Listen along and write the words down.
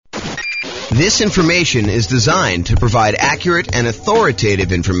This information is designed to provide accurate and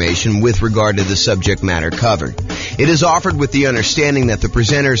authoritative information with regard to the subject matter covered. It is offered with the understanding that the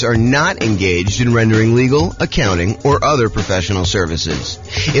presenters are not engaged in rendering legal, accounting, or other professional services.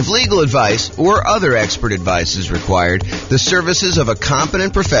 If legal advice or other expert advice is required, the services of a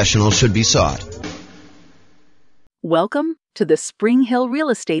competent professional should be sought. Welcome to the Spring Hill Real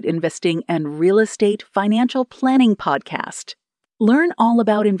Estate Investing and Real Estate Financial Planning Podcast. Learn all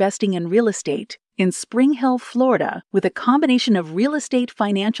about investing in real estate in Spring Hill, Florida, with a combination of real estate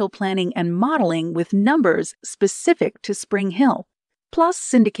financial planning and modeling with numbers specific to Spring Hill, plus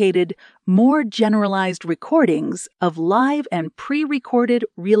syndicated, more generalized recordings of live and pre-recorded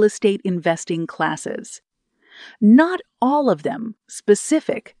real estate investing classes. Not all of them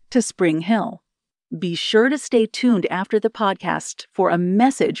specific to Spring Hill. Be sure to stay tuned after the podcast for a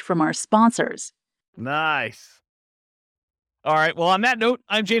message from our sponsors. Nice. All right. Well, on that note,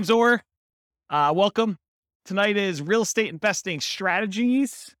 I'm James Orr. Welcome. Tonight is Real Estate Investing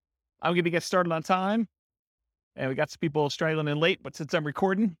Strategies. I'm going to get started on time. And we got some people straggling in late, but since I'm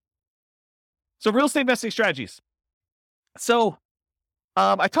recording. So Real Estate Investing Strategies. So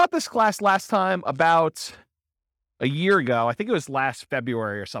I taught this class last time about a year ago. I think it was last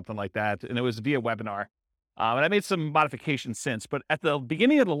February or something like that. And it was via webinar. And I made some modifications since. But at the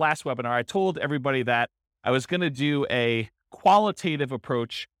beginning of the last webinar, I told everybody that I was going to do a qualitative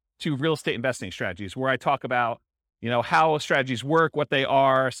approach to real estate investing strategies, where I talk about, how strategies work, what they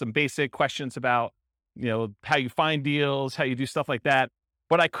are, some basic questions about, how you find deals, how you do stuff like that.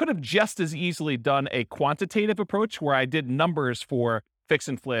 But I could have just as easily done a quantitative approach where I did numbers for fix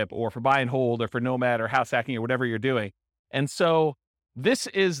and flip or for buy and hold or for nomad or house hacking or whatever you're doing. And so this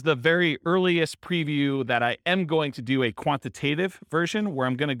is the very earliest preview that I am going to do a quantitative version where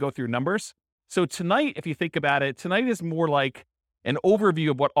I'm going to go through numbers. So tonight, if you think about it, tonight is more like an overview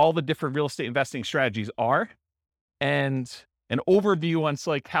of what all the different real estate investing strategies are and an overview on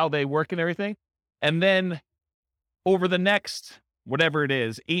like how they work and everything. And then over the next, whatever it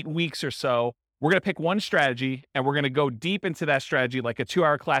is, 8 weeks or so, we're going to pick one strategy and we're going to go deep into that strategy, like a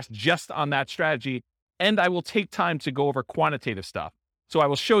 2-hour class just on that strategy. And I will take time to go over quantitative stuff. So I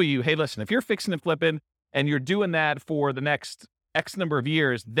will show you, hey, listen, if you're fixing and flipping and you're doing that for the next X number of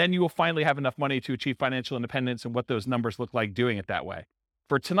years, then you will finally have enough money to achieve financial independence and what those numbers look like doing it that way.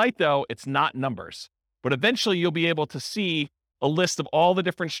 For tonight, though, it's not numbers, but eventually you'll be able to see a list of all the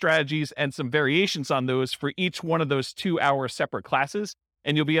different strategies and some variations on those for each one of those 2-hour separate classes.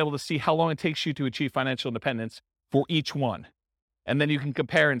 And you'll be able to see how long it takes you to achieve financial independence for each one. And then you can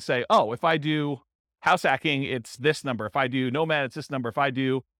compare and say, oh, if I do house hacking, it's this number. If I do nomad, it's this number. If I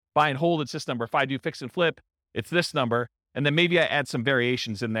do buy and hold, it's this number. If I do fix and flip, it's this number. And then maybe I add some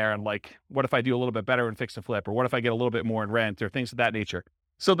variations in there and like, what if I do a little bit better in fix and flip? Or what if I get a little bit more in rent or things of that nature?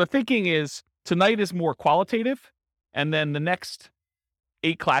 So the thinking is tonight is more qualitative. And then the next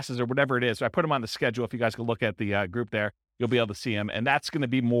 8 classes or whatever it is, so I put them on the schedule. If you guys can look at the group there, you'll be able to see them. And that's going to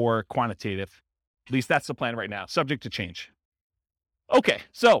be more quantitative. At least that's the plan right now, subject to change. Okay,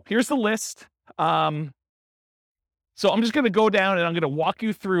 so here's the list. So I'm just going to go down and I'm going to walk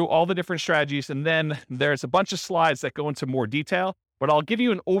you through all the different strategies. And then there's a bunch of slides that go into more detail, but I'll give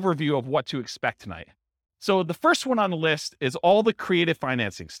you an overview of what to expect tonight. So the first one on the list is all the creative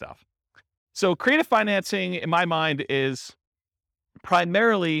financing stuff. So creative financing, in my mind, is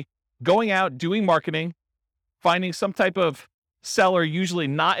primarily going out, doing marketing, finding some type of seller, usually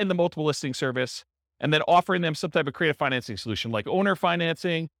not in the multiple listing service, and then offering them some type of creative financing solution like owner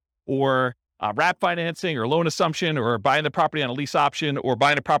financing or wrap financing or loan assumption or buying the property on a lease option or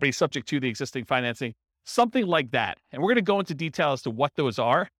buying a property subject to the existing financing, something like that. And we're going to go into detail as to what those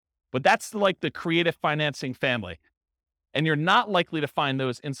are, but that's like the creative financing family. And you're not likely to find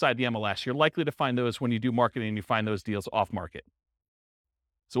those inside the MLS. You're likely to find those when you do marketing and you find those deals off market.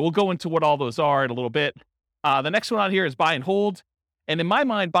 So we'll go into what all those are in a little bit. The next one on here is buy and hold. And in my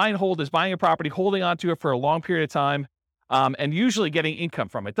mind, buy and hold is buying a property, holding onto it for a long period of time, and usually getting income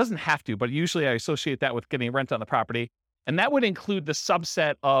from it. It doesn't have to, but usually I associate that with getting rent on the property. And that would include the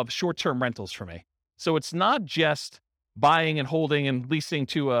subset of short-term rentals for me. So it's not just buying and holding and leasing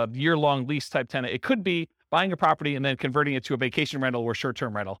to a year-long lease type tenant. It could be buying a property and then converting it to a vacation rental or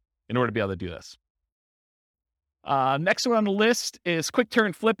short-term rental in order to be able to do this. Next one on the list is quick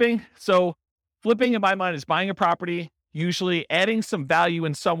turn flipping. So flipping in my mind is buying a property, usually adding some value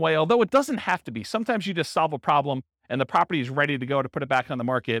in some way, although it doesn't have to be. Sometimes you just solve a problem and the property is ready to go to put it back on the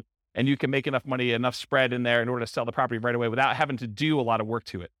market and you can make enough money, enough spread in there in order to sell the property right away without having to do a lot of work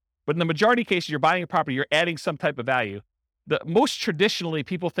to it. But in the majority of cases, you're buying a property, you're adding some type of value. Most traditionally,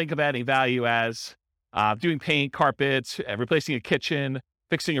 people think of adding value as doing paint, carpets, replacing a kitchen,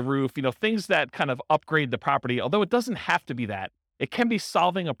 fixing a roof, things that kind of upgrade the property. Although it doesn't have to be that. It can be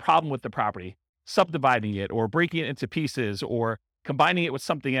solving a problem with the property, subdividing it or breaking it into pieces or combining it with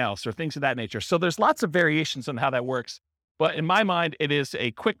something else or things of that nature. So there's lots of variations on how that works. But in my mind, it is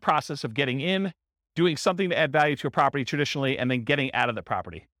a quick process of getting in, doing something to add value to a property traditionally, and then getting out of the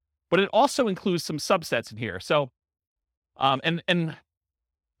property. But it also includes some subsets in here. So, and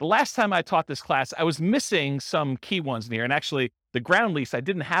the last time I taught this class, I was missing some key ones in here. And actually, the ground lease I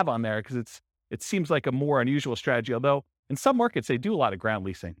didn't have on there because it seems like a more unusual strategy, although in some markets, they do a lot of ground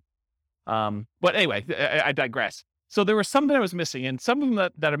leasing. But anyway, I digress. So there were some that I was missing, and some of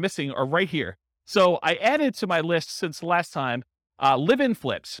them that are missing are right here. So I added to my list since the last time, live-in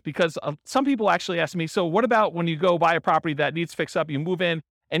flips, because some people actually ask me, so what about when you go buy a property that needs fix up, you move in,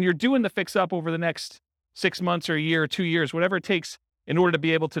 and you're doing the fix up over the next 6 months or a year or 2 years, whatever it takes in order to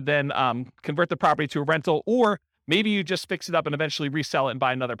be able to then convert the property to a rental, or maybe you just fix it up and eventually resell it and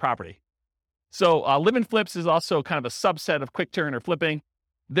buy another property. So live-in flips is also kind of a subset of quick turn or flipping.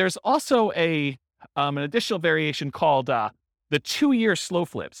 There's also an additional variation called the 2-year slow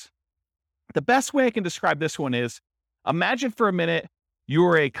flips. The best way I can describe this one is, imagine for a minute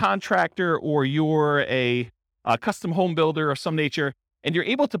you're a contractor or you're a custom home builder of some nature, and you're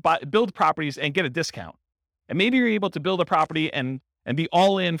able to build properties and get a discount. And maybe you're able to build a property and be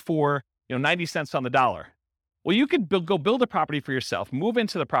all in for 90 cents on the dollar. Well, you could go build a property for yourself, move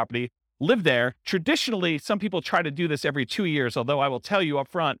into the property, live there. Traditionally, some people try to do this every 2 years, although I will tell you up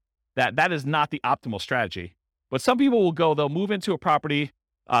front that that is not the optimal strategy. But some people will they'll move into a property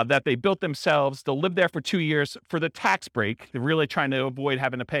that they built themselves. They'll live there for 2 years for the tax break. They're really trying to avoid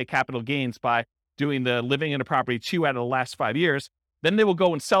having to pay capital gains by doing the living in a property 2 out of the last 5 years. Then they will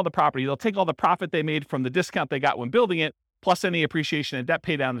go and sell the property. They'll take all the profit they made from the discount they got when building it, plus any appreciation and debt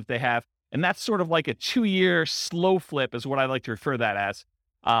pay down that they have. And that's sort of like a 2-year slow flip is what I like to refer that as.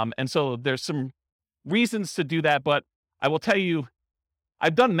 And so there's some reasons to do that, but I will tell you,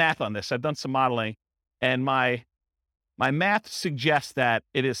 I've done math on this. I've done some modeling, and my math suggests that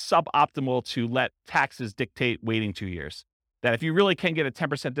it is suboptimal to let taxes dictate waiting 2 years. That if you really can get a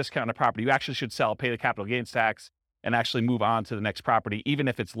 10% discount on a property, you actually should sell, pay the capital gains tax, and actually move on to the next property, even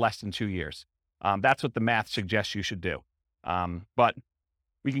if it's less than 2 years. That's what the math suggests you should do. But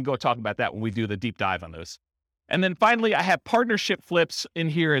we can go talk about that when we do the deep dive on those. And then finally, I have partnership flips in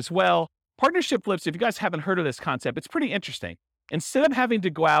here as well. Partnership flips, if you guys haven't heard of this concept, it's pretty interesting. Instead of having to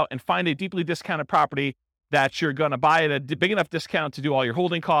go out and find a deeply discounted property that you're going to buy at a big enough discount to do all your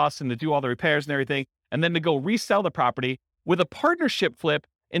holding costs and to do all the repairs and everything, and then to go resell the property, with a partnership flip,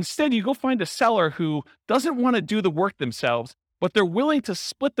 instead you go find a seller who doesn't want to do the work themselves, but they're willing to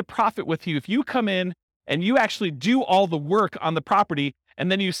split the profit with you if you come in and you actually do all the work on the property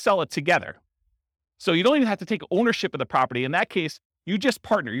and then you sell it together. So you don't even have to take ownership of the property. In that case, you just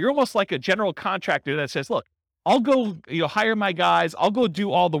partner. You're almost like a general contractor that says, look, I'll go, hire my guys. I'll go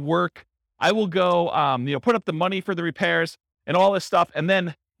do all the work. I will go, put up the money for the repairs and all this stuff. And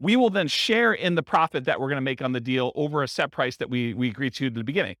then we will then share in the profit that we're going to make on the deal over a set price that we agreed to at the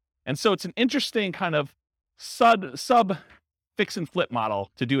beginning. And so it's an interesting kind of sub fix and flip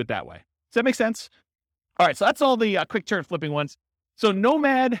model to do it that way. Does that make sense? All right. So that's all the quick turn flipping ones. So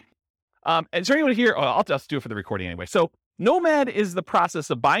Nomad, is there anyone here? Oh, I'll just do it for the recording anyway. So Nomad is the process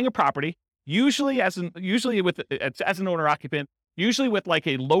of buying a property, usually as an owner occupant, usually with like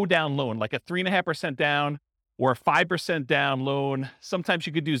a low down loan, like a 3.5% down or a 5% down loan. Sometimes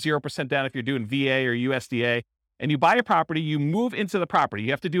you could do 0% down if you're doing VA or USDA. And you buy a property, you move into the property.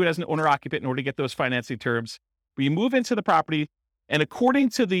 You have to do it as an owner occupant in order to get those financing terms. But you move into the property, and according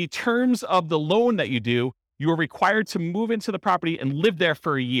to the terms of the loan that you do, you are required to move into the property and live there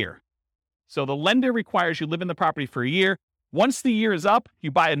for a year. So the lender requires you live in the property for a year. Once the year is up,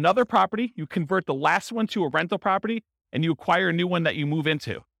 you buy another property, you convert the last one to a rental property, and you acquire a new one that you move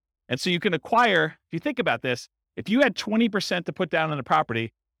into. And so you can acquire, if you think about this, if you had 20% to put down on a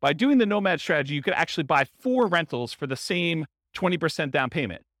property, by doing the Nomad strategy, you could actually buy 4 rentals for the same 20% down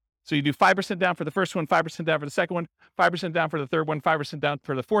payment. So you do 5% down for the first one, 5% down for the second one, 5% down for the third one, 5% down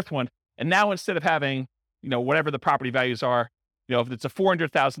for the fourth one. And now instead of having, whatever the property values are, if it's a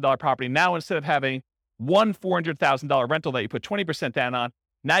 $400,000 property, now instead of having one $400,000 rental that you put 20% down on,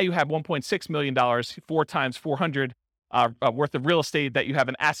 now you have $1.6 million, 4 times 400 worth of real estate that you have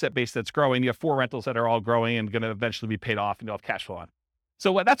an asset base that's growing. You have 4 rentals that are all growing and going to eventually be paid off and you'll have cash flow on.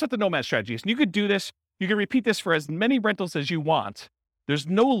 So that's what the Nomad strategy is. And you could do this. You can repeat this for as many rentals as you want. There's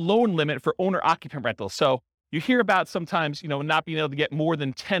no loan limit for owner-occupant rentals. So you hear about sometimes, not being able to get more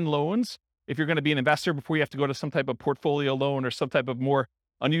than 10 loans if you're going to be an investor before you have to go to some type of portfolio loan or some type of more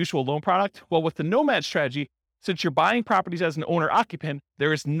unusual loan product. Well, with the Nomad strategy, since you're buying properties as an owner-occupant,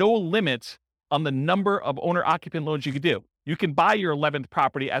 there is no limit on the number of owner-occupant loans you could do. You can buy your 11th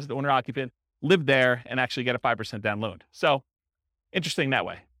property as an owner-occupant, live there, and actually get a 5% down loan. So interesting that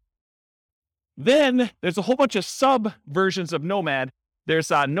way. Then there's a whole bunch of sub versions of Nomad. There's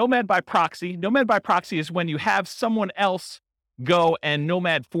Nomad by proxy. Nomad by proxy is when you have someone else go and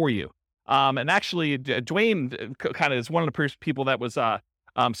Nomad for you. And actually, Dwayne kind of is one of the people that was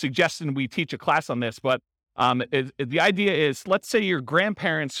suggesting we teach a class on this. But the idea is, let's say your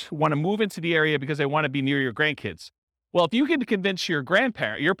grandparents want to move into the area because they want to be near your grandkids. Well, if you can convince your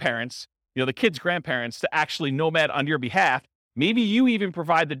parents, the kids' grandparents, to actually Nomad on your behalf, maybe you even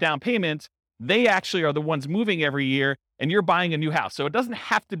provide the down payment. They actually are the ones moving every year, and you're buying a new house. So it doesn't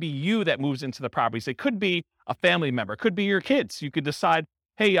have to be you that moves into the properties. It could be a family member. It could be your kids. You could decide,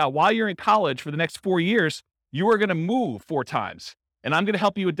 hey, while you're in college for the next 4 years, you are going to move 4 times. And I'm going to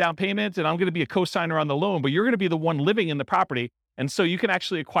help you with down payment, and I'm going to be a co-signer on the loan, but you're going to be the one living in the property. And so you can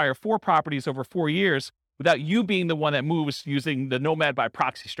actually acquire 4 properties over 4 years without you being the one that moves using the Nomad by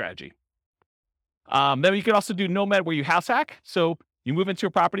proxy strategy. Then you can also do Nomad where you house hack. So you move into a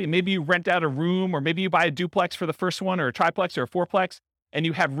property and maybe you rent out a room, or maybe you buy a duplex for the first one, or a triplex or a fourplex, and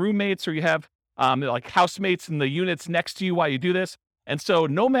you have roommates, or you have like housemates in the units next to you while you do this. And so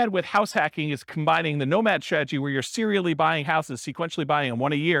Nomad with house hacking is combining the Nomad strategy where you're serially buying houses, sequentially buying them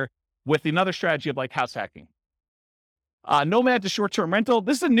 1 a year, with another strategy of like house hacking. Nomad to short-term rental.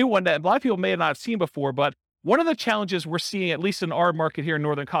 This is a new one that a lot of people may not have seen before, but one of the challenges we're seeing, at least in our market here in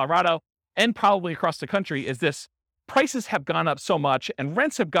Northern Colorado, and probably across the country, is this: prices have gone up so much and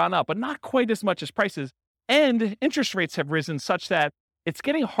rents have gone up, but not quite as much as prices. And interest rates have risen such that it's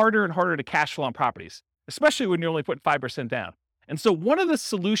getting harder and harder to cash flow on properties, especially when you're only putting 5% down. And so one of the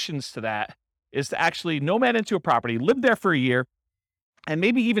solutions to that is to actually Nomad into a property, live there for a year, and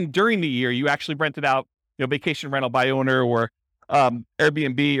maybe even during the year, you actually rent it out, vacation rental by owner, or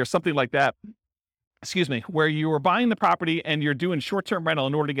Airbnb or something like that. Where you are buying the property and you're doing short-term rental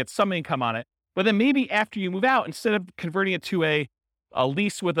in order to get some income on it. But then maybe after you move out, instead of converting it to a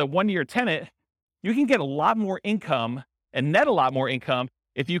lease with a 1-year tenant, you can get a lot more income and net a lot more income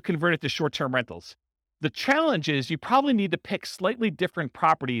if you convert it to short-term rentals. The challenge is you probably need to pick slightly different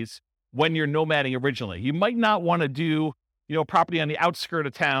properties when you're nomading originally. You might not want to do, property on the outskirt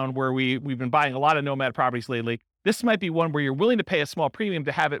of town where we've been buying a lot of nomad properties lately. This might be one where you're willing to pay a small premium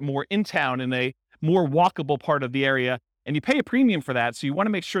to have it more in town in a more walkable part of the area. And you pay a premium for that. So you want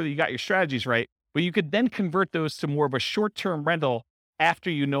to make sure that you got your strategies right, but you could then convert those to more of a short-term rental after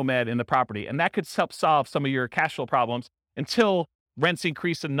you nomad in the property. And that could help solve some of your cash flow problems until rents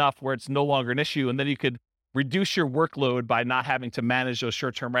increase enough where it's no longer an issue. And then you could reduce your workload by not having to manage those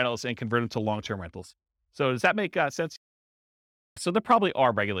short-term rentals and convert them to long-term rentals. So does that make sense? So there probably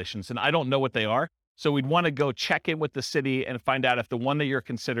are regulations, and I don't know what they are. So we'd want to go check in with the city and find out if the one that you're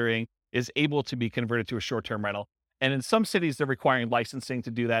considering is able to be converted to a short-term rental. And in some cities, they're requiring licensing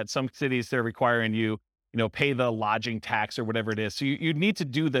to do that. Some cities, they're requiring you, pay the lodging tax or whatever it is. So you need to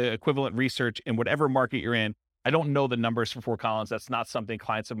do the equivalent research in whatever market you're in. I don't know the numbers for Fort Collins. That's not something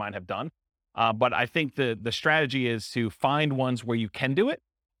clients of mine have done. But I think the strategy is to find ones where you can do it.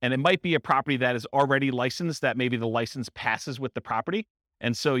 And it might be a property that is already licensed, that maybe the license passes with the property.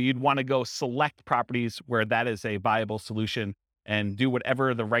 And so you'd want to go select properties where that is a viable solution and do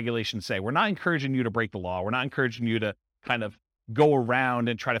whatever the regulations say. We're not encouraging you to break the law. We're not encouraging you to kind of go around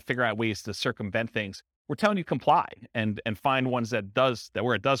and try to figure out ways to circumvent things. We're telling you comply and find ones that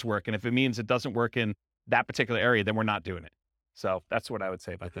where it does work. And if it means it doesn't work in that particular area, then we're not doing it. So that's what I would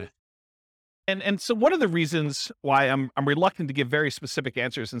say about that. And so one of the reasons why I'm reluctant to give very specific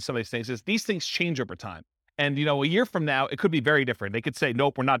answers in some of these things is these things change over time. And, a year from now, it could be very different. They could say,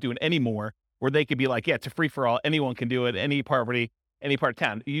 nope, we're not doing any more. Or they could be like, yeah, it's a free for all. Anyone can do it. Any property, any part of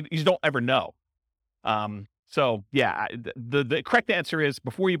town. You just don't ever know. So yeah, the correct answer is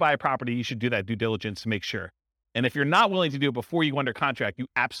before you buy a property, you should do that due diligence to make sure. And if you're not willing to do it before you go under contract, you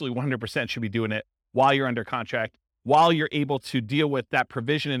absolutely 100% should be doing it while you're under contract, while you're able to deal with that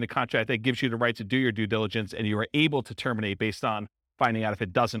provision in the contract that gives you the right to do your due diligence, and you are able to terminate based on finding out if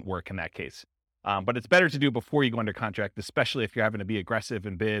it doesn't work in that case. But it's better to do before you go under contract, especially if you're having to be aggressive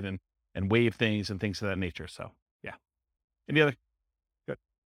and bid and waive things and things of that nature. So yeah. Any other? Good.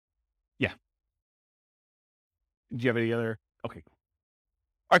 Yeah. Do you have any other? Okay.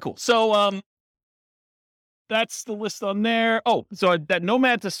 All right, cool. So that's the list on there. Oh, so that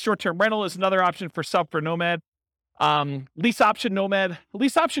Nomad to short-term rental is another option for Nomad. Lease option Nomad.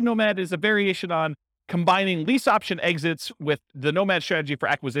 Lease option Nomad is a variation on combining lease option exits with the Nomad strategy for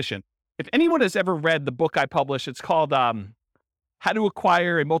acquisition. If anyone has ever read the book I published, it's called how to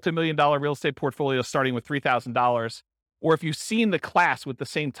acquire a multi-million-dollar real estate portfolio starting with $3,000, or if you've seen the class with the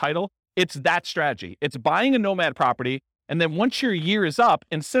same title, it's that strategy. It's buying a nomad property, and then once your year is up,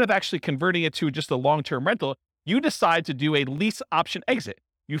 instead of actually converting it to just a long-term rental, you decide to do a lease option exit.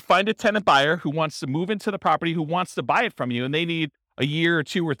 You find a tenant buyer who wants to move into the property, who wants to buy it from you, and they need a year or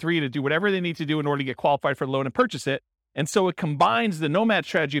 2 or 3 to do whatever they need to do in order to get qualified for the loan and purchase it. And so it combines the nomad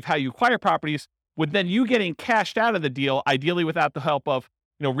strategy of how you acquire properties with then you getting cashed out of the deal, ideally without the help of,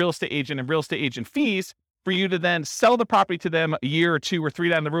 real estate agent and real estate agent fees, for you to then sell the property to them a year or 2 or 3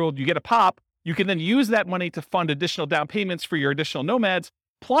 down the road. You get a pop. You can then use that money to fund additional down payments for your additional nomads,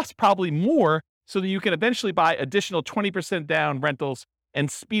 plus probably more, so that you can eventually buy additional 20% down rentals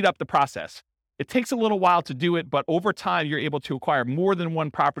and speed up the process. It takes a little while to do it, but over time, you're able to acquire more than one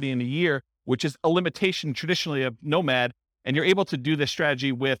property in a year, which is a limitation traditionally of nomad. And you're able to do this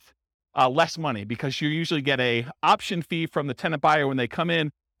strategy with less money, because you usually get a option fee from the tenant buyer when they come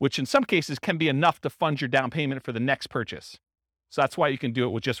in, which in some cases can be enough to fund your down payment for the next purchase. So that's why you can do it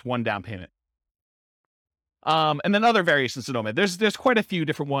with just one down payment. And then other variations of nomad. There's quite a few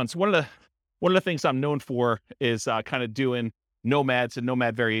different ones. One of the things I'm known for is kind of doing nomads and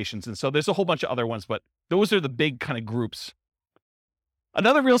nomad variations. And so there's a whole bunch of other ones, but those are the big kind of groups.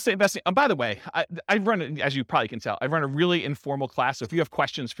 Another real estate investing. By the way, I run, as you probably can tell, I run a really informal class. So if you have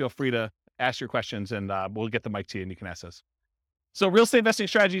questions, feel free to ask your questions, and we'll get the mic to you and you can ask us. So real estate investing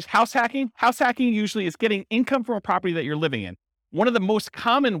strategies, house hacking. House hacking usually is getting income from a property that you're living in. One of the most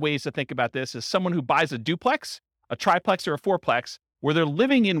common ways to think about this is someone who buys a duplex, a triplex, or a fourplex, where they're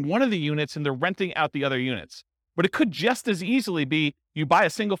living in one of the units and they're renting out the other units. But it could just as easily be you buy a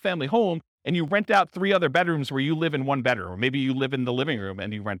single family home and you rent out 3 other bedrooms where you live in one bedroom, or maybe you live in the living room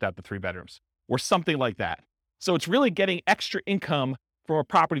and you rent out the 3 bedrooms, or something like that. So it's really getting extra income from a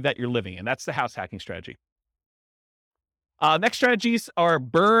property that you're living in. That's the house hacking strategy. Next strategies are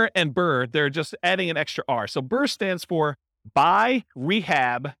BRRRR and BRRRR. They're just adding an extra R. So BRRRR stands for buy,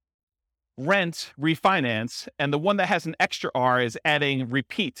 rehab, rent, refinance. And the one that has an extra R is adding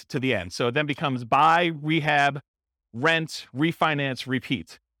repeat to the end. So it then becomes buy, rehab, rent, refinance,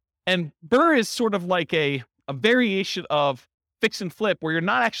 repeat. And BRRRR is sort of like a variation of fix and flip, where you're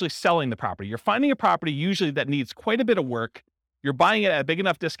not actually selling the property. You're finding a property usually that needs quite a bit of work. You're buying it at a big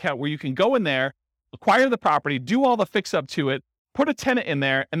enough discount where you can go in there, acquire the property, do all the fix up to it, put a tenant in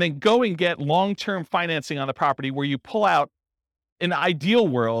there, and then go and get long-term financing on the property, where you pull out, in an ideal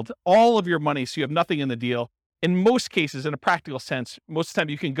world, all of your money so you have nothing in the deal. In most cases, in a practical sense, most of the time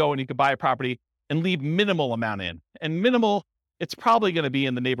you can go and you can buy a property and leave minimal amount in. And minimal, it's probably going to be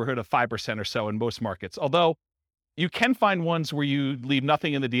in the neighborhood of 5% or so in most markets. Although you can find ones where you leave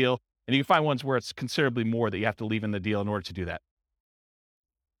nothing in the deal, and you can find ones where it's considerably more that you have to leave in the deal in order to do that.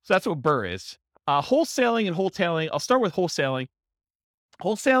 So that's what BRRRR is. Wholesaling and wholetailing. I'll start with wholesaling.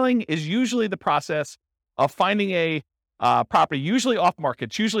 Wholesaling is usually the process of finding a property, usually off market.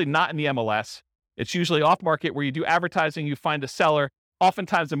 It's usually not in the MLS. It's usually off market, where you do advertising, you find a seller,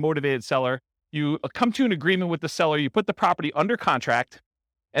 oftentimes a motivated seller. You come to an agreement with the seller, you put the property under contract,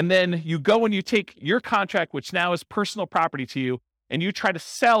 and then you go and you take your contract, which now is personal property to you, and you try to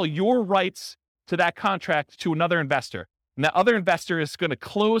sell your rights to that contract to another investor. And that other investor is going to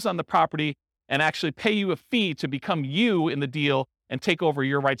close on the property and actually pay you a fee to become you in the deal and take over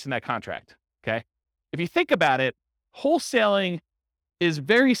your rights in that contract. Okay. If you think about it, wholesaling is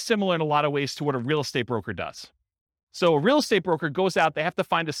very similar in a lot of ways to what a real estate broker does. So a real estate broker goes out, they have to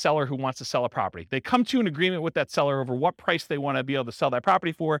find a seller who wants to sell a property. They come to an agreement with that seller over what price they want to be able to sell that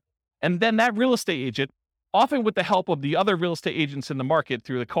property for. And then that real estate agent, often with the help of the other real estate agents in the market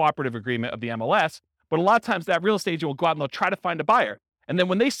through the cooperative agreement of the MLS, but a lot of times that real estate agent will go out and they'll try to find a buyer. And then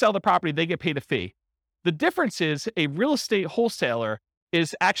when they sell the property, they get paid a fee. The difference is a real estate wholesaler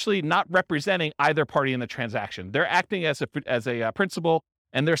is actually not representing either party in the transaction. They're acting as a principal,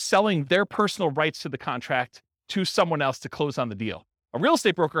 and they're selling their personal rights to the contract to someone else to close on the deal. A real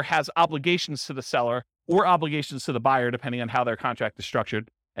estate broker has obligations to the seller or obligations to the buyer, depending on how their contract is structured.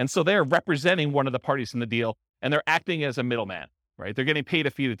 And so they're representing one of the parties in the deal, and they're acting as a middleman, right? They're getting paid a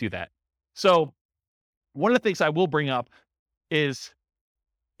fee to do that. So one of the things I will bring up is,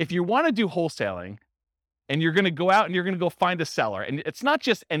 if you want to do wholesaling and you're going to go out and you're going to go find a seller, and it's not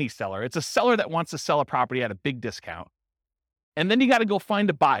just any seller, it's a seller that wants to sell a property at a big discount. And then you got to go find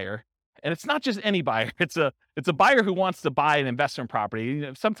a buyer. And it's not just any buyer. It's a buyer who wants to buy an investment property,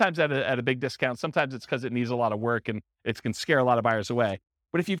 sometimes at a big discount. Sometimes it's because it needs a lot of work and it can scare a lot of buyers away.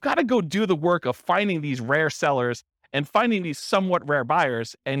 But if you've got to go do the work of finding these rare sellers and finding these somewhat rare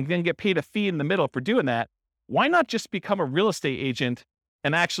buyers and then get paid a fee in the middle for doing that, why not just become a real estate agent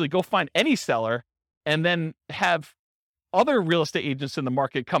and actually go find any seller and then have other real estate agents in the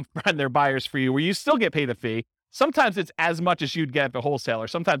market come find their buyers for you, where you still get paid a fee. Sometimes it's as much as you'd get at a wholesaler.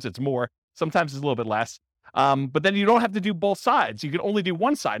 Sometimes it's more. Sometimes it's a little bit less. But then you don't have to do both sides. You can only do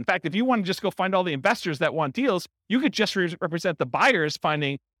one side. In fact, if you want to just go find all the investors that want deals, you could just represent the buyers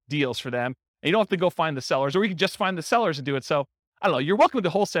finding deals for them. And you don't have to go find the sellers, or you can just find the sellers and do it. So I don't know. You're welcome to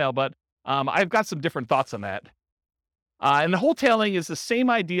wholesale, but I've got some different thoughts on that. And the wholetailing is the same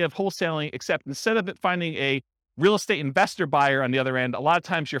idea of wholesaling, except instead of it finding a real estate investor buyer on the other end, a lot of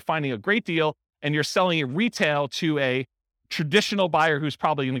times you're finding a great deal and you're selling it retail to a traditional buyer who's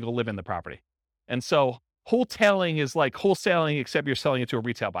probably going to go live in the property. And so wholetailing is like wholesaling, except you're selling it to a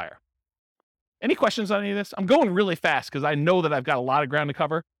retail buyer. Any questions on any of this? I'm going really fast because I know that I've got a lot of ground to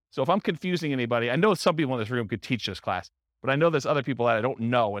cover. So if I'm confusing anybody, I know some people in this room could teach this class, but I know there's other people that I don't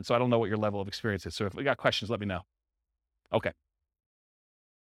know. And so I don't know what your level of experience is. So if we got questions, let me know. Okay.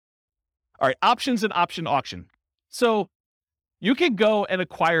 All right. Options and option auction. So you can go and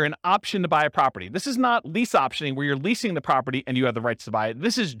acquire an option to buy a property. This is not lease optioning where you're leasing the property and you have the rights to buy it.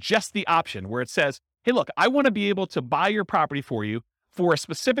 This is just the option where it says, hey, look, I want to be able to buy your property for you for a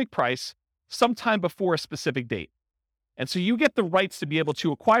specific price sometime before a specific date. And so you get the rights to be able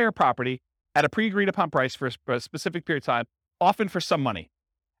to acquire a property at a pre-agreed upon price for a specific period of time, often for some money.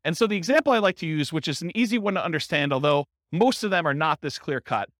 And so the example I like to use, which is an easy one to understand, although most of them are not this clear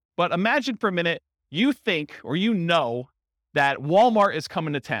cut, but imagine for a minute, you think, or you know that Walmart is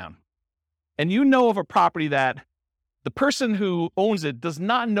coming to town, and you know of a property that the person who owns it does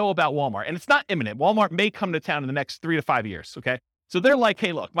not know about Walmart, and it's not imminent. Walmart may come to town in the next 3 to 5 years, okay? So they're like,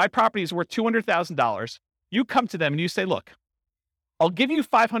 hey, look, my property is worth $200,000. You come to them and you say, look, I'll give you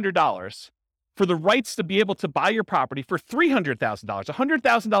 $500 for the rights to be able to buy your property for $300,000,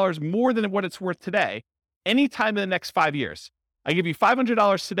 $100,000 more than what it's worth today, anytime in the next 5 years. I give you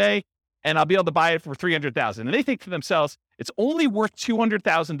 $500 today, and I'll be able to buy it for $300,000. And they think to themselves, it's only worth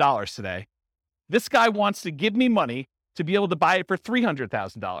 $200,000 today. This guy wants to give me money to be able to buy it for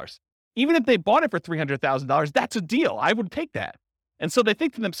 $300,000. Even if they bought it for $300,000, that's a deal. I would take that. And so they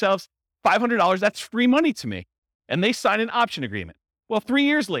think to themselves, $500, that's free money to me. And they sign an option agreement. Well, 3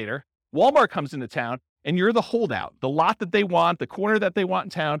 years later, Walmart comes into town and you're the holdout. The lot that they want, the corner that they want in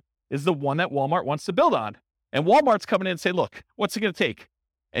town is the one that Walmart wants to build on. And Walmart's coming in and say, look, what's it going to take?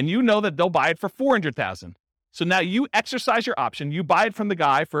 And you know that they'll buy it for $400,000. So now you exercise your option. You buy it from the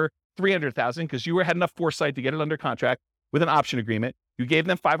guy for $300,000 because you had enough foresight to get it under contract with an option agreement. You gave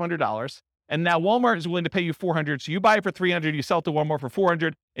them $500. And now Walmart is willing to pay you $400. So you buy it for $300, you sell it to Walmart for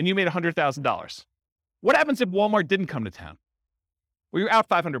 $400, and you made $100,000. What happens if Walmart didn't come to town? Well, you're out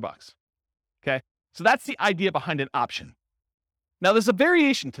 $500. Okay. So that's the idea behind an option. Now there's a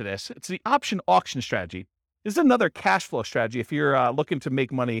variation to this. It's the option auction strategy. This is another cash flow strategy if you're looking to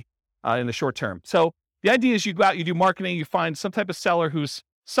make money in the short term. So the idea is you go out, you do marketing, you find some type of seller who's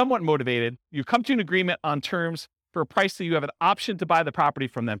somewhat motivated. You come to an agreement on terms for a price that you have an option to buy the property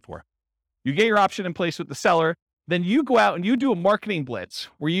from them for. You get your option in place with the seller. Then you go out and you do a marketing blitz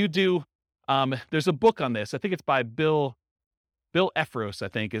where you do, there's a book on this. I think it's by Bill Efros, I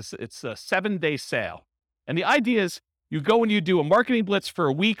think. It's a 7-day sale. And the idea is you go and you do a marketing blitz for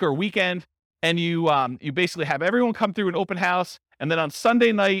a week or a weekend, and you basically have everyone come through an open house. And then on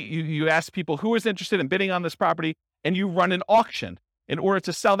Sunday night, you ask people who is interested in bidding on this property, and you run an auction in order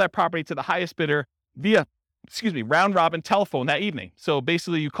to sell that property to the highest bidder via, round robin telephone that evening. So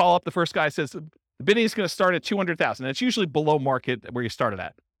basically you call up the first guy, says, the bidding is going to start at $200,000. And it's usually below market where you started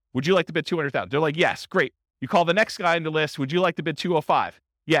at. Would you like to bid $200,000? They're like, yes, great. You call the next guy in the list. Would you like to bid $205,000?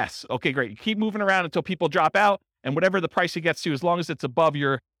 Yes. Okay, great. You keep moving around until people drop out, and whatever the price it gets to, as long as it's above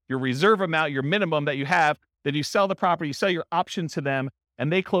your reserve amount, your minimum that you have, then you sell the property, you sell your option to them,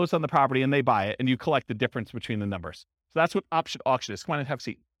 and they close on the property and they buy it, and you collect the difference between the numbers. So that's what option auction is. Come on and have a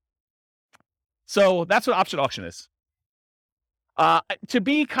seat. So that's what option auction is. To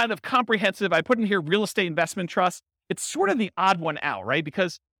be kind of comprehensive, I put in here real estate investment trust. It's sort of the odd one out, right?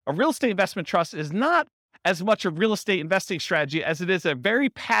 Because a real estate investment trust is not as much a real estate investing strategy as it is a very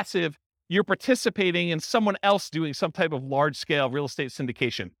passive, you're participating in someone else doing some type of large scale real estate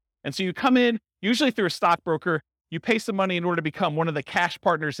syndication. And so you come in, usually through a stockbroker, you pay some money in order to become one of the cash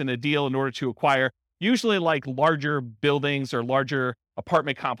partners in a deal in order to acquire, usually like larger buildings or larger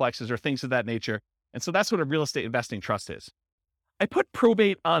apartment complexes or things of that nature. And so that's what a real estate investing trust is. I put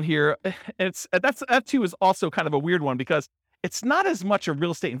probate on here. That too is also kind of a weird one because it's not as much a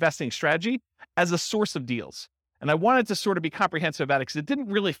real estate investing strategy as a source of deals. And I wanted to sort of be comprehensive about it because it didn't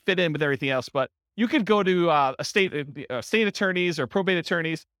really fit in with everything else. But you could go to state attorneys or probate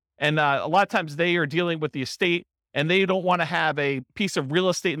attorneys, and a lot of times they are dealing with the estate and they don't want to have a piece of real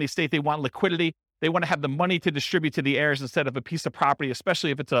estate in the estate. They want liquidity. they want to have the money to distribute to the heirs instead of a piece of property,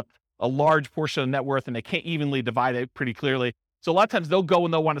 especially if it's a large portion of net worth and they can't evenly divide it pretty clearly. So a lot of times they'll go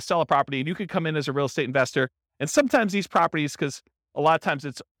and they'll want to sell a property, and you could come in as a real estate investor. And sometimes these properties, because a lot of times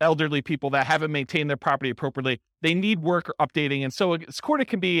it's elderly people that haven't maintained their property appropriately, they need work or updating. And so it sort of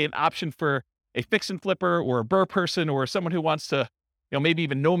can be an option for a fix and flipper or a burr person or someone who wants to, maybe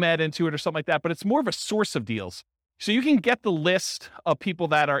even nomad into it or something like that. But it's more of a source of deals. So you can get the list of people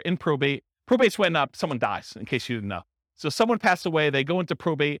that are in probate. Probate's when someone dies, in case you didn't know. So someone passed away, they go into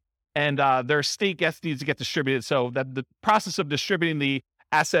probate, and their estate needs to get distributed. So that the process of distributing the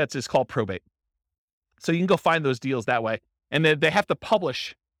assets is called probate. So you can go find those deals that way. And then they have to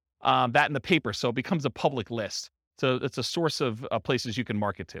publish that in the paper. So it becomes a public list. So it's a source of places you can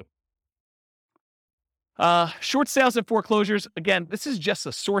market to. Short sales and foreclosures. Again, this is just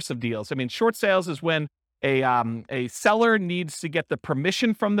a source of deals. I mean, short sales is when a seller needs to get the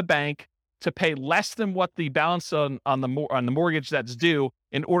permission from the bank to pay less than what the balance on the mortgage that's due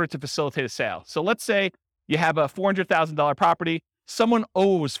in order to facilitate a sale. So let's say you have a $400,000 property. Someone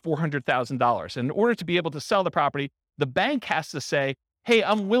owes $400,000. In order to be able to sell the property, the bank has to say, hey,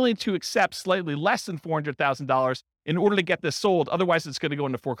 I'm willing to accept slightly less than $400,000 in order to get this sold. Otherwise, it's going to go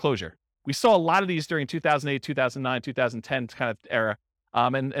into foreclosure. We saw a lot of these during 2008, 2009, 2010 kind of era.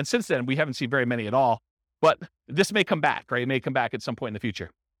 And since then, we haven't seen very many at all. But this may come back, right? It may come back at some point in the future.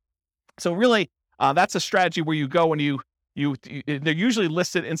 So really, that's a strategy where you go and they're usually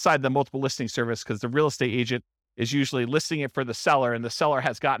listed inside the multiple listing service because the real estate agent is usually listing it for the seller, and the seller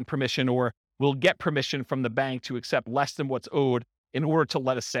has gotten permission or will get permission from the bank to accept less than what's owed in order to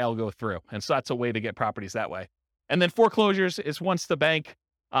let a sale go through. And so that's a way to get properties that way. And then foreclosures is once the bank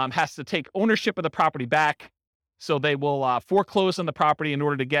has to take ownership of the property back. So they will foreclose on the property in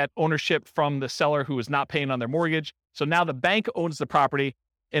order to get ownership from the seller who is not paying on their mortgage. So now the bank owns the property.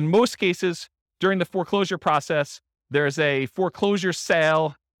 In most cases, during the foreclosure process, there's a foreclosure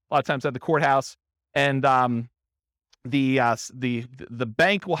sale, a lot of times at the courthouse, and the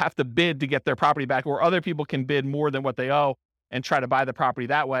bank will have to bid to get their property back, or other people can bid more than what they owe and try to buy the property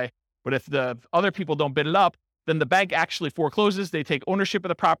that way. But if the other people don't bid it up, then the bank actually forecloses. They take ownership of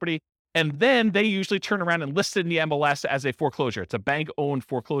the property, and then they usually turn around and list it in the MLS as a foreclosure. It's a bank-owned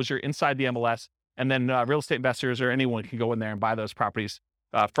foreclosure inside the MLS, and then real estate investors or anyone can go in there and buy those properties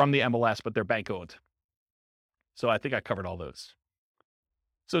from the MLS, but they're bank-owned. So I think I covered all those.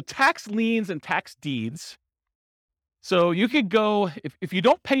 So tax liens and tax deeds. So you could go, if you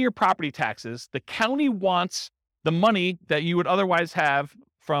don't pay your property taxes, the county wants the money that you would otherwise have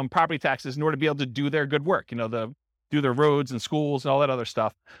from property taxes in order to be able to do their good work, do their roads and schools and all that other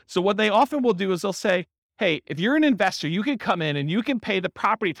stuff. So what they often will do is they'll say, hey, if you're an investor, you can come in and you can pay the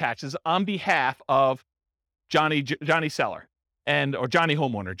property taxes on behalf of Johnny Seller or Johnny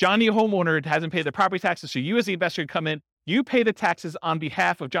Homeowner. Johnny Homeowner hasn't paid the property taxes, so you as the investor come in, you pay the taxes on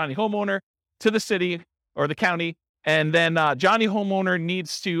behalf of Johnny Homeowner to the city or the county, and then Johnny Homeowner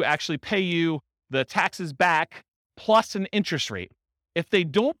needs to actually pay you the taxes back plus an interest rate. If they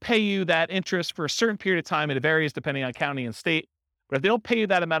don't pay you that interest for a certain period of time, it varies depending on county and state, but if they don't pay you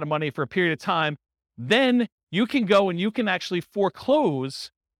that amount of money for a period of time, then you can go and you can actually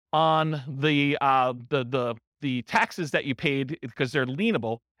foreclose on the taxes that you paid because they're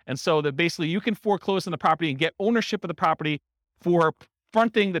lienable. And so that basically you can foreclose on the property and get ownership of the property for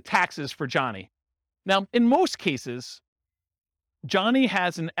fronting the taxes for Johnny. Now, in most cases, Johnny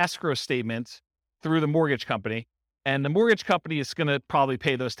has an escrow statement through the mortgage company, and the mortgage company is going to probably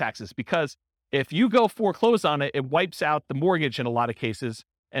pay those taxes because if you go foreclose on it, it wipes out the mortgage in a lot of cases.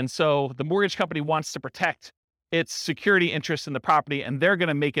 And so the mortgage company wants to protect its security interest in the property, and they're going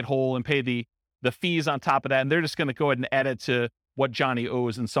to make it whole and pay the fees on top of that. And they're just going to go ahead and add it to what Johnny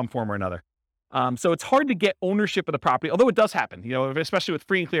owes in some form or another. So it's hard to get ownership of the property, although it does happen, especially with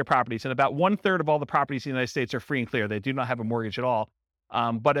free and clear properties. And about 1/3 of all the properties in the United States are free and clear. They do not have a mortgage at all.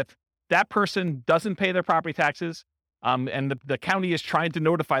 But if that person doesn't pay their property taxes, and the county is trying to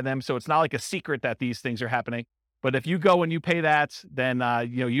notify them, so it's not like a secret that these things are happening. But if you go and you pay that, then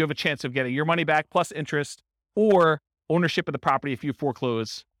you have a chance of getting your money back plus interest or ownership of the property if you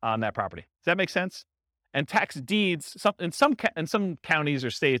foreclose on that property. Does that make sense? And tax deeds, in some counties or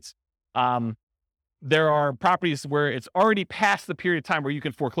states, there are properties where it's already past the period of time where you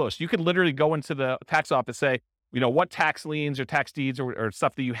can foreclose. You can literally go into the tax office, say, what tax liens or tax deeds or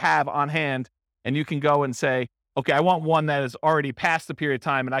stuff that you have on hand, and you can go and say, okay, I want one that is already past the period of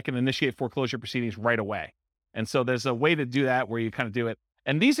time, and I can initiate foreclosure proceedings right away. And so there's a way to do that where you kind of do it.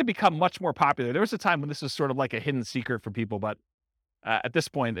 And these have become much more popular. There was a time when this was sort of like a hidden secret for people, but at this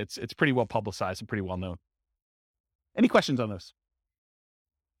point, it's pretty well publicized and pretty well known. Any questions on this?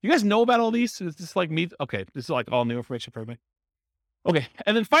 You guys know about all these? Is this like me? Okay, this is like all new information for everybody. Okay,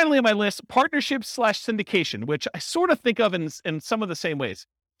 and then finally on my list, partnership/syndication, which I sort of think of in some of the same ways.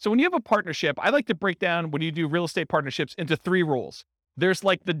 So when you have a partnership, I like to break down when you do real estate partnerships into 3 roles. There's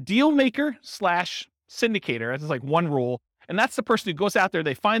like the deal maker/syndicator. That's like one role, and that's the person who goes out there,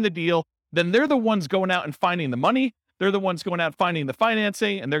 they find the deal, then they're the ones going out and finding the money. They're the ones going out finding the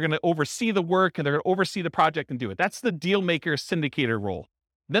financing, and they're going to oversee the work, and they're going to oversee the project and do it. That's the deal maker syndicator role.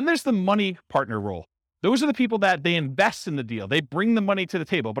 Then there's the money partner role. Those are the people that they invest in the deal. They bring the money to the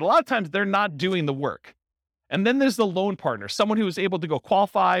table, but a lot of times they're not doing the work. And then there's the loan partner, someone who is able to go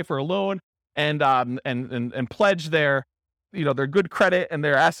qualify for a loan and pledge their good credit and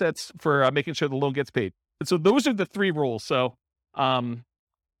their assets for making sure the loan gets paid. And so those are the 3 roles. So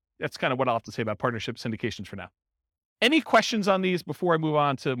that's kind of what I'll have to say about partnership syndications for now. Any questions on these before I move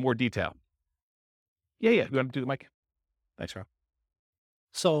on to more detail? Yeah. You want to do the mic? Thanks, Rob.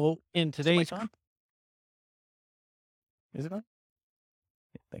 So in today's Is it on?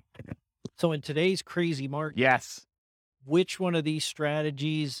 Yeah, So in today's crazy market, yes. Which one of these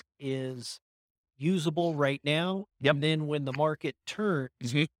strategies is usable right now? Yep. And then when the market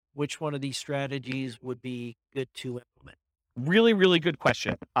turns, which one of these strategies would be good to implement? Really, really good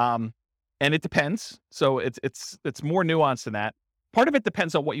question. And it depends. So it's more nuanced than that. Part of it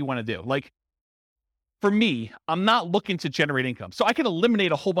depends on what you want to do. Like for me, I'm not looking to generate income. So I can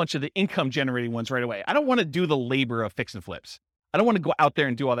eliminate a whole bunch of the income generating ones right away. I don't want to do the labor of fix and flips. I don't want to go out there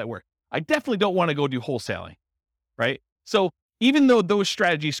and do all that work. I definitely don't want to go do wholesaling, right? So even though those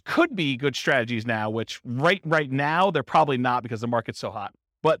strategies could be good strategies now, which right now, they're probably not because the market's so hot,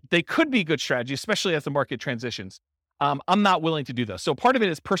 but they could be good strategies, especially as the market transitions. I'm not willing to do those. So part of it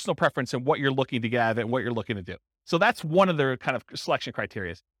is personal preference and what you're looking to get out of it and what you're looking to do. So that's one of the kind of selection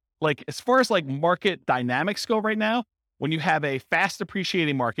criteria. Like as far as like market dynamics go right now, when you have a fast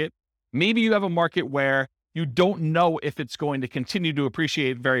appreciating market, maybe you have a market where you don't know if it's going to continue to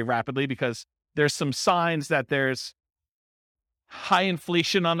appreciate very rapidly because there's some signs that there's high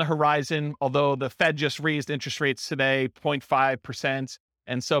inflation on the horizon, although the Fed just raised interest rates today, 0.5%.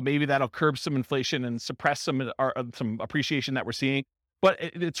 And so maybe that'll curb some inflation and suppress some appreciation that we're seeing. But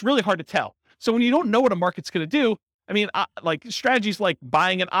it's really hard to tell. So when you don't know what a market's going to do, I mean, like strategies like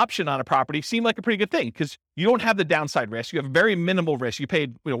buying an option on a property seem like a pretty good thing because you don't have the downside risk. You have very minimal risk. You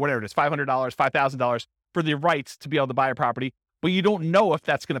paid, whatever it is, $500, $5,000 for the rights to be able to buy a property, but you don't know if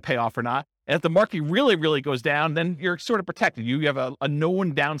that's going to pay off or not. And if the market really, really goes down, then you're sort of protected. You have a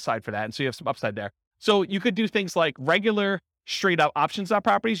known downside for that. And so you have some upside there. So you could do things like regular straight up options on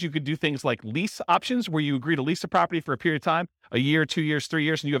properties. You could do things like lease options where you agree to lease a property for a period of time, a year, 2 years, 3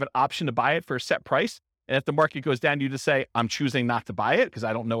 years, and you have an option to buy it for a set price. And if the market goes down, you just say, I'm choosing not to buy it because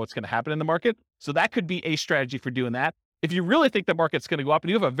I don't know what's going to happen in the market. So that could be a strategy for doing that. If you really think the market's going to go up and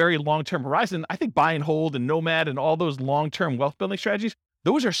you have a very long-term horizon, I think buy and hold and nomad and all those long-term wealth building strategies,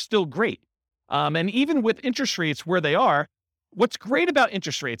 those are still great. And even with interest rates where they are, what's great about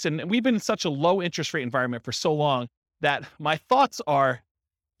interest rates, and we've been in such a low interest rate environment for so long that my thoughts are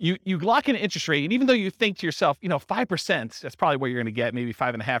you lock in an interest rate, and even though you think to yourself, 5%, that's probably what you're going to get, maybe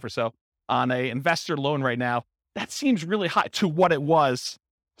 5.5 or so on a investor loan right now, that seems really high to what it was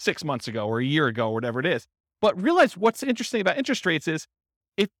 6 months ago or a year ago or whatever it is. But realize what's interesting about interest rates is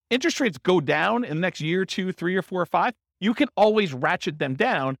if interest rates go down in the next year, 2, 3, or 4, or 5, you can always ratchet them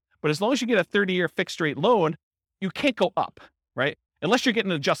down. But as long as you get a 30-year fixed rate loan, you can't go up, right? Unless you're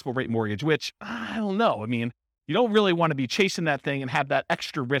getting an adjustable rate mortgage, which I don't know. I mean, you don't really want to be chasing that thing and have that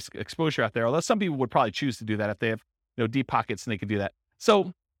extra risk exposure out there. Although some people would probably choose to do that if they have deep pockets and they could do that.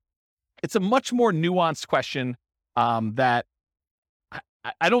 So it's a much more nuanced question that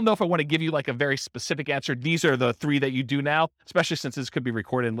I don't know if I want to give you like a very specific answer. These are the 3 that you do now, especially since this could be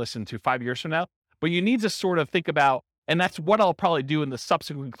recorded and listened to 5 years from now. But you need to sort of think about, and that's what I'll probably do in the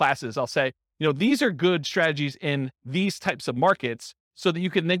subsequent classes. I'll say, these are good strategies in these types of markets so that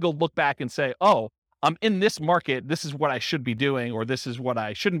you can then go look back and say, oh, I'm in this market. This is what I should be doing, or this is what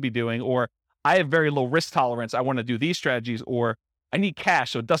I shouldn't be doing, or I have very low risk tolerance. I want to do these strategies, or I need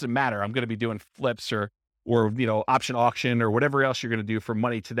cash. So it doesn't matter. I'm going to be doing flips or option auction or whatever else you're going to do for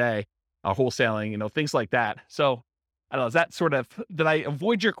money today, wholesaling, things like that. So I don't know, is that sort of, did I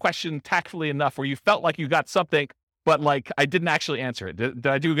avoid your question tactfully enough where you felt like you got something, but like I didn't actually answer it? Did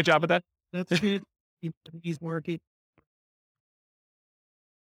I do a good job at that? That's good. He's working.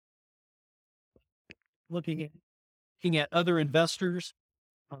 Looking at other investors,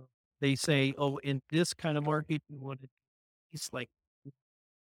 they say, oh, in this kind of market, you want to, it's like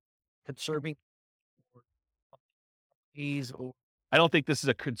conserving. I don't think this is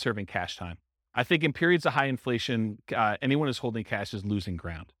a conserving cash time. I think in periods of high inflation, anyone who's holding cash is losing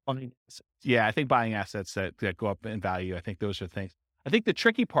ground. Yeah, I think buying assets that go up in value, I think those are things. I think the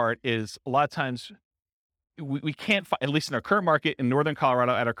tricky part is a lot of times we can't, at least in our current market in Northern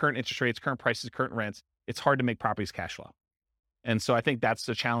Colorado, at our current interest rates, current prices, current rents, it's hard to make properties cash flow. And so I think that's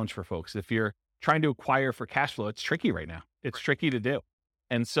the challenge for folks. If you're trying to acquire for cash flow, it's tricky right now. It's tricky to do.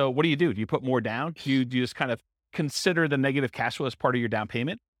 And so what do? Do you put more down? Do you just kind of consider the negative cash flow as part of your down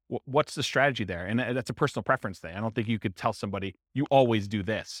payment? What's the strategy there? And that's a personal preference thing. I don't think you could tell somebody you always do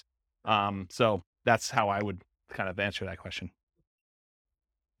this. So that's how I would kind of answer that question.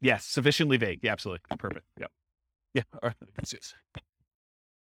 Yes, sufficiently vague. Yeah, absolutely. Perfect. Yep. Yeah. All right. That's it.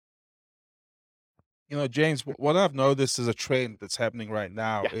 James, what I've noticed is a trend that's happening right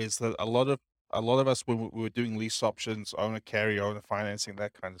now Yeah. is that a lot of us, when we were doing lease options, owner carry, owner financing,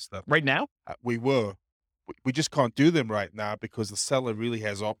 that kind of stuff, Right now? we just can't do them right now because the seller really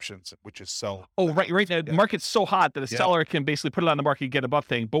has options, which is sell. Oh, right now, the market's so hot that a seller can basically put it on the market and get above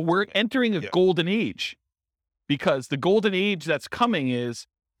thing. But we're entering a golden age, because the golden age that's coming is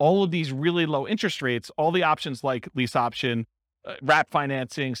all of these really low interest rates, all the options like lease option, wrap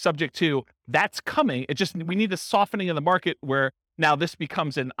financing, subject to, that's coming. We need a softening of the market where now this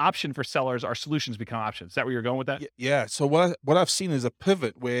becomes an option for sellers. Our solutions become options. Is that where you're going with that? Yeah. So what I've seen is a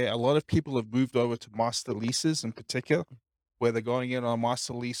pivot where a lot of people have moved over to master leases in particular, where they're going in on a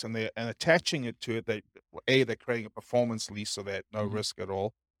master lease and attaching it to it. They're creating a performance lease so that no risk at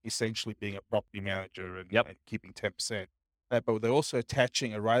all, essentially being a property manager and keeping 10%. But they're also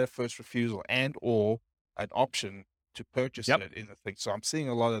attaching a right of first refusal and or an option to purchase it in the thing. So I'm seeing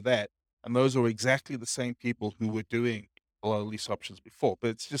a lot of that. And those are exactly the same people who were doing a lot of lease options before. But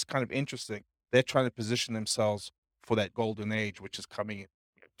it's just kind of interesting. They're trying to position themselves for that golden age, which is coming in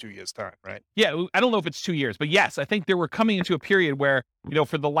 2 years' time, right? Yeah, I don't know if it's 2 years, but yes, I think we're coming into a period where,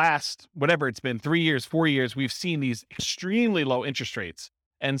 for the last, whatever it's been, 3 years, 4 years, we've seen these extremely low interest rates.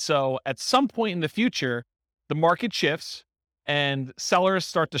 And so at some point in the future, the market shifts and sellers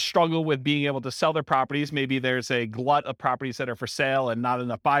start to struggle with being able to sell their properties. Maybe there's a glut of properties that are for sale and not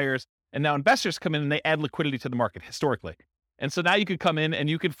enough buyers. And now investors come in and they add liquidity to the market historically. And so now you could come in and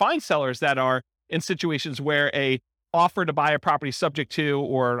you could find sellers that are in situations where a offer to buy a property subject to,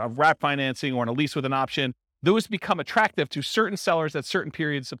 or a wrap financing, or a lease with an option, those become attractive to certain sellers at certain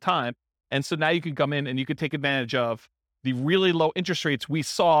periods of time. And so now you can come in and you could take advantage of the really low interest rates we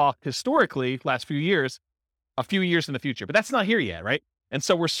saw historically last few years, a few years in the future. But that's not here yet, right? And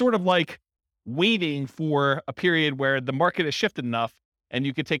so we're sort of like waiting for a period where the market has shifted enough and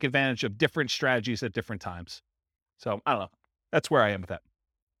you could take advantage of different strategies at different times. So I don't know. That's where I am with that.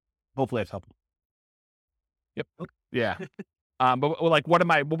 Hopefully that's helpful. Yep. Yeah. But like, what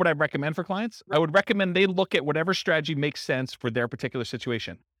would I recommend for clients? I would recommend they look at whatever strategy makes sense for their particular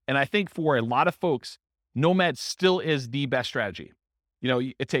situation. And I think for a lot of folks, Nomad still is the best strategy.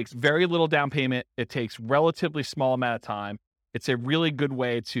 It takes very little down payment. It takes relatively small amount of time. It's a really good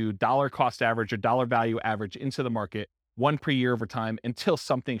way to dollar cost average or dollar value average into the market one per year over time until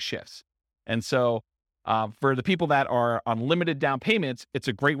something shifts. And so for the people that are on limited down payments, it's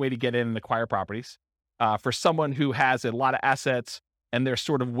a great way to get in and acquire properties. For someone who has a lot of assets and they're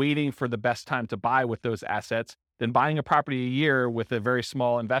sort of waiting for the best time to buy with those assets, then buying a property a year with a very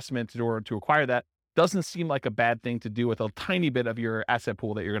small investment in order to acquire that doesn't seem like a bad thing to do with a tiny bit of your asset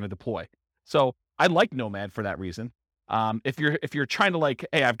pool that you're going to deploy. So I like Nomad for that reason. If you're trying to like,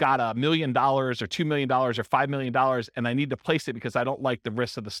 hey, I've got $1 million or $2 million or $5 million and I need to place it because I don't like the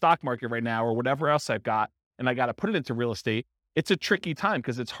risks of the stock market right now or whatever else I've got, and I got to put it into real estate, it's a tricky time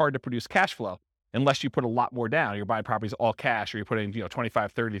because it's hard to produce cash flow unless you put a lot more down. You're buying properties all cash or you're putting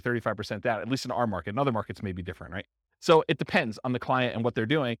 25, 30, 35% down, at least in our market. In other markets may be different, right? So it depends on the client and what they're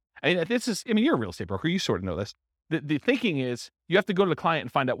doing. You're a real estate broker. You sort of know this. The thinking is you have to go to the client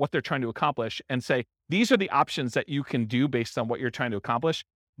and find out what they're trying to accomplish and say, these are the options that you can do based on what you're trying to accomplish.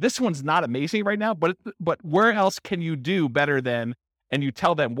 This one's not amazing right now, but where else can you do better than, and you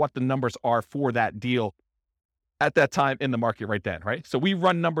tell them what the numbers are for that deal at that time in the market right then, right? So we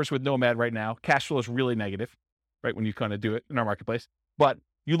run numbers with Nomad right now. Cash flow is really negative, right? When you kind of do it in our marketplace, but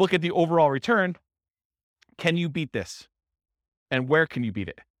you look at the overall return. Can you beat this? And where can you beat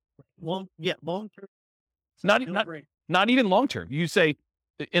it? Long term. Not even long term. You say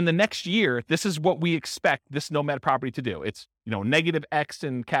in the next year, this is what we expect this Nomad property to do. It's, negative X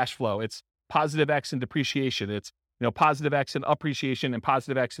in cash flow. It's positive X in depreciation. It's, positive X in appreciation and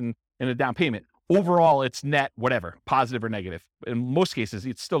positive X in a down payment. Overall, it's net, whatever, positive or negative. In most cases,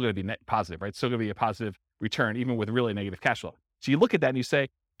 it's still going to be net positive, right? It's still going to be a positive return, even with really negative cash flow. So you look at that and you say,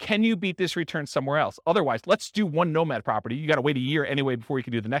 can you beat this return somewhere else? Otherwise, let's do one Nomad property. You got to wait a year anyway before you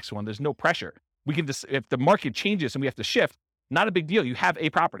can do the next one. There's no pressure. We can just, if the market changes and we have to shift, not a big deal. You have a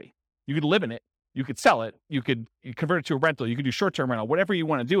property. You could live in it. You could sell it. You convert it to a rental. You could do short-term rental, whatever you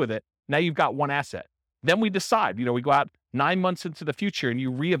want to do with it. Now you've got one asset. Then we decide, we go out 9 months into the future and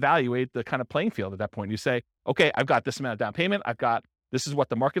you reevaluate the kind of playing field at that point. You say, okay, I've got this amount of down payment. This is what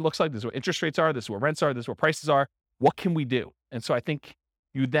the market looks like. This is what interest rates are. This is what rents are. This is what prices are. What can we do? And so I think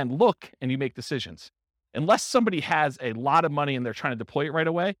you then look and you make decisions. Unless somebody has a lot of money and they're trying to deploy it right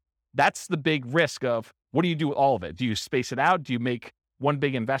away, that's the big risk of what do you do with all of it? Do you space it out? Do you make one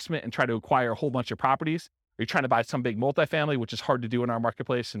big investment and try to acquire a whole bunch of properties? Are you trying to buy some big multifamily, which is hard to do in our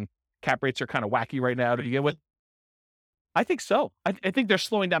marketplace and cap rates are kind of wacky right now to begin with? I think so. I think they're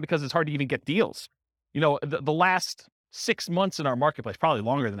slowing down because it's hard to even get deals. The last 6 months in our marketplace, probably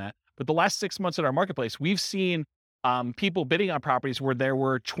longer than that, but the last 6 months in our marketplace, we've seen people bidding on properties where there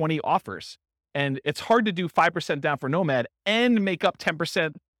were 20 offers. And it's hard to do 5% down for Nomad and make up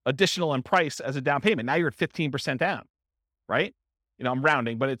 10% additional in price as a down payment. Now you're at 15% down, right? I'm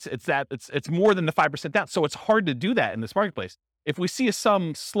rounding, but it's more than the 5% down. So it's hard to do that in this marketplace. If we see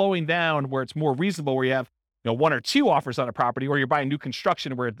some slowing down where it's more reasonable, where you have 1 or 2 offers on a property, or you're buying new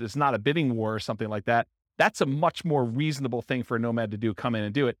construction where there's not a bidding war or something like that, that's a much more reasonable thing for a Nomad to do, come in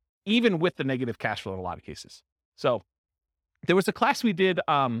and do it, even with the negative cash flow in a lot of cases. So there was a class we did,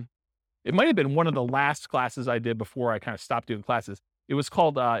 it might have been one of the last classes I did before I kind of stopped doing classes. It was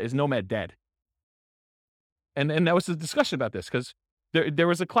called, Is Nomad Dead? And that was a discussion about this, because there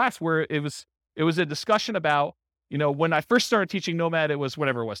was a class where it was a discussion about, when I first started teaching Nomad, it was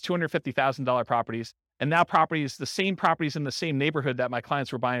whatever it was, $250,000 properties. And now properties, the same properties in the same neighborhood that my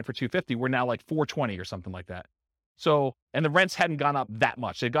clients were buying for $250 were now like $420 or something like that. So, and the rents hadn't gone up that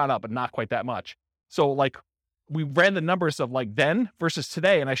much. They'd gone up, but not quite that much. So like we ran the numbers of like then versus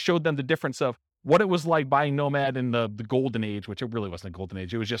today. And I showed them the difference of what it was like buying Nomad in the golden age, which it really wasn't a golden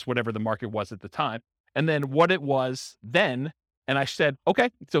age. It was just whatever the market was at the time. And then what it was then. And I said, okay,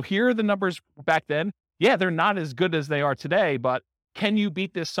 so here are the numbers back then. Yeah, they're not as good as they are today, but can you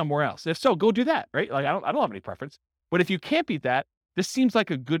beat this somewhere else? If so, go do that, right? Like I don't have any preference. But if you can't beat that, this seems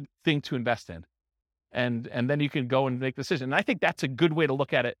like a good thing to invest in. And then you can go and make the decision. And I think that's a good way to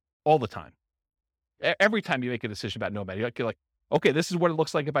look at it all the time. Every time you make a decision about Nomad, you're like, okay, this is what it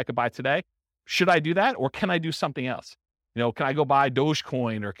looks like if I could buy today. Should I do that? Or can I do something else? Can I go buy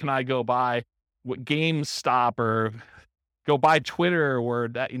Dogecoin, or can I go buy GameStop, or go buy Twitter, or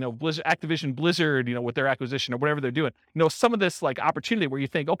that, Activision Blizzard, with their acquisition or whatever they're doing. Some of this like opportunity where you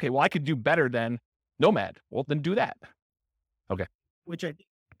think, okay, well, I could do better than Nomad. Well, then do that. Okay. Which I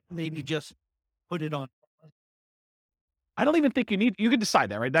maybe just put it on. I don't even think you can decide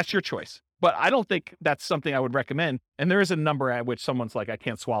that, right? That's your choice. But I don't think that's something I would recommend. And there is a number at which someone's like, I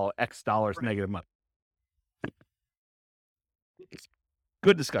can't swallow X dollars negative money.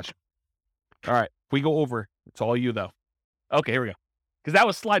 Good discussion. All right. We go over. It's all you though. Okay, here we go. Because that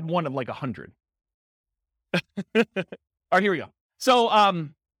was slide 1 of like 100. All right, here we go. So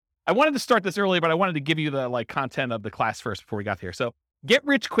I wanted to start this earlier, but I wanted to give you the like content of the class first before we got here. So get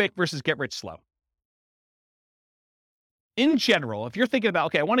rich quick versus get rich slow. In general, if you're thinking about,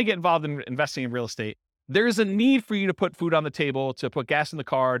 okay, I want to get involved in investing in real estate, there's a need for you to put food on the table, to put gas in the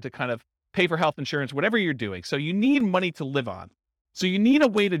car, to kind of pay for health insurance, whatever you're doing. So you need money to live on. So you need a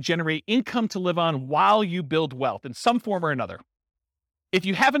way to generate income to live on while you build wealth in some form or another. If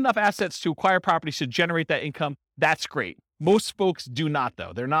you have enough assets to acquire properties to generate that income, that's great. Most folks do not,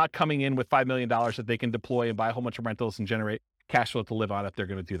 though. They're not coming in with $5 million that they can deploy and buy a whole bunch of rentals and generate cash flow to live on if they're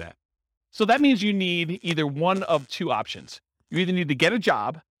going to do that. So that means you need either one of 2 options. You either need to get a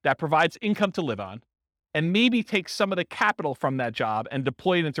job that provides income to live on, and maybe take some of the capital from that job and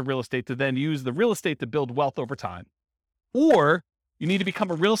deploy it into real estate to then use the real estate to build wealth over time. Or you need to become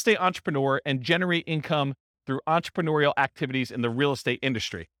a real estate entrepreneur and generate income through entrepreneurial activities in the real estate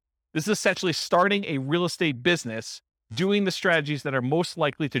industry. This is essentially starting a real estate business, doing the strategies that are most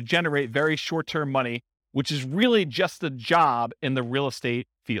likely to generate very short-term money, which is really just a job in the real estate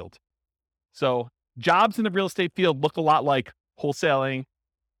field. So jobs in the real estate field look a lot like wholesaling,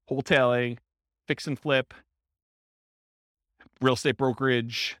 fix and flip, real estate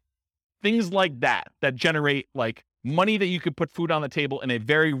brokerage, things like that generate like money that you could put food on the table in a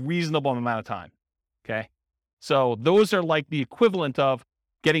very reasonable amount of time. Okay. So those are like the equivalent of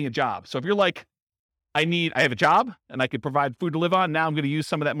getting a job. So if you're like, I have a job and I could provide food to live on. Now I'm going to use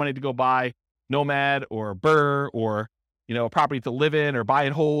some of that money to go buy Nomad or Burr or, a property to live in or buy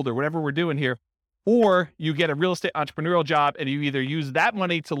and hold or whatever we're doing here. Or you get a real estate entrepreneurial job and you either use that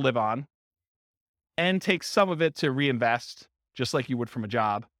money to live on and take some of it to reinvest, just like you would from a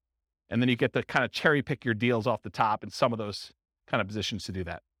job, And then you get to kind of cherry pick your deals off the top in some of those kind of positions to do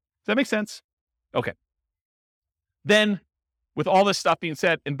that. Does that make sense? Okay. Then with all this stuff being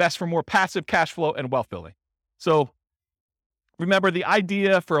said, invest for more passive cash flow and wealth building. So remember, the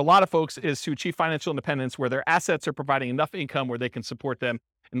idea for a lot of folks is to achieve financial independence where their assets are providing enough income where they can support them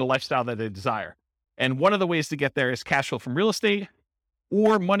in the lifestyle that they desire. And one of the ways to get there is cash flow from real estate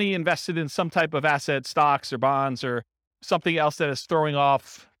or money invested in some type of asset, stocks or bonds or something else that is throwing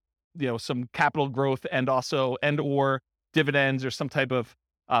off, some capital growth and or dividends or some type of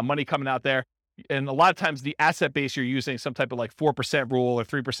money coming out there. And a lot of times the asset base, you're using some type of like 4% rule or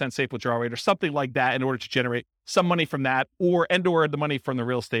 3% safe withdrawal rate or something like that in order to generate some money from that or the money from the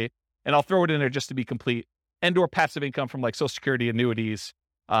real estate. And I'll throw it in there just to be complete, or passive income from like Social Security, annuities,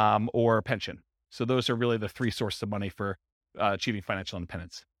 or pension. So those are really the three sources of money for achieving financial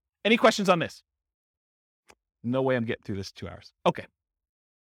independence. Any questions on this? No way I'm getting through this 2 hours. Okay.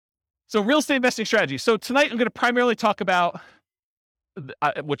 So real estate investing strategy. So tonight I'm going to primarily talk about,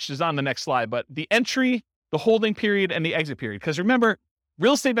 which is on the next slide, but the entry, the holding period, and the exit period. Because remember,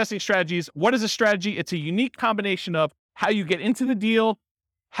 real estate investing strategies, what is a strategy? It's a unique combination of how you get into the deal,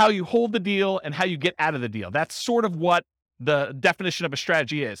 how you hold the deal, and how you get out of the deal. That's sort of what the definition of a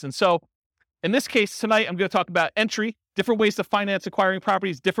strategy is. And so in this case, tonight, I'm going to talk about entry, different ways to finance acquiring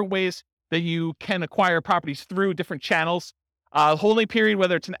properties, different ways that you can acquire properties through different channels. Holding period,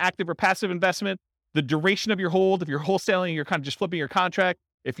 whether it's an active or passive investment, the duration of your hold, if you're wholesaling, you're kind of just flipping your contract.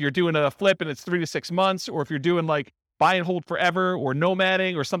 If you're doing a flip and it's 3 to 6 months, or if you're doing like buy and hold forever or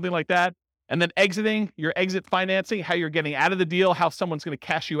nomading or something like that. And then exiting, your exit financing, how you're getting out of the deal, how someone's going to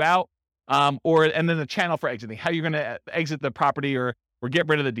cash you out, and then the channel for exiting, how you're going to exit the property or get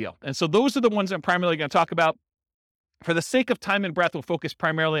rid of the deal. And so those are the ones I'm primarily going to talk about. For the sake of time and breath, we'll focus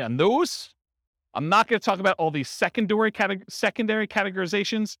primarily on those. I'm not going to talk about all these secondary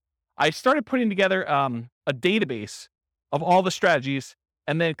categorizations. I started putting together a database of all the strategies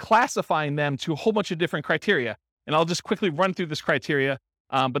and then classifying them to a whole bunch of different criteria. And I'll just quickly run through this criteria,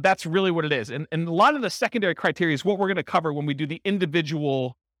 but that's really what it is. And a lot of the secondary criteria is what we're going to cover when we do the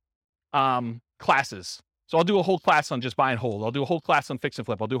individual classes. So I'll do a whole class on just buy and hold. I'll do a whole class on fix and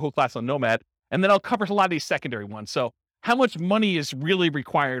flip. I'll do a whole class on nomad. And then I'll cover a lot of these secondary ones. So how much money is really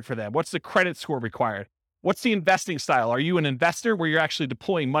required for them? What's the credit score required? What's the investing style? Are you an investor where you're actually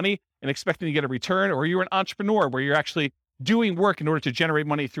deploying money and expecting to get a return? Or are you an entrepreneur where you're actually doing work in order to generate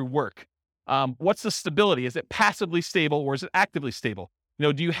money through work? What's the stability? Is it passively stable or is it actively stable?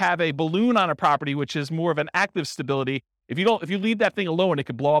 Do you have a balloon on a property, which is more of an active stability? If you leave that thing alone, it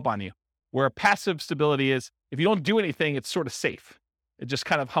could blow up on you. Where a passive stability is, if you don't do anything, it's sort of safe. It just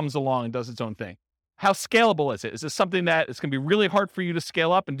kind of hums along and does its own thing. How scalable is it? Is this something that is going to be really hard for you to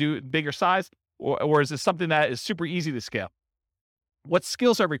scale up and do bigger size? Or is this something that is super easy to scale? What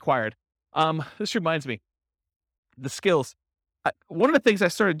skills are required? This reminds me, the skills. One of the things I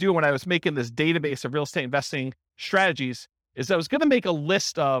started doing when I was making this database of real estate investing strategies is I was going to make a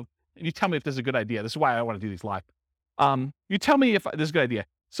list of, and you tell me if this is a good idea. This is why I want to do these live. You tell me if this is a good idea.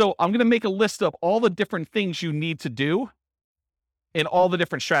 So I'm going to make a list of all the different things you need to do in all the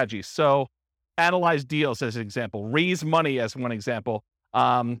different strategies. So analyze deals as an example, raise money as one example,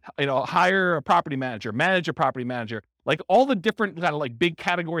 hire a property manager, manage a property manager, like all the different kind of like big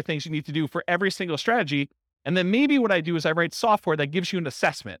category things you need to do for every single strategy. And then maybe what I do is I write software that gives you an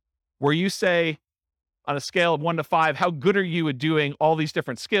assessment where you say on a scale of 1 to 5, how good are you at doing all these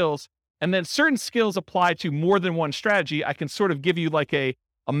different skills? And then certain skills apply to more than one strategy. I can sort of give you like a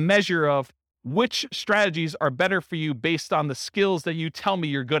measure of which strategies are better for you based on the skills that you tell me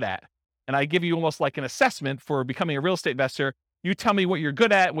you're good at. And I give you almost like an assessment for becoming a real estate investor. You tell me what you're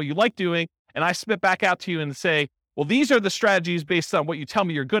good at, what you like doing, and I spit back out to you and say, well, these are the strategies based on what you tell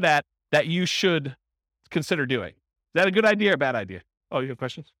me you're good at that you should consider doing. Is that a good idea or a bad idea? Oh, you have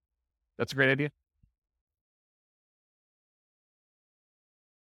questions? That's a great idea.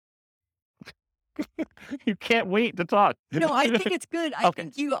 You can't wait to talk. No, I think it's good. I Okay.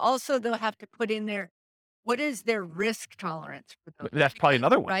 think you also, though, have to put in there, what is their risk tolerance for those? That's probably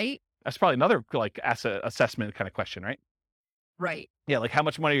another one. Right? That's probably another like asset assessment kind of question, right? Right. Yeah, like how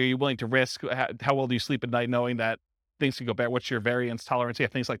much money are you willing to risk? How well do you sleep at night knowing that things can go bad? What's your variance tolerance? Yeah,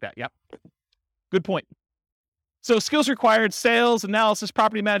 things like that. Yep. Good point. So skills required, sales, analysis,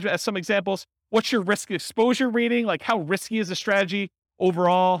 property management as some examples. What's your risk exposure rating? Like how risky is the strategy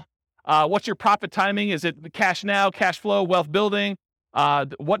overall? What's your profit timing? Is it cash now, cash flow, wealth building?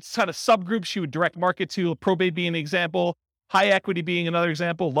 What kind of subgroups you would direct market to? Probate being an example, high equity being another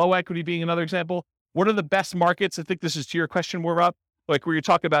example, low equity being another example. What are the best markets? I think this is to your question more up, like where you're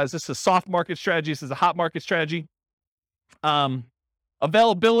talking about, is this a soft market strategy? Is this a hot market strategy?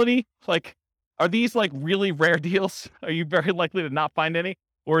 Availability, like, are these like really rare deals? Are you very likely to not find any?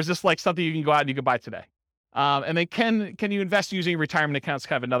 Or is this like something you can go out and you can buy today? And then can you invest using retirement accounts?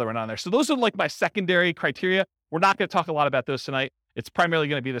 Kind of another one on there. So those are like my secondary criteria. We're not going to talk a lot about those tonight. It's primarily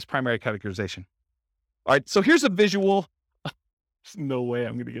going to be this primary categorization. All right, so here's a visual. There's no way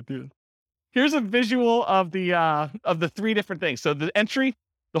I'm going to get through this. Here's a visual of the three different things. So the entry,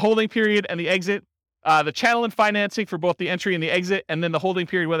 the holding period, and the exit. The channel and financing for both the entry and the exit, and then the holding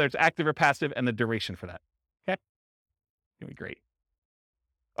period, whether it's active or passive, and the duration for that. Okay, gonna be great.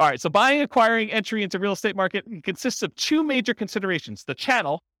 All right, so buying, acquiring, entry into real estate market consists of two major considerations: the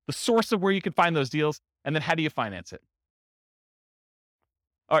channel, the source of where you can find those deals, and then how do you finance it?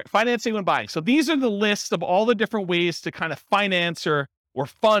 All right, financing when buying. So these are the lists of all the different ways to kind of finance or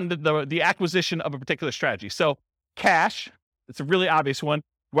fund the acquisition of a particular strategy. So cash, it's a really obvious one.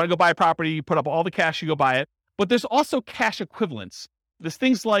 You want to go buy a property, you put up all the cash, you go buy it. But there's also cash equivalents. There's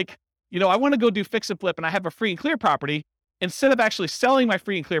things like, I want to go do fix and flip and I have a free and clear property. Instead of actually selling my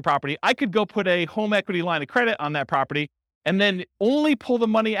free and clear property, I could go put a home equity line of credit on that property and then only pull the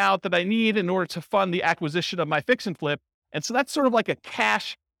money out that I need in order to fund the acquisition of my fix and flip. And so that's sort of like a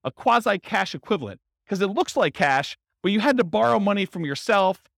quasi-cash equivalent, because it looks like cash, but you had to borrow money from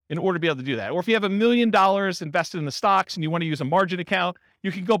yourself in order to be able to do that. Or if you have $1 million invested in the stocks and you want to use a margin account,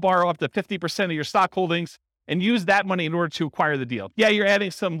 you can go borrow up to 50% of your stock holdings and use that money in order to acquire the deal. Yeah, you're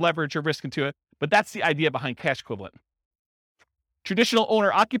adding some leverage or risk into it, but that's the idea behind cash equivalent. Traditional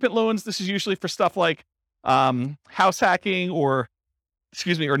owner-occupant loans, this is usually for stuff like house hacking or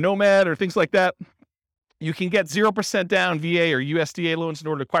Nomad or things like that. You can get 0% down VA or USDA loans in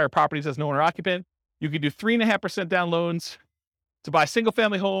order to acquire properties as an owner-occupant. You can do 3.5% down loans to buy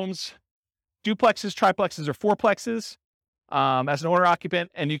single-family homes, duplexes, triplexes, or fourplexes as an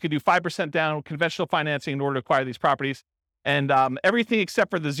owner-occupant, and you can do 5% down conventional financing in order to acquire these properties. And everything except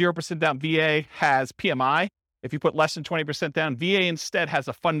for the 0% down VA has PMI. If you put less than 20% down, VA instead has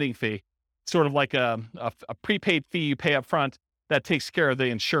a funding fee, sort of like a prepaid fee you pay up front that takes care of the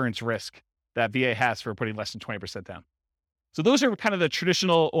insurance risk that VA has for putting less than 20% down. So those are kind of the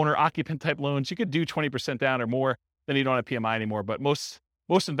traditional owner-occupant type loans. You could do 20% down or more, then you don't have PMI anymore, but most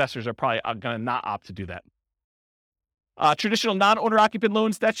investors are probably going to not opt to do that. Traditional non-owner-occupant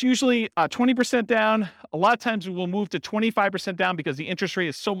loans, that's usually 20% down. A lot of times we will move to 25% down because the interest rate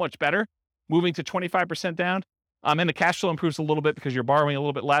is so much better, moving to 25% down. And the cash flow improves a little bit because you're borrowing a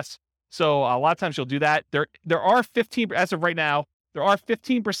little bit less. So a lot of times you'll do that. There are 15, as of right now, there are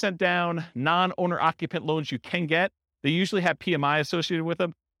 15% down non-owner-occupant loans you can get. They usually have PMI associated with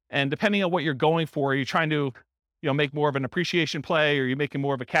them. And depending on what you're going for, are you trying to make more of an appreciation play, or you're making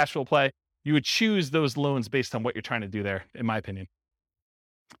more of a cash flow play, you would choose those loans based on what you're trying to do there, in my opinion.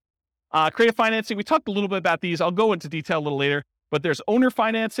 Creative financing, we talked a little bit about these. I'll go into detail a little later, but there's owner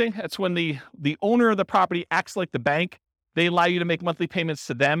financing. That's when the owner of the property acts like the bank. They allow you to make monthly payments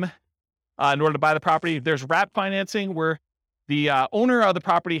to them in order to buy the property. There's wrap financing, where the owner of the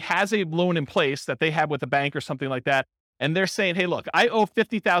property has a loan in place that they have with a bank or something like that. And they're saying, hey, look, I owe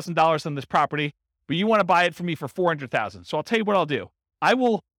 $50,000 on this property, but you want to buy it from me for $400,000. So I'll tell you what I'll do. I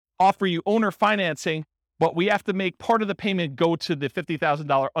will offer you owner financing, but we have to make part of the payment go to the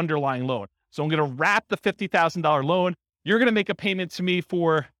 $50,000 underlying loan. So I'm going to wrap the $50,000 loan. You're going to make a payment to me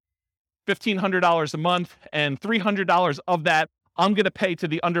for $1,500 a month, and $300 of that I'm going to pay to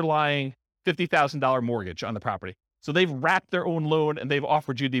the underlying $50,000 mortgage on the property. So they've wrapped their own loan and they've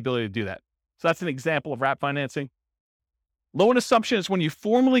offered you the ability to do that. So that's an example of wrap financing. Loan assumption is when you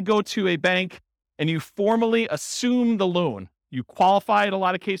formally go to a bank and you formally assume the loan. You qualify in a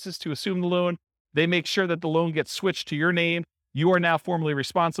lot of cases to assume the loan. They make sure that the loan gets switched to your name. You are now formally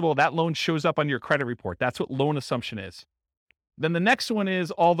responsible. That loan shows up on your credit report. That's what loan assumption is. Then the next one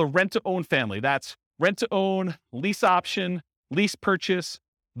is all the rent-to-own family. That's rent-to-own, lease option, lease purchase.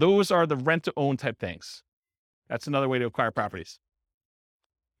 Those are the rent-to-own type things. That's another way to acquire properties.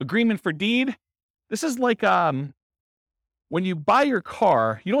 Agreement for deed. This is like when you buy your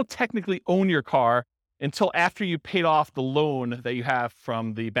car, you don't technically own your car until after you paid off the loan that you have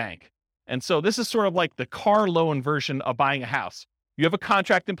from the bank. And so this is sort of like the car loan version of buying a house. You have a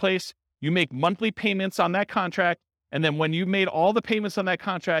contract in place, you make monthly payments on that contract, and then when you made all the payments on that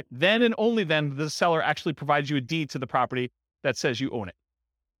contract, then and only then the seller actually provides you a deed to the property that says you own it.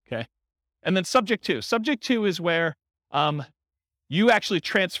 Okay. And then subject to. Subject to is where you actually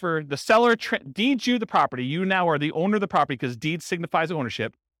transfer, the seller deeds you the property. You now are the owner of the property because deed signifies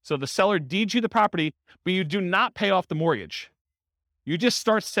ownership. So the seller deeds you the property, but you do not pay off the mortgage. You just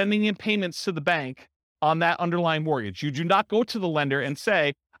start sending in payments to the bank on that underlying mortgage. You do not go to the lender and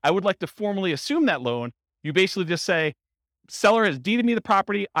say, I would like to formally assume that loan. You basically just say, seller has deeded me the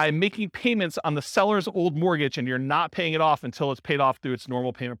property. I'm making payments on the seller's old mortgage, and you're not paying it off until it's paid off through its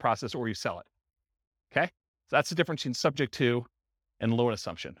normal payment process or you sell it. Okay? So that's the difference between subject to and loan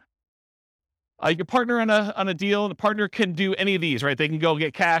assumption. You can partner on a deal, and the partner can do any of these, right? They can go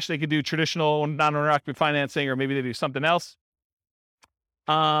get cash. They can do traditional non-owner-occupied financing, or maybe they do something else.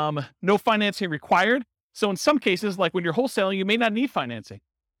 No financing required. So in some cases, like when you're wholesaling, you may not need financing.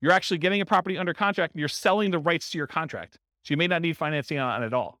 You're actually getting a property under contract and you're selling the rights to your contract. So you may not need financing on it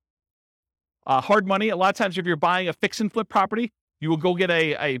at all. Hard money. A lot of times if you're buying a fix and flip property, you will go get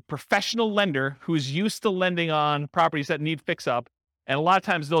a professional lender who's used to lending on properties that need fix up. And a lot of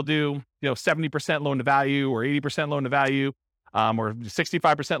times they'll do, 70% loan to value or 80% loan to value, or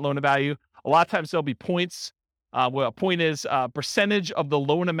 65% loan to value. A lot of times there'll be points. Well, a point is a percentage of the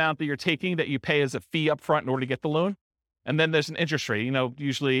loan amount that you're taking that you pay as a fee up front in order to get the loan. And then there's an interest rate,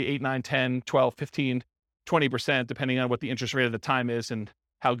 usually 8, 9, 10, 12, 15, 20%, depending on what the interest rate at the time is and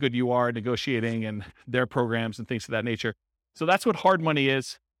how good you are negotiating and their programs and things of that nature. So that's what hard money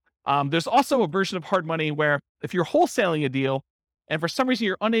is. There's also a version of hard money where if you're wholesaling a deal and for some reason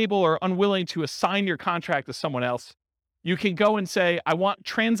you're unable or unwilling to assign your contract to someone else, you can go and say, I want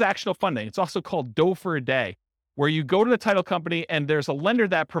transactional funding. It's also called dough for a day, where you go to the title company and there's a lender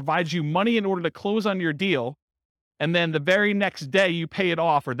that provides you money in order to close on your deal. And then the very next day you pay it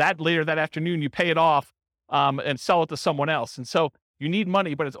off, or later that afternoon, you pay it off and sell it to someone else. And so you need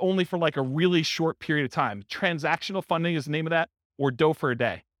money, but it's only for like a really short period of time. Transactional funding is the name of that, or dough for a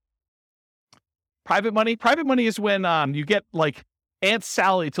day. Private money. Private money is when you get like Aunt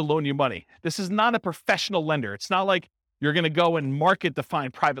Sally to loan you money. This is not a professional lender. It's not like you're going to go and market to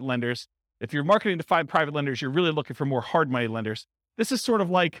find private lenders. If you're marketing to find private lenders, you're really looking for more hard money lenders. This is sort of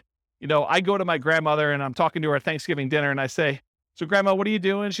like, I go to my grandmother and I'm talking to her at Thanksgiving dinner and I say, so Grandma, what are you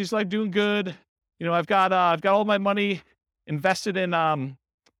doing? She's like, doing good. I've got all my money invested in, CDs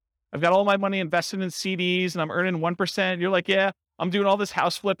and I'm earning 1%. You're like, yeah, I'm doing all this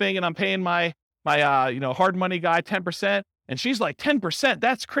house flipping and I'm paying my hard money guy 10%. And she's like, 10%?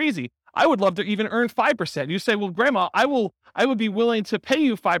 That's crazy. I would love to even earn 5%. You say, well, Grandma, I would be willing to pay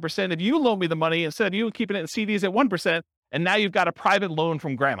you 5% if you loan me the money instead of you keeping it in CDs at 1%. And now you've got a private loan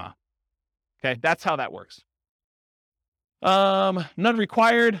from Grandma. Okay, that's how that works. None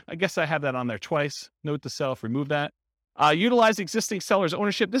required. I guess I have that on there twice. Note to self, remove that. Utilize existing seller's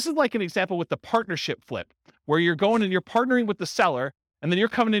ownership. This is like an example with the partnership flip, where you're going and you're partnering with the seller, and then you're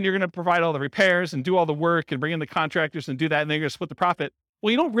coming in, you're going to provide all the repairs and do all the work and bring in the contractors and do that, and then you're going to split the profit.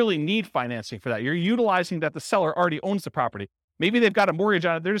 Well, you don't really need financing for that. You're utilizing that the seller already owns the property. Maybe they've got a mortgage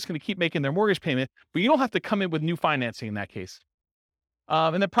on it. They're just going to keep making their mortgage payment, but you don't have to come in with new financing in that case.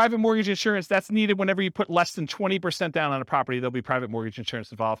 And then private mortgage insurance, that's needed whenever you put less than 20% down on a property. There'll be private mortgage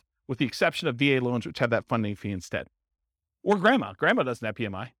insurance involved, with the exception of VA loans, which have that funding fee instead. Or Grandma. Grandma doesn't have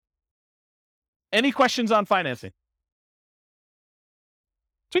PMI. Any questions on financing?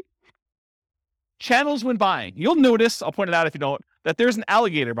 Sweet. Channels when buying. You'll notice, I'll point it out if you don't, that there's an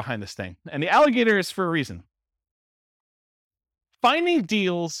alligator behind this thing. And the alligator is for a reason. Finding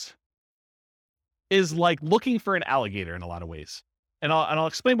deals is like looking for an alligator in a lot of ways. And I'll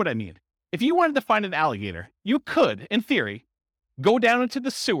explain what I mean. If you wanted to find an alligator, you could, in theory, go down into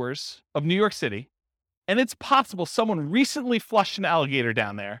the sewers of New York City, and it's possible someone recently flushed an alligator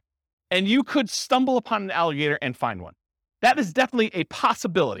down there, and you could stumble upon an alligator and find one. That is definitely a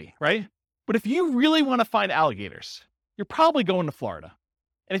possibility, right? But if you really want to find alligators, you're probably going to Florida.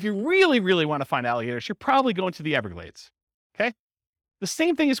 And if you really, really want to find alligators, you're probably going to the Everglades, okay? The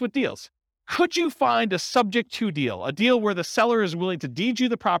same thing is with deals. Could you find a subject to deal, a deal where the seller is willing to deed you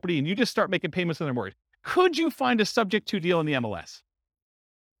the property and you just start making payments on their mortgage? Could you find a subject to deal in the MLS?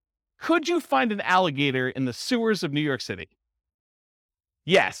 Could you find an alligator in the sewers of New York City?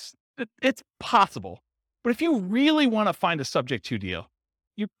 Yes, it's possible. But if you really want to find a subject to deal,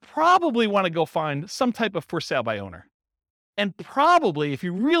 you probably want to go find some type of for sale by owner. And probably, if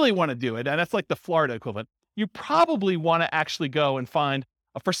you really want to do it, and that's like the Florida equivalent, you probably want to actually go and find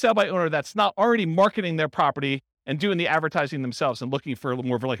a for sale by owner that's not already marketing their property and doing the advertising themselves and looking for a little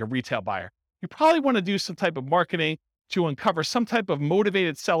more of like a retail buyer. You probably want to do some type of marketing to uncover some type of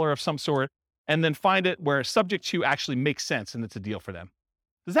motivated seller of some sort, and then find it where subject to actually makes sense and it's a deal for them.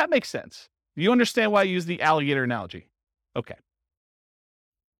 Does that make sense? Do you understand why I use the alligator analogy? Okay.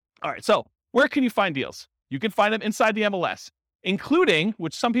 All right, so where can you find deals? You can find them inside the MLS, including,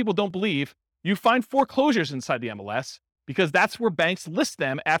 which some people don't believe, you find foreclosures inside the MLS, because that's where banks list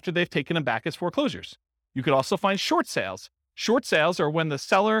them after they've taken them back as foreclosures. You could also find short sales. Short sales are when the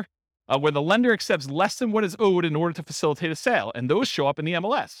seller, where the lender accepts less than what is owed in order to facilitate a sale, and those show up in the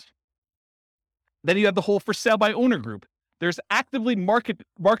MLS. Then you have the whole for sale by owner group. there's actively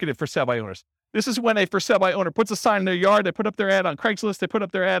marketed for sale by owners. This is when a for sale by owner puts a sign in their yard, they put up their ad on Craigslist, they put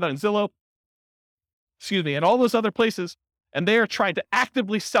up their ad on Zillow, and all those other places, and they are trying to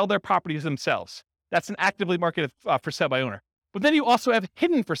actively sell their properties themselves. That's an actively marketed for sale by owner. But then you also have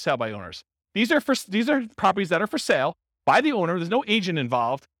hidden for sale by owners. These are properties that are for sale by the owner. There's no agent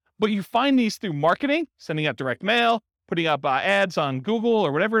involved, but you find these through marketing, sending out direct mail, putting up ads on Google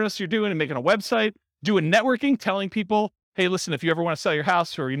or whatever else you're doing, and making a website, doing networking, telling people, hey, listen, if you ever want to sell your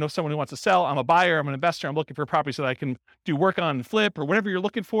house or you know someone who wants to sell, I'm a buyer, I'm an investor, I'm looking for properties that I can do work on and flip or whatever you're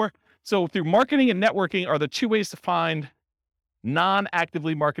looking for. So through marketing and networking are the two ways to find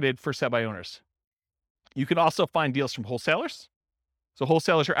non-actively marketed for sale by owners. You can also find deals from wholesalers. So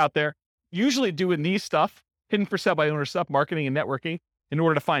wholesalers are out there usually doing these stuff, hidden for sale by owner stuff, marketing and networking in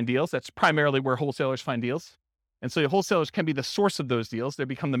order to find deals. That's primarily where wholesalers find deals. And so the wholesalers can be the source of those deals. They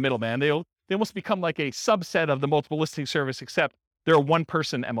become the middleman. They almost become like a subset of the multiple listing service, except they're a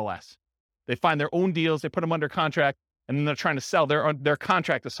one-person MLS. They find their own deals, they put them under contract, and then they're trying to sell their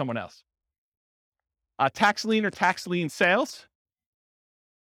contract to someone else. Tax lien or tax lien sales.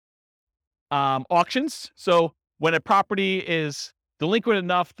 Auctions. So when a property is delinquent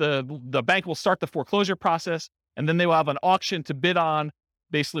enough, the bank will start the foreclosure process, and then they will have an auction to bid on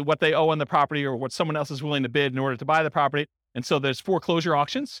basically what they owe on the property or what someone else is willing to bid in order to buy the property. And so there's foreclosure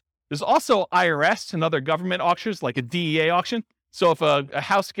auctions. There's also IRS and other government auctions, like a DEA auction. So if a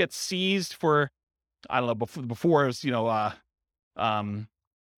house gets seized for, I don't know, before it was,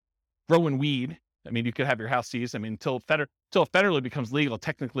 growing weed, I mean, you could have your house seized. I mean, until it federally becomes legal,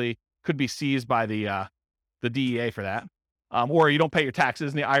 technically could be seized by the DEA for that. Or you don't pay your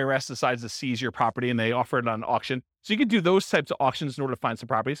taxes and the IRS decides to seize your property and they offer it on auction. So you can do those types of auctions in order to find some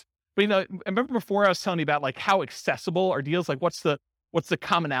properties. But, I remember before I was telling you about like how accessible are deals, like what's the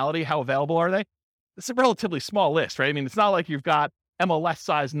commonality, how available are they? It's a relatively small list, right? I mean, it's not like you've got MLS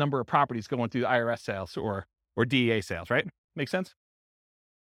size number of properties going through IRS sales or DEA sales, right? Makes sense?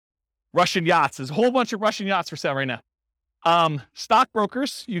 Russian yachts. There's a whole bunch of Russian yachts for sale right now.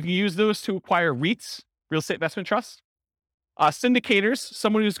 Stockbrokers, you can use those to acquire REITs, real estate investment trusts. Syndicators,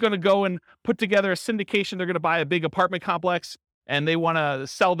 someone who's going to go and put together a syndication. They're going to buy a big apartment complex and they want to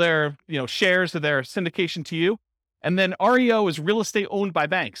sell their, shares of their syndication to you. And then REO is real estate owned by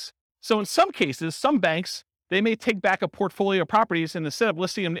banks. So in some cases, some banks, they may take back a portfolio of properties and instead of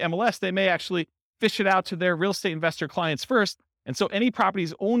listing them in MLS, they may actually fish it out to their real estate investor clients first. And so any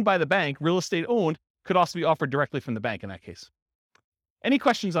properties owned by the bank, real estate owned, could also be offered directly from the bank in that case. Any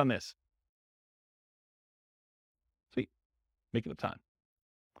questions on this? Sweet. Making up time.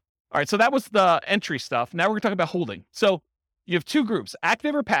 All right, so that was the entry stuff. Now we're going to talk about holding. So you have two groups,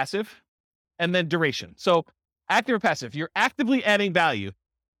 active or passive, and then duration. So active or passive, you're actively adding value,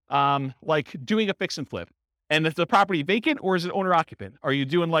 like doing a fix and flip. And is the property vacant or is it owner occupant? Are you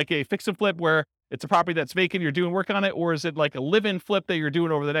doing like a fix and flip where it's a property that's vacant, you're doing work on it, or is it like a live-in flip that you're doing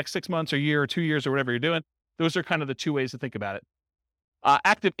over the next 6 months or year or 2 years or whatever you're doing? Those are kind of the two ways to think about it.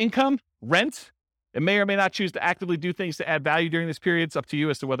 Active income, rent. It may or may not choose to actively do things to add value during this period. It's up to you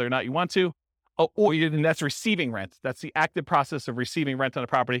as to whether or not you want to. And that's receiving rent. That's the active process of receiving rent on a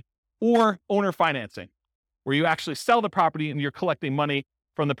property. Or owner financing, where you actually sell the property and you're collecting money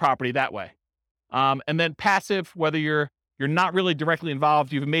from the property that way. And then passive, whether you're not really directly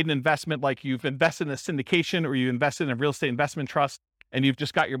involved, you've made an investment, like you've invested in a syndication or you invested in a real estate investment trust, and you've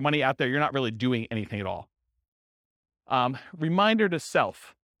just got your money out there. You're not really doing anything at all. Reminder to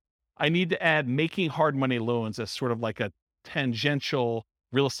self, I need to add making hard money loans as sort of like a tangential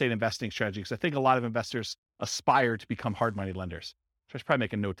real estate investing strategy, because I think a lot of investors aspire to become hard money lenders. So I should probably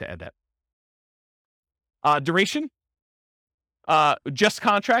make a note to add that. Duration. Just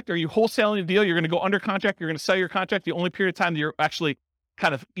contract. Are you wholesaling a deal? You're going to go under contract. You're going to sell your contract. The only period of time that you're actually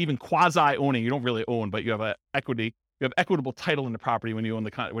kind of even quasi owning, you don't really own, but you have equitable title in the property when you own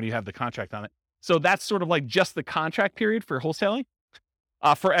when you have the contract on it. So that's sort of like just the contract period for wholesaling.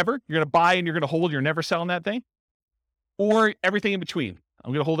 Forever. You're going to buy and you're going to hold. You're never selling that thing. Or everything in between.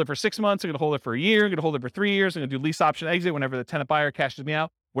 I'm going to hold it for 6 months. I'm going to hold it for a year. I'm going to hold it for 3 years. I'm going to do lease option exit whenever the tenant buyer cashes me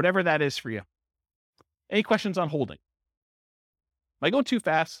out. Whatever that is for you. Any questions on holding? Am I going too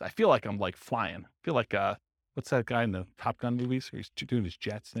fast? I feel like I'm like flying. I feel like, what's that guy in the Top Gun movies where he's doing his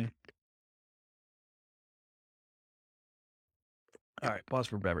jets thing? All right, pause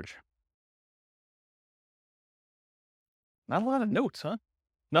for beverage. Not a lot of notes, huh?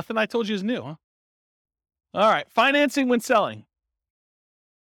 Nothing I told you is new, huh? All right, financing when selling.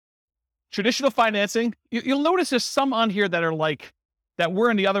 Traditional financing, you'll notice there's some on here that are like, that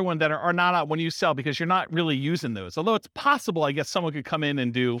were in the other one that are not when you sell because you're not really using those. Although it's possible, I guess someone could come in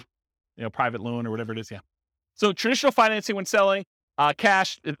and do, private loan or whatever it is. Yeah. So traditional financing when selling,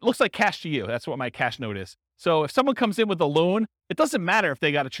 cash, it looks like cash to you. That's what my cash note is. So if someone comes in with a loan, it doesn't matter if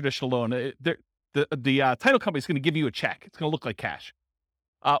they got a traditional loan. The title company is going to give you a check. It's going to look like cash.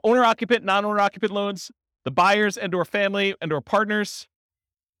 Owner-occupant, non-owner-occupant loans, the buyers and or family and or partners,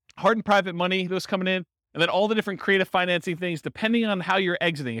 hard and private money, those coming in, and then all the different creative financing things, depending on how you're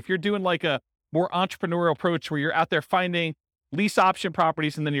exiting. If you're doing like a more entrepreneurial approach where you're out there finding lease option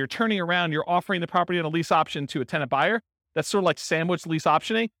properties and then you're turning around, you're offering the property on a lease option to a tenant buyer, that's sort of like sandwich lease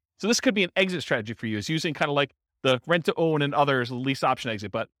optioning. So this could be an exit strategy for you. It's using kind of like the rent to own and others lease option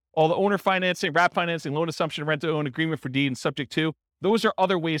exit, but all the owner financing, wrap financing, loan assumption, rent to own, agreement for deed, and subject to, those are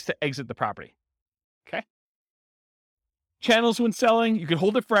other ways to exit the property. Okay. Channels when selling, you can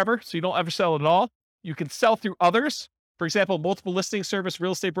hold it forever, so you don't ever sell it at all. You can sell through others. For example, multiple listing service,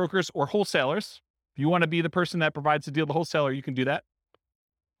 real estate brokers, or wholesalers. If you want to be the person that provides the deal to the wholesaler, you can do that.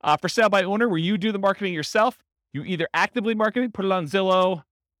 For sale by owner, where you do the marketing yourself, you either actively market it, put it on Zillow,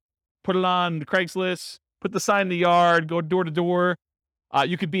 put it on Craigslist, put the sign in the yard, go door to door.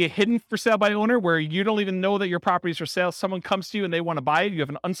 You could be a hidden for sale by owner where you don't even know that your property is for sale. Someone comes to you and they want to buy it. You have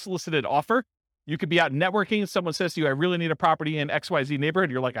an unsolicited offer. You could be out networking. Someone says to you, I really need a property in XYZ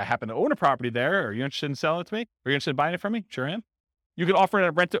neighborhood. You're like, I happen to own a property there. Are you interested in selling it to me? Are you interested in buying it from me? Sure am. You could offer it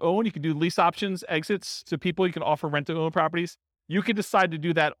at rent to own. You could do lease options, exits to people. You can offer rent to own properties. You could decide to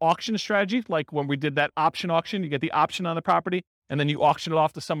do that auction strategy, like when we did that option auction. You get the option on the property and then you auction it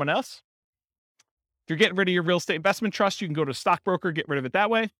off to someone else. If you're getting rid of your real estate investment trust, you can go to a stockbroker, get rid of it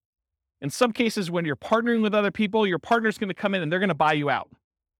that way. In some cases, when you're partnering with other people, your partner's going to come in and they're going to buy you out.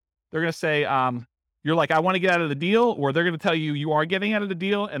 They're going to say, you're like, I want to get out of the deal, or they're going to tell you you are getting out of the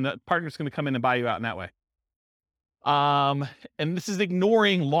deal, and the partner's going to come in and buy you out in that way. And this is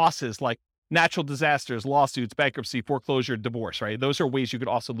ignoring losses like natural disasters, lawsuits, bankruptcy, foreclosure, divorce, right? Those are ways you could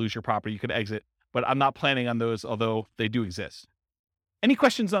also lose your property. You could exit, but I'm not planning on those, although they do exist. Any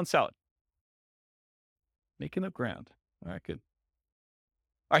questions on selling? Making up ground. All right, good.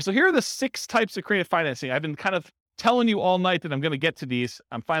 All right, so here are the 6 types of creative financing. I've been kind of telling you all night that I'm going to get to these.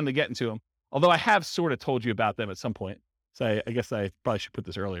 I'm finally getting to them, although I have sort of told you about them at some point. So I guess I probably should put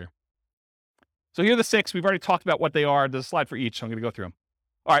this earlier. So here are the 6. We've already talked about what they are. There's a slide for each, so I'm going to go through them.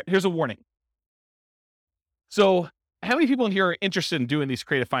 All right, here's a warning. So how many people in here are interested in doing these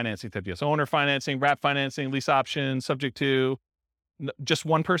creative financing type deals? Owner financing, wrap financing, lease option, subject to, just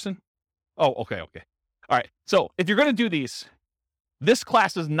one person? Oh, okay. All right, so if you're going to do these, this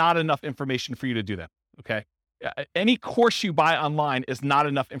class is not enough information for you to do them, okay? Any course you buy online is not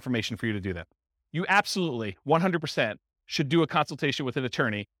enough information for you to do that. You absolutely, 100%, should do a consultation with an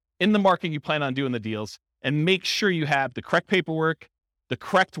attorney in the market you plan on doing the deals and make sure you have the correct paperwork, the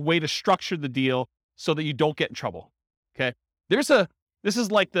correct way to structure the deal so that you don't get in trouble, okay? There's a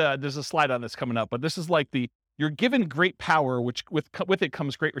slide on this coming up, but this is like you're given great power, which with it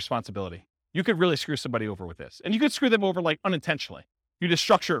comes great responsibility. You could really screw somebody over with this. And you could screw them over like unintentionally. You just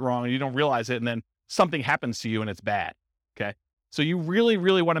structure it wrong and you don't realize it, and then something happens to you and it's bad, okay? So you really,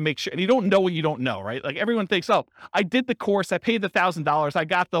 really want to make sure, and you don't know what you don't know, right? Like everyone thinks, oh, I did the course, I paid the $1,000, I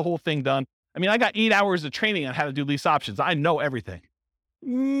got the whole thing done. I mean, I got 8 hours of training on how to do lease options. I know everything.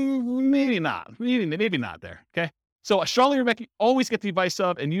 Maybe not there, okay? So I strongly recommend always get the advice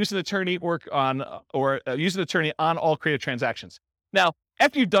of and use an attorney use an attorney on all creative transactions. Now,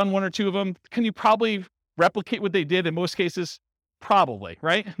 after you've done 1 or 2 of them, can you probably replicate what they did in most cases? Probably,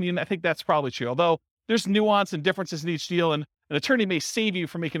 right? I mean, I think that's probably true. Although there's nuance and differences in each deal, and an attorney may save you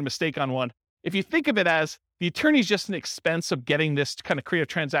from making a mistake on one. If you think of it as the attorney is just an expense of getting this kind of creative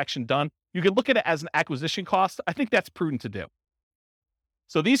transaction done, you could look at it as an acquisition cost. I think that's prudent to do.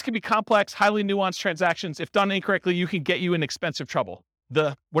 So these can be complex, highly nuanced transactions. If done incorrectly, you can get you in expensive trouble.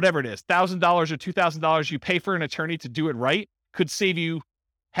 Whatever it is, $1,000 or $2,000 you pay for an attorney to do it right could save you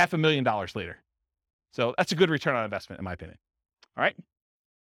 $500,000 later. So that's a good return on investment, in my opinion. All right.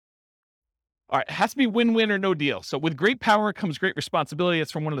 It has to be win-win or no deal. So with great power comes great responsibility.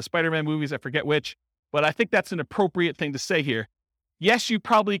 It's from one of the Spider-Man movies. I forget which, but I think that's an appropriate thing to say here. Yes, you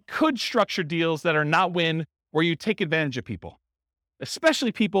probably could structure deals that are not win, where you take advantage of people,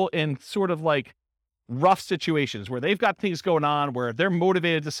 especially people in sort of like rough situations where they've got things going on, where they're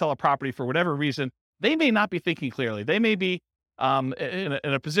motivated to sell a property for whatever reason. They may not be thinking clearly. They may be in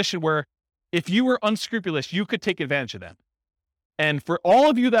a position where if you were unscrupulous, you could take advantage of them. And for all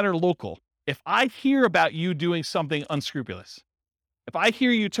of you that are local, if I hear about you doing something unscrupulous, if I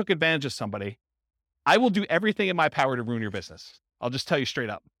hear you took advantage of somebody, I will do everything in my power to ruin your business. I'll just tell you straight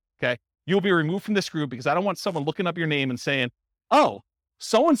up, okay? You'll be removed from this group because I don't want someone looking up your name and saying, oh,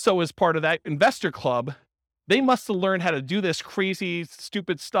 so-and-so is part of that investor club. They must have learned how to do this crazy,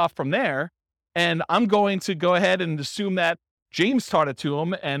 stupid stuff from there. And I'm going to go ahead and assume that James taught it to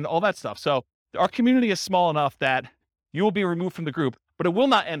him and all that stuff. So our community is small enough that you will be removed from the group, but it will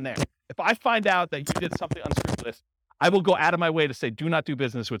not end there. If I find out that you did something unscrupulous, I will go out of my way to say, do not do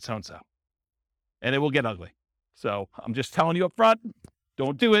business with so-and-so. And it will get ugly. So I'm just telling you up front,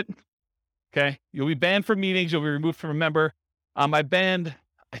 don't do it. Okay. You'll be banned from meetings. You'll be removed from a member. I banned,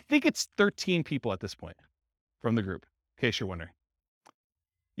 I think it's 13 people at this point from the group, in case you're wondering.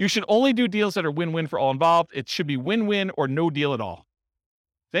 You should only do deals that are win-win for all involved. It should be win-win or no deal at all.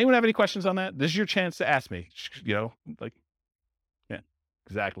 Does anyone have any questions on that? This is your chance to ask me. Yeah,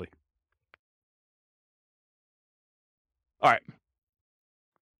 exactly. All right.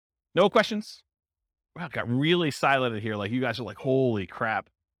 No questions? Wow, it got really silent in here. Like, you guys are like, holy crap.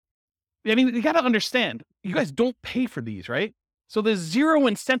 I mean, you got to understand, you guys don't pay for these, right? So there's zero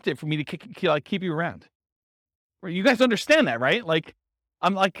incentive for me to keep you around. You guys understand that, right? Like,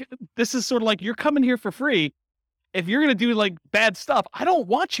 I'm like, this is sort of like, you're coming here for free. If you're going to do like bad stuff, I don't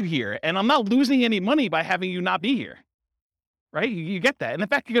want you here. And I'm not losing any money by having you not be here. Right? You get that. And in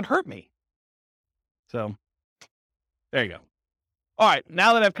fact, you could hurt me. So there you go. All right.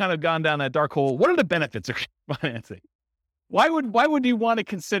 Now that I've kind of gone down that dark hole, what are the benefits of financing? Why would you want to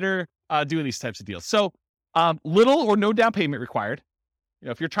consider doing these types of deals? So little or no down payment required.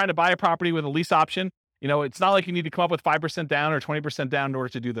 If you're trying to buy a property with a lease option, it's not like you need to come up with 5% down or 20% down in order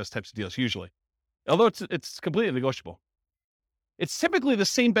to do those types of deals usually. Although it's completely negotiable. It's typically the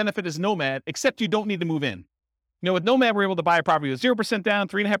same benefit as Nomad, except you don't need to move in. With Nomad, we're able to buy a property with 0% down,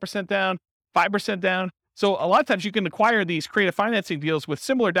 3.5% down, 5% down. So a lot of times you can acquire these creative financing deals with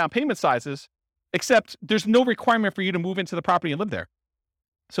similar down payment sizes, except there's no requirement for you to move into the property and live there.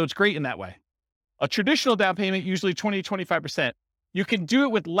 So it's great in that way. A traditional down payment, usually 20 to 25%. You can do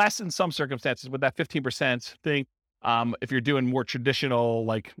it with less in some circumstances with that 15% thing. If you're doing more traditional,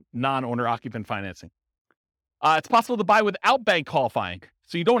 like non-owner occupant financing. It's possible to buy without bank qualifying.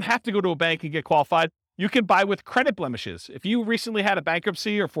 So you don't have to go to a bank and get qualified. You can buy with credit blemishes. If you recently had a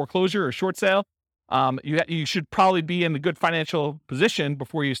bankruptcy or foreclosure or short sale, you should probably be in a good financial position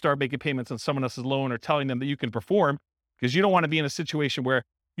before you start making payments on someone else's loan or telling them that you can perform, because you don't want to be in a situation where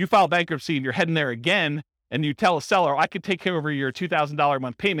you file bankruptcy and you're heading there again and you tell a seller, I could take care of your $2,000 a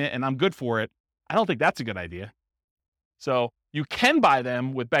month payment and I'm good for it. I don't think that's a good idea. So you can buy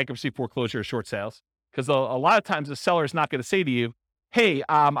them with bankruptcy, foreclosure, or short sales, because a lot of times the seller is not going to say to you, hey,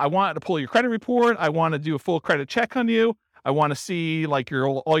 I want to pull your credit report. I want to do a full credit check on you. I want to see like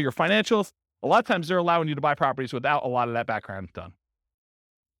all your financials. A lot of times they're allowing you to buy properties without a lot of that background done.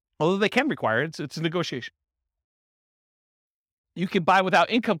 Although they can require it, it's a negotiation. You can buy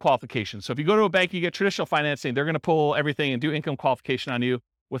without income qualification. So if you go to a bank, you get traditional financing, they're going to pull everything and do income qualification on you.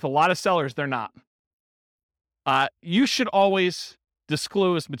 With a lot of sellers, they're not. You should always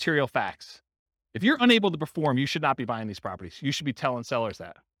disclose material facts. If you're unable to perform, you should not be buying these properties. You should be telling sellers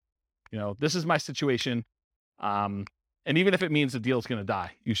that, this is my situation. And even if it means the deal is going to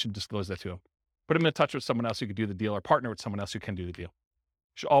die, you should disclose that to them. Put them in touch with someone else who could do the deal or partner with someone else who can do the deal.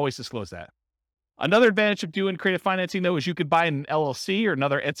 You should always disclose that. Another advantage of doing creative financing, though, is you could buy an LLC or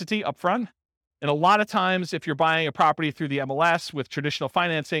another entity up front. And a lot of times, if you're buying a property through the MLS with traditional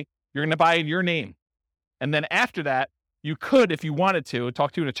financing, you're going to buy in your name. And then after that, you could, if you wanted to,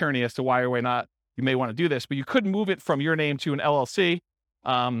 talk to an attorney as to why or why not you may want to do this, but you could move it from your name to an LLC.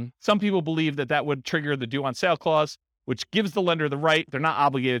 Some people believe that would trigger the due on sale clause, which gives the lender the right, they're not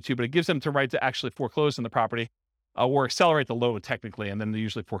obligated to, but it gives them the right to actually foreclose on the property or accelerate the loan technically, and then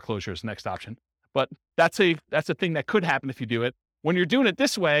usually foreclosure is the next option. But that's a thing that could happen if you do it. When you're doing it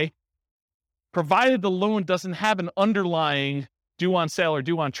this way, provided the loan doesn't have an underlying due on sale or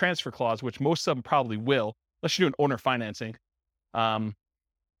due on transfer clause, which most of them probably will, unless you're doing owner financing.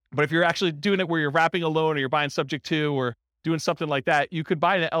 But if you're actually doing it where you're wrapping a loan or you're buying subject to or doing something like that, you could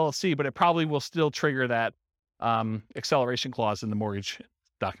buy an LLC, but it probably will still trigger that acceleration clause in the mortgage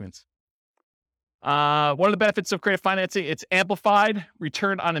documents. One of the benefits of creative financing, it's amplified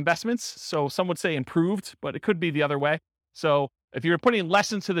return on investments. So some would say improved, but it could be the other way. So if you're putting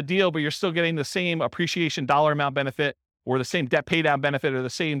less into the deal, but you're still getting the same appreciation dollar amount benefit or the same debt pay down benefit or the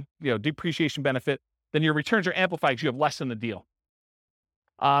same depreciation benefit, then your returns are amplified because you have less in the deal.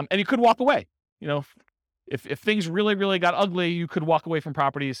 And you could walk away. If things really, really got ugly, you could walk away from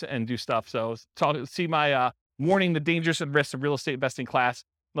properties and do stuff. So see my warning the dangers and risks of real estate investing class.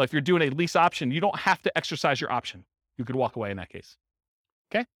 Well, if you're doing a lease option, you don't have to exercise your option. You could walk away in that case.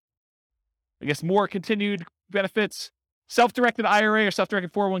 Okay. I guess more continued benefits, self-directed IRA or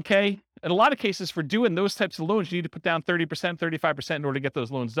self-directed 401k. In a lot of cases for doing those types of loans, you need to put down 30%, 35% in order to get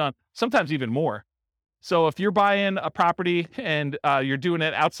those loans done. Sometimes even more. So if you're buying a property and you're doing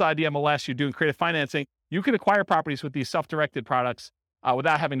it outside the MLS, you're doing creative financing, you can acquire properties with these self-directed products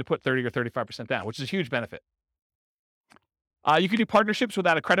without having to put 30 or 35% down, which is a huge benefit. You can do partnerships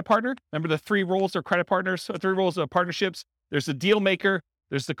without a credit partner. Remember the 3 roles of credit partners, 3 roles of partnerships. There's the deal maker,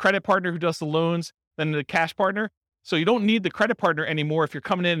 there's the credit partner who does the loans, then the cash partner. So you don't need the credit partner anymore if you're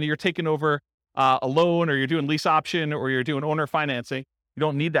coming in and you're taking over a loan, or you're doing lease option, or you're doing owner financing. You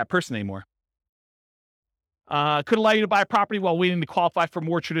don't need that person anymore. Could allow you to buy a property while waiting to qualify for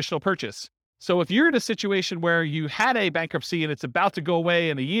more traditional purchase. So if you're in a situation where you had a bankruptcy and it's about to go away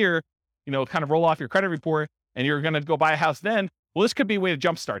in a year, kind of roll off your credit report, and you're going to go buy a house then, well, this could be a way to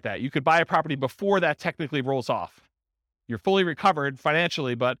jumpstart that. You could buy a property before that technically rolls off. You're fully recovered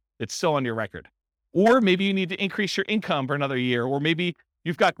financially, but it's still on your record. Or maybe you need to increase your income for another year, or maybe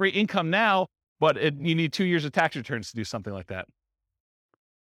you've got great income now, but you need 2 years of tax returns to do something like that.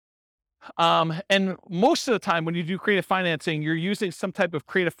 And most of the time when you do creative financing, you're using some type of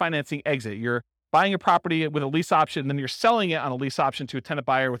creative financing exit. You're buying a property with a lease option, then you're selling it on a lease option to a tenant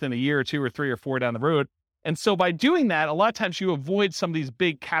buyer within a year or 2 or 3 or 4 down the road. And so by doing that, a lot of times you avoid some of these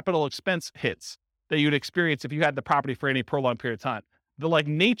big capital expense hits that you'd experience if you had the property for any prolonged period of time. The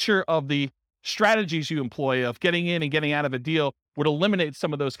nature of the strategies you employ of getting in and getting out of a deal would eliminate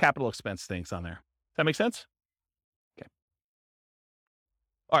some of those capital expense things on there. Does that make sense? Okay.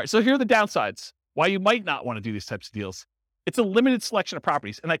 All right, so here are the downsides, why you might not want to do these types of deals. It's a limited selection of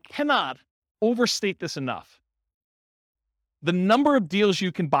properties, and I cannot overstate this enough. The number of deals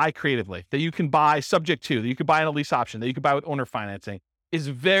you can buy creatively, that you can buy subject to, that you can buy on a lease option, that you can buy with owner financing, is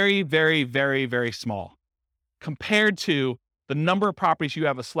very, very, very, very small compared to the number of properties you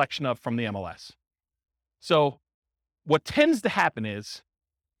have a selection of from the MLS. So what tends to happen is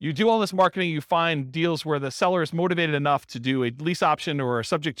you do all this marketing, you find deals where the seller is motivated enough to do a lease option or a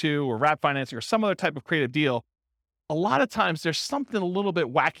subject to or wrap financing or some other type of creative deal. A lot of times there's something a little bit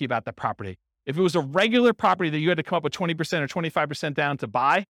wacky about that property. If it was a regular property that you had to come up with 20% or 25% down to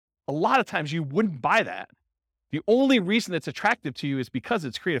buy, a lot of times you wouldn't buy that. The only reason it's attractive to you is because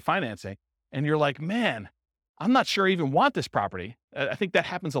it's creative financing. And you're like, man, I'm not sure I even want this property. I think that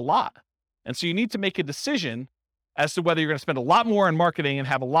happens a lot. And so you need to make a decision as to whether you're going to spend a lot more on marketing and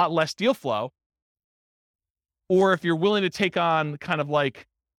have a lot less deal flow, or if you're willing to take on kind of like,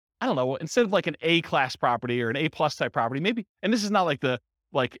 I don't know, instead of like an A-class property or an A-plus type property, maybe, and this is not like the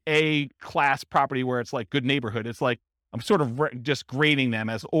A-class property where it's like good neighborhood. It's like, I'm sort of just grading them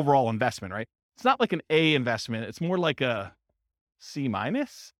as overall investment, right? It's not like an A investment. It's more like a C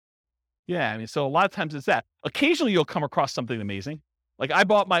minus. Yeah, I mean, so a lot of times it's that. Occasionally you'll come across something amazing. Like I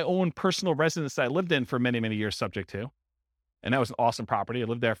bought my own personal residence that I lived in for many, many years subject to. And that was an awesome property. I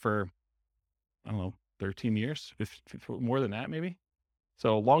lived there for, 13 years, more than that maybe.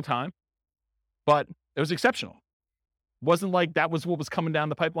 So a long time, but it was exceptional. Wasn't like that was what was coming down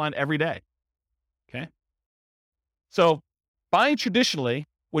the pipeline every day. Okay. So buying traditionally,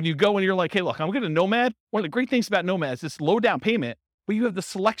 when you go and you're like, hey, look, I'm going to Nomad. One of the great things about Nomad is this low down payment, but you have the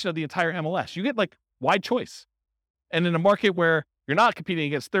selection of the entire MLS. You get like wide choice. And in a market where you're not competing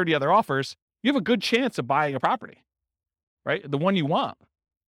against 30 other offers, you have a good chance of buying a property, right? The one you want.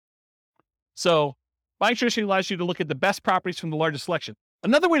 So buying traditionally allows you to look at the best properties from the largest selection.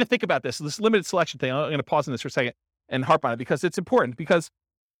 Another way to think about this limited selection thing, I'm going to pause on this for a second and harp on it because it's important, because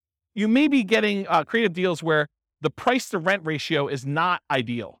you may be getting creative deals where the price to rent ratio is not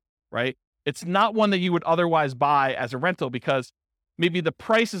ideal, right? It's not one that you would otherwise buy as a rental because maybe the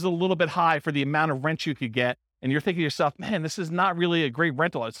price is a little bit high for the amount of rent you could get. And you're thinking to yourself, man, this is not really a great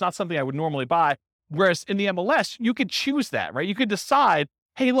rental. It's not something I would normally buy. Whereas in the MLS, you could choose that, right? You could decide,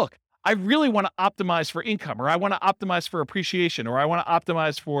 hey, look, I really want to optimize for income, or I want to optimize for appreciation, or I want to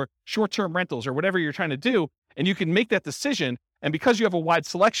optimize for short-term rentals, or whatever you're trying to do. And you can make that decision. And because you have a wide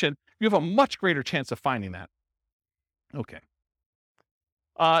selection, you have a much greater chance of finding that. Okay.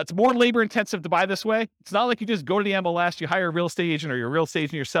 It's more labor intensive to buy this way. It's not like you just go to the MLS, you hire a real estate agent or you're a real estate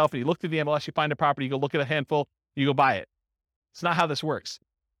agent yourself, and you look through the MLS, you find a property, you go look at a handful, you go buy it. It's not how this works.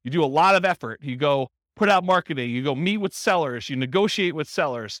 You do a lot of effort. You go put out marketing, you go meet with sellers, you negotiate with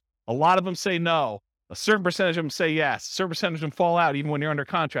sellers. A lot of them say no. A certain percentage of them say yes. A certain percentage of them fall out even when you're under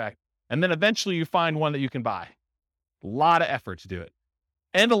contract. And then eventually you find one that you can buy. A lot of effort to do it.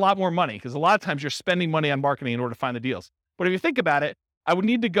 And a lot more money, because a lot of times you're spending money on marketing in order to find the deals. But if you think about it, I would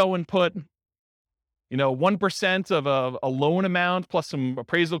need to go and put, 1% of a loan amount plus some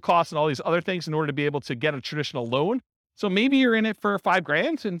appraisal costs and all these other things in order to be able to get a traditional loan. So maybe you're in it for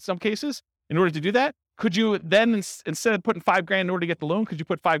 $5,000 in some cases. In order to do that, could you then, instead of putting $5,000 in order to get the loan, could you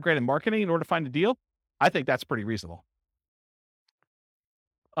put $5,000 in marketing in order to find a deal? I think that's pretty reasonable.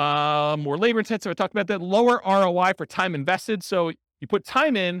 More labor intensive. I talked about that. Lower ROI for time invested. So you put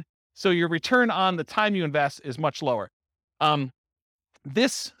time in, so your return on the time you invest is much lower.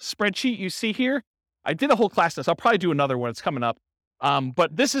 This spreadsheet you see here, I did a whole class on this. I'll probably do another one. It's coming up.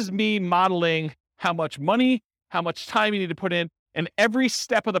 But this is me modeling how much money, how much time you need to put in, and every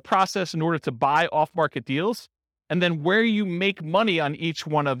step of the process in order to buy off-market deals, and then where you make money on each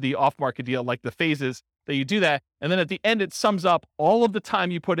one of the off-market deal, like the phases that you do that. And then at the end, it sums up all of the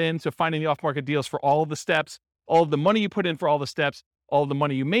time you put into finding the off-market deals for all of the steps, all of the money you put in for all the steps, all of the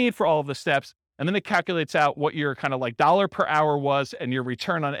money you made for all of the steps. And then it calculates out what your kind of like dollar per hour was and your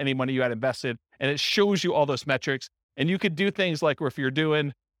return on any money you had invested. And it shows you all those metrics. And you could do things like, where if you're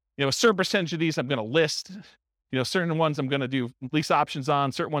doing, a certain percentage of these I'm going to list, certain ones I'm going to do lease options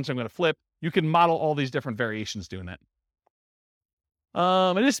on, certain ones I'm going to flip. You can model all these different variations doing that.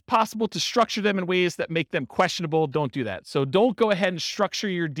 It is possible to structure them in ways that make them questionable. Don't do that. So don't go ahead and structure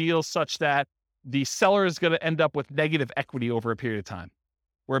your deals such that the seller is going to end up with negative equity over a period of time,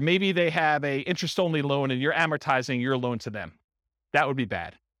 where maybe they have a interest-only loan and you're amortizing your loan to them. That would be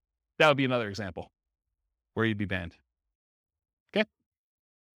bad. That would be another example where you'd be banned. Okay.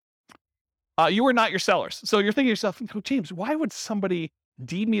 You are not your sellers. So you're thinking to yourself, James, why would somebody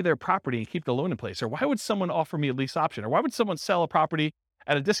deed me their property and keep the loan in place? Or why would someone offer me a lease option? Or why would someone sell a property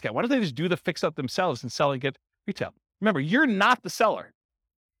at a discount? Why don't they just do the fix up themselves and sell and get retail? Remember, you're not the seller.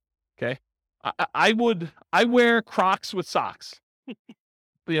 Okay. I wear Crocs with socks.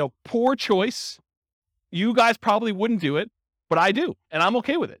 Poor choice. You guys probably wouldn't do it, but I do, and I'm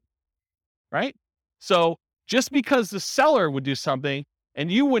okay with it. Right? So just because the seller would do something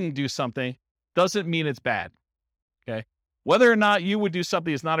and you wouldn't do something doesn't mean it's bad. Okay? Whether or not you would do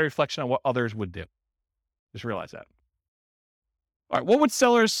something is not a reflection on what others would do. Just realize that. All right, why would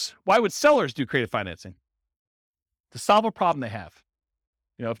sellers do creative financing? To solve a problem they have.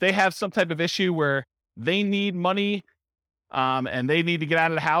 If they have some type of issue where they need money and they need to get out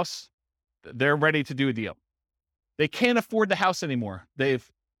of the house, they're ready to do a deal. They can't afford the house anymore. They've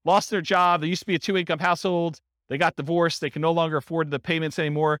lost their job. They used to be a 2-income household. They got divorced. They can no longer afford the payments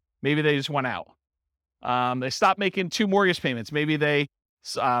anymore. Maybe they just want out. They stopped making 2 mortgage payments. Maybe they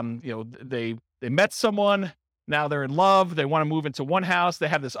met someone. Now they're in love. They want to move into one house. They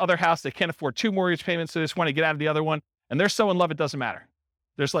have this other house. They can't afford 2 mortgage payments. So they just want to get out of the other one. And they're so in love, it doesn't matter.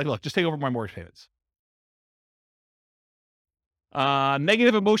 They're just like, look, just take over my mortgage payments.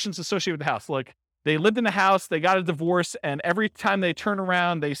 Negative emotions associated with the house. Like, they lived in the house, they got a divorce, and every time they turn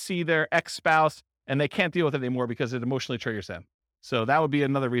around, they see their ex-spouse, and they can't deal with it anymore because it emotionally triggers them. So that would be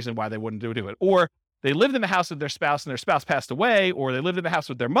another reason why they wouldn't do it. Or they lived in the house with their spouse, and their spouse passed away, or they lived in the house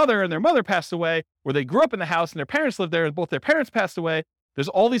with their mother, and their mother passed away, or they grew up in the house, and their parents lived there, and both their parents passed away. There's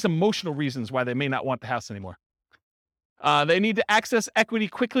all these emotional reasons why they may not want the house anymore. They need to access equity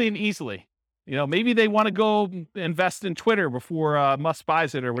quickly and easily. Maybe they want to go invest in Twitter before Musk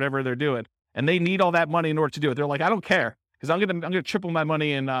buys it or whatever they're doing. And they need all that money in order to do it. They're like, I don't care, because I'm gonna triple my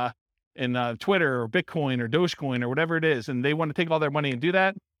money in Twitter or Bitcoin or Dogecoin or whatever it is, and they want to take all their money and do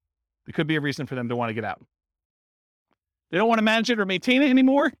that. It could be a reason for them to want to get out. They don't want to manage it or maintain it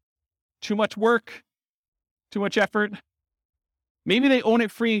anymore. Too much work, too much effort. Maybe they own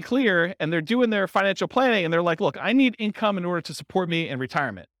it free and clear, and they're doing their financial planning, and they're like, look, I need income in order to support me in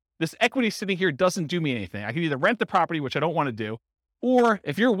retirement. This equity sitting here doesn't do me anything. I can either rent the property, which I don't want to do, or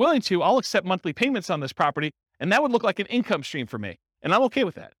if you're willing to, I'll accept monthly payments on this property, and that would look like an income stream for me. And I'm okay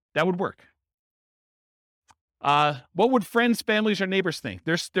with that. That would work. What would friends, families, or neighbors think?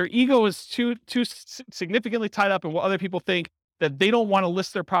 Their ego is too significantly tied up in what other people think, that they don't want to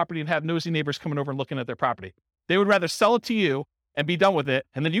list their property and have nosy neighbors coming over and looking at their property. They would rather sell it to you and be done with it,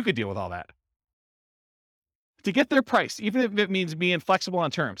 and then you could deal with all that. To get their price, even if it means being flexible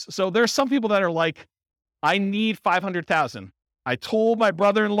on terms. So there are some people that are like, I need $500,000. I told my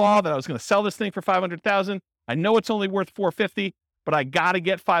brother-in-law that I was going to sell this thing for $500,000. I know it's only worth $450,000, but I got to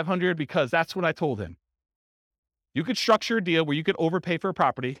get $500,000 because that's what I told him. You could structure a deal where you could overpay for a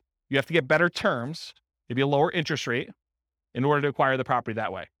property. You have to get better terms, maybe a lower interest rate, in order to acquire the property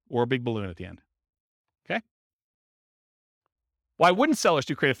that way, or a big balloon at the end. Okay? Why wouldn't sellers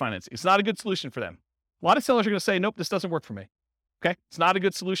do creative financing? It's not a good solution for them. A lot of sellers are going to say, nope, this doesn't work for me. Okay? It's not a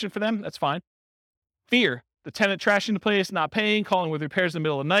good solution for them. That's fine. Fear. The tenant trashing the place, not paying, calling with repairs in the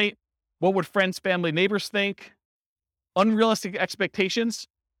middle of the night. What would friends, family, neighbors think? Unrealistic expectations.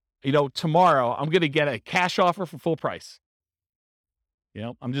 Tomorrow I'm going to get a cash offer for full price.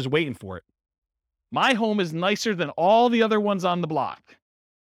 I'm just waiting for it. My home is nicer than all the other ones on the block.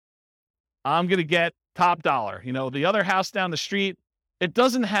 I'm going to get top dollar. The other house down the street, it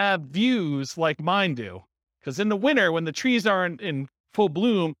doesn't have views like mine do. Because in the winter, when the trees are in full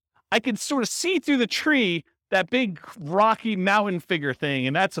bloom, I can sort of see through the tree that big rocky mountain figure thing,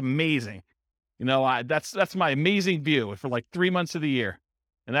 and that's amazing. That's my amazing view for like 3 months of the year,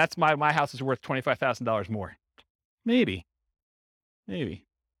 and that's my house is worth $25,000 more. Maybe.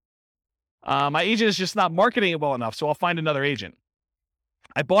 My agent is just not marketing it well enough, so I'll find another agent.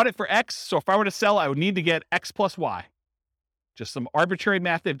 I bought it for X, so if I were to sell, I would need to get X plus Y. Just some arbitrary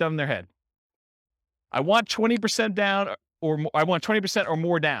math they've done in their head. I want 20% down, or I want 20% or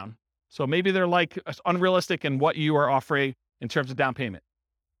more down. So maybe they're like unrealistic in what you are offering in terms of down payment.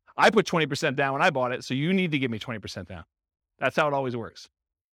 I put 20% down when I bought it, so you need to give me 20% down. That's how it always works.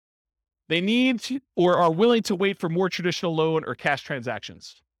 They need to, or are willing to wait for more traditional loan or cash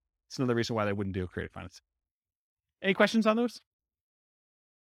transactions. It's another reason why they wouldn't do creative finance. Any questions on those?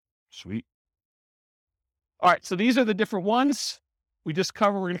 Sweet. All right, so these are the different ones we're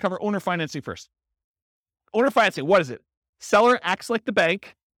going to cover owner financing first. Owner financing, what is it? Seller acts like the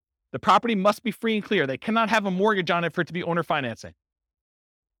bank. The property must be free and clear. They cannot have a mortgage on it for it to be owner financing.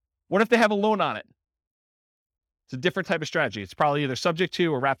 What if they have a loan on it? It's a different type of strategy. It's probably either subject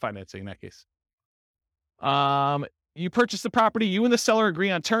to or wrap financing in that case. You purchase the property. You and the seller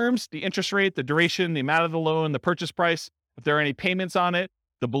agree on terms, the interest rate, the duration, the amount of the loan, the purchase price, if there are any payments on it,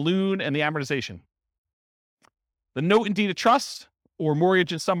 the balloon, and the amortization. The note and deed of trust or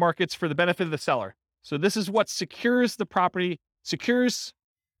mortgage in some markets for the benefit of the seller. So this is what secures the property, secures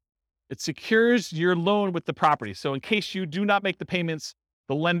your loan with the property. So in case you do not make the payments,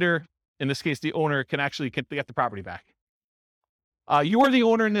 the lender, in this case, the owner, can actually get the property back. You are the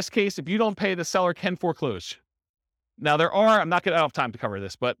owner in this case. If you don't pay, the seller can foreclose. Now I don't have time to cover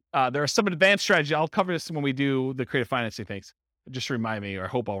this, but there are some advanced strategies. I'll cover this when we do the creative financing things. Just remind me, or I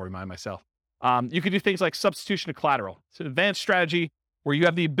hope I'll remind myself. You could do things like substitution of collateral. It's an advanced strategy where you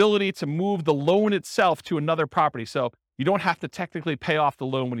have the ability to move the loan itself to another property. So you don't have to technically pay off the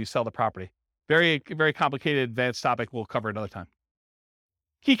loan when you sell the property. Very, very complicated, advanced topic we'll cover another time.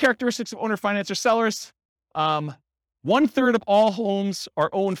 Key characteristics of owner finance or sellers. 1/3 of all homes are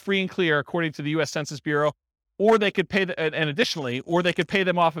owned free and clear, according to the U.S. Census Bureau, or they could pay, or they could pay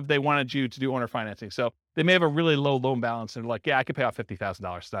them off if they wanted you to do owner financing. So they may have a really low loan balance and like, yeah, I could pay off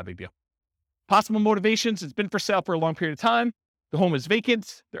 $50,000. It's not a big deal. Possible motivations. It's been for sale for a long period of time. The home is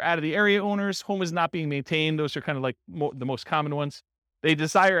vacant. They're out of the area owners. Home is not being maintained. Those are kind of like the most common ones. They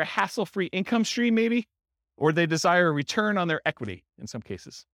desire a hassle-free income stream, maybe, or they desire a return on their equity in some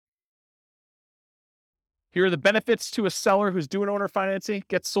cases. Here are the benefits to a seller who's doing owner financing.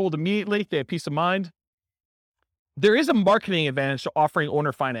 Gets sold immediately. They have peace of mind. There is a marketing advantage to offering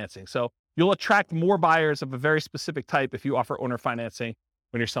owner financing. So you'll attract more buyers of a very specific type if you offer owner financing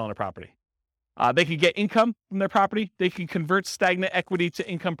when you're selling a property. They can get income from their property. They can convert stagnant equity to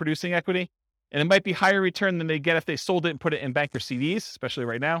income producing equity. And it might be higher return than they get if they sold it and put it in bank or CDs, especially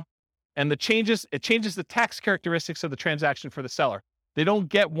right now. And it changes the tax characteristics of the transaction for the seller. They don't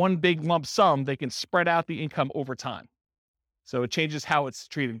get one big lump sum. They can spread out the income over time. So it changes how it's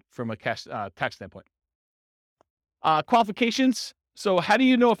treated from a cash tax standpoint. Qualifications. So how do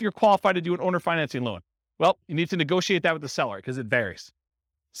you know if you're qualified to do an owner financing loan? Well, you need to negotiate that with the seller because it varies.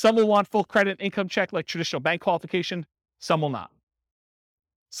 Some will want full credit income check like traditional bank qualification. Some will not.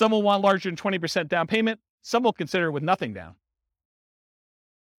 Some will want larger than 20% down payment. Some will consider with nothing down.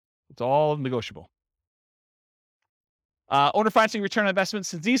 It's all negotiable. Owner financing return on investment.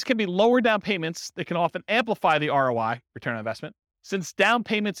 Since these can be lower down payments, they can often amplify the ROI, return on investment, since down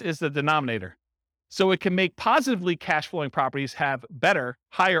payments is the denominator. So it can make positively cash flowing properties have better,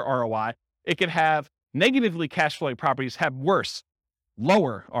 higher ROI. It can have negatively cash flowing properties have worse,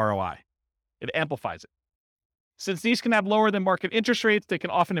 lower ROI. It amplifies it. Since these can have lower than market interest rates, they can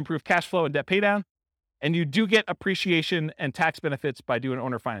often improve cash flow and debt paydown. And you do get appreciation and tax benefits by doing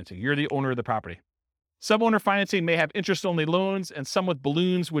owner financing. You're the owner of the property. Some owner financing may have interest-only loans and some with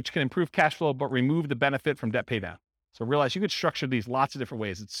balloons, which can improve cash flow but remove the benefit from debt paydown. So realize you could structure these lots of different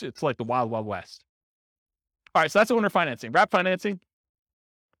ways. It's like the wild, wild west. All right, so that's owner financing. Wrap financing.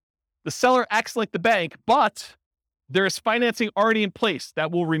 The seller acts like the bank, but there is financing already in place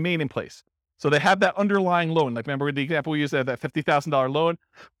that will remain in place. So they have that underlying loan. Like remember the example we used, that $50,000 loan,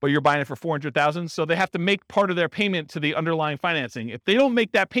 but you're buying it for $400,000. So they have to make part of their payment to the underlying financing. If they don't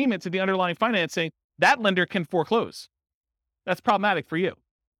make that payment to the underlying financing, that lender can foreclose. That's problematic for you.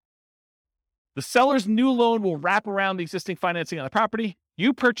 The seller's new loan will wrap around the existing financing on the property.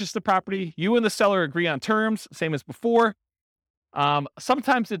 You purchase the property. You and the seller agree on terms, same as before.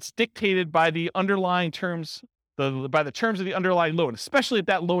 Sometimes it's dictated by the underlying terms, by the terms of the underlying loan, especially if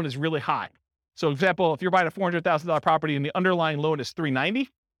that loan is really high. So, for example, if you're buying a $400,000 property and the underlying loan is $390,000,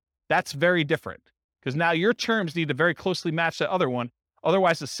 that's very different because now your terms need to very closely match that other one.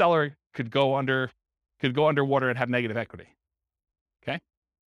 Otherwise, the seller could go underwater and have negative equity. Okay.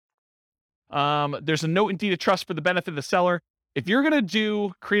 There's a note in deed of trust for the benefit of the seller. If you're going to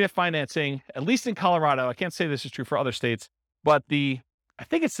do creative financing, at least in Colorado, I can't say this is true for other states, but I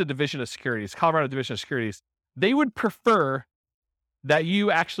think it's the Division of Securities, Colorado Division of Securities, they would prefer that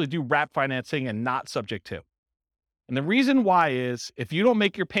you actually do wrap financing and not subject to. And the reason why is if you don't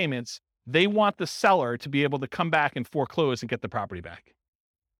make your payments, they want the seller to be able to come back and foreclose and get the property back.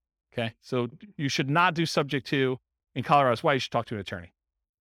 Okay. So you should not do subject to in Colorado. That's why you should talk to an attorney.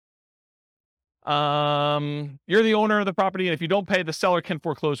 You're the owner of the property, and if you don't pay, the seller can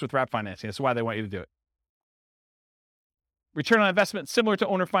foreclose with wrap financing. That's why they want you to do it. Return on investment, similar to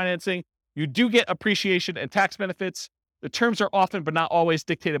owner financing. You do get appreciation and tax benefits. The terms are often, but not always,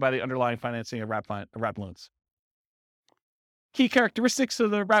 dictated by the underlying financing of wrap loans. Key characteristics of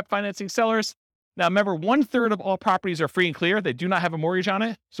the wrap financing sellers. Now, remember, 1/3 of all properties are free and clear. They do not have a mortgage on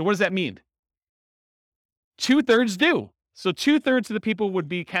it. So what does that mean? 2/3 do. So 2/3 of the people would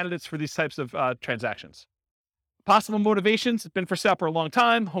be candidates for these types of transactions. Possible motivations: it's been for sale for a long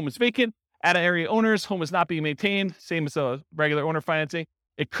time, home is vacant, out-of-area owners, home is not being maintained, same as a regular owner financing.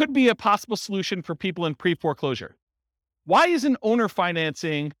 It could be a possible solution for people in pre-foreclosure. Why isn't owner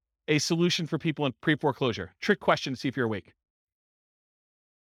financing a solution for people in pre-foreclosure? Trick question to see if you're awake.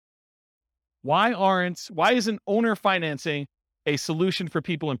 Why isn't owner financing a solution for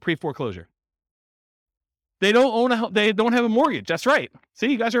people in pre-foreclosure? They don't have a mortgage. That's right.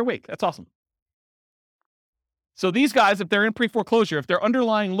 See, you guys are awake. That's awesome. So these guys, if they're in pre-foreclosure, if their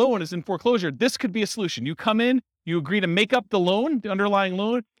underlying loan is in foreclosure, this could be a solution. You come in, you agree to make up the loan, the underlying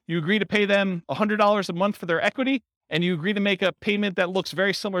loan, you agree to pay them $100 a month for their equity, and you agree to make a payment that looks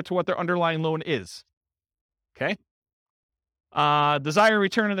very similar to what their underlying loan is. Okay? Desire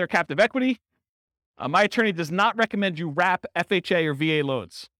return of their captive equity. My attorney does not recommend you wrap FHA or VA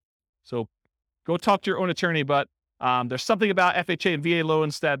loans. So go talk to your own attorney, but there's something about FHA and VA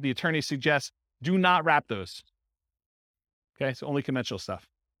loans that the attorney suggests do not wrap those. Okay, so only conventional stuff.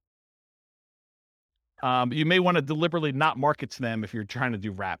 You may want to deliberately not market to them if you're trying to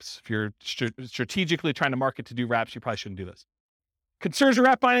do wraps. If you're strategically trying to market to do wraps, you probably shouldn't do this. Concerns of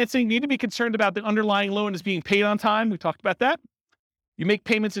wrap financing: you need to be concerned about the underlying loan is being paid on time. We talked about that. You make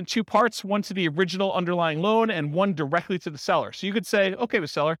payments in 2 parts, one to the original underlying loan and one directly to the seller. So you could say, okay, with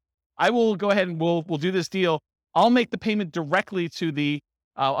seller, I will go ahead and we'll do this deal. I'll make the payment directly to the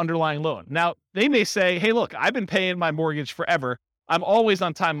underlying loan. Now, they may say, hey, look, I've been paying my mortgage forever. I'm always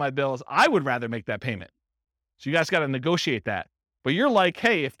on time with my bills. I would rather make that payment. So you guys got to negotiate that. But you're like,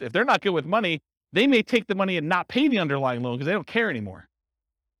 hey, if they're not good with money, they may take the money and not pay the underlying loan because they don't care anymore.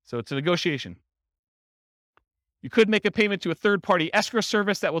 So it's a negotiation. You could make a payment to a third-party escrow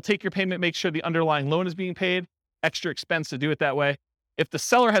service that will take your payment, make sure the underlying loan is being paid. Extra expense to do it that way. If the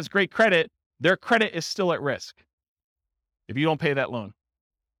seller has great credit, their credit is still at risk if you don't pay that loan.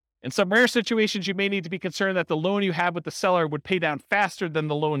 In some rare situations, you may need to be concerned that the loan you have with the seller would pay down faster than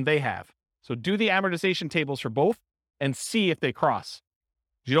the loan they have. So do the amortization tables for both and see if they cross.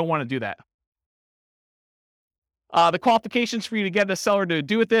 You don't want to do that. The qualifications for you to get a seller to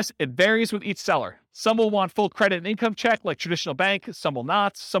do with this, it varies with each seller. Some will want full credit and income check like traditional bank. Some will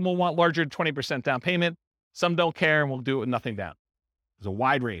not. Some will want larger than 20% down payment. Some don't care and will do it with nothing down. There's a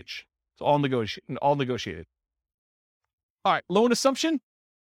wide range. It's all negotiated. All right, loan assumption.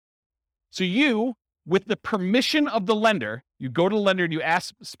 So you, with the permission of the lender, you go to the lender and you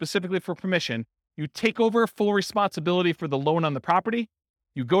ask specifically for permission. You take over full responsibility for the loan on the property.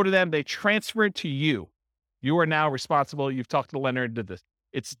 You go to them, they transfer it to you. You are now responsible. You've talked to the lender and did this.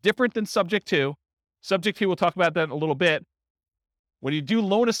 It's different than subject to. Subject to, we'll talk about that in a little bit. When you do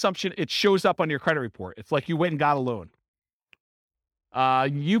loan assumption, it shows up on your credit report. It's like you went and got a loan.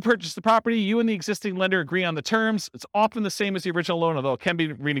 You purchase the property, you and the existing lender agree on the terms. It's often the same as the original loan, although it can be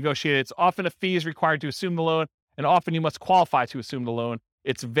renegotiated. It's often a fee is required to assume the loan, and often you must qualify to assume the loan.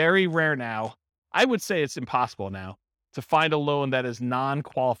 It's very rare now. I would say it's impossible now to find a loan that is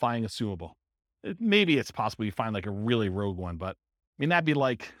non-qualifying assumable. Maybe it's possible you find like a really rogue one, but I mean, that'd be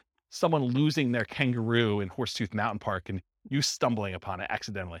like someone losing their kangaroo in Horsetooth Mountain Park and you stumbling upon it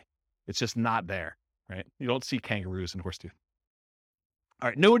accidentally. It's just not there, right? You don't see kangaroos in Horsetooth. All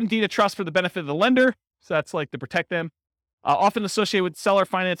right, note and deed of trust for the benefit of the lender. So that's like to protect them. Often associated with seller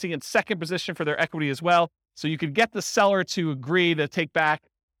financing in second position for their equity as well. So you could get the seller to agree to take back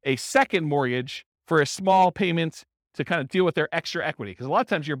a second mortgage for a small payment to kind of deal with their extra equity. Because a lot of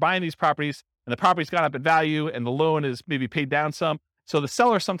times you're buying these properties and the property's gone up in value and the loan is maybe paid down some. So the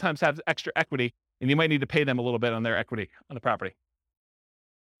seller sometimes has extra equity and you might need to pay them a little bit on their equity on the property.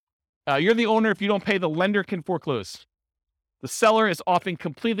 You're the owner. If you don't pay, the lender can foreclose. The seller is often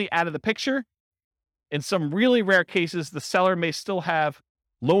completely out of the picture. In some really rare cases, the seller may still have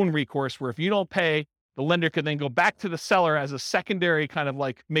loan recourse where if you don't pay, the lender could then go back to the seller as a secondary kind of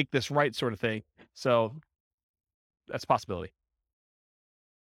like make this right sort of thing. So that's a possibility.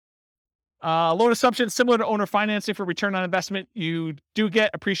 Loan assumption, similar to owner financing for return on investment, you do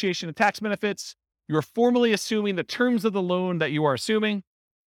get appreciation and tax benefits. You're formally assuming the terms of the loan that you are assuming.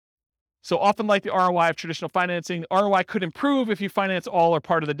 So often like the ROI of traditional financing, the ROI could improve if you finance all or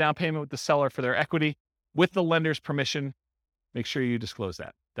part of the down payment with the seller for their equity with the lender's permission. Make sure you disclose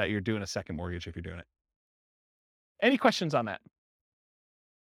that you're doing a second mortgage if you're doing it. Any questions on that?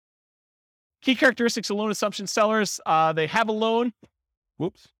 Key characteristics of loan assumption sellers, they have a loan.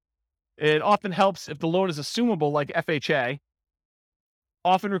 Whoops. It often helps if the loan is assumable like FHA.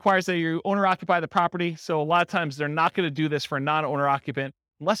 Often requires that you owner occupy the property. So a lot of times they're not going to do this for a non-owner occupant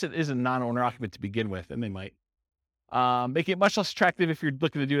unless it is a non-owner occupant to begin with, and they might. Make it much less attractive if you're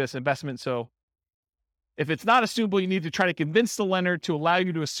looking to do this investment. So if it's not assumable, you need to try to convince the lender to allow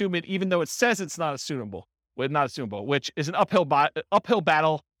you to assume it, even though it says it's not assumable, which is an uphill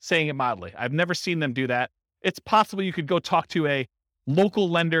battle, saying it mildly. I've never seen them do that. It's possible you could go talk to a local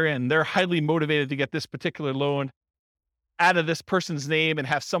lender and they're highly motivated to get this particular loan out of this person's name and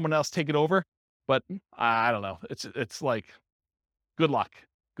have someone else take it over. But I don't know. It's like, good luck.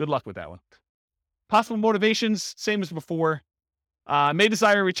 Good luck with that one. Possible motivations, same as before. May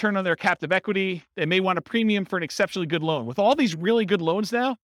desire a return on their captive equity. They may want a premium for an exceptionally good loan. With all these really good loans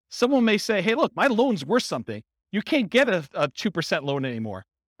now, someone may say, hey, look, my loan's worth something. You can't get a 2% loan anymore.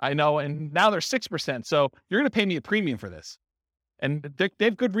 I know, and now they're 6%. So you're going to pay me a premium for this. And they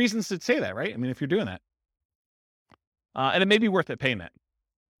have good reasons to say that, right? I mean, if you're doing that. And it may be worth it paying that.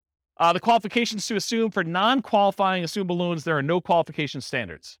 The qualifications to assume for non-qualifying assumable loans, there are no qualification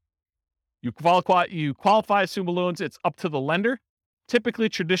standards. You qualify assumable loans, it's up to the lender, typically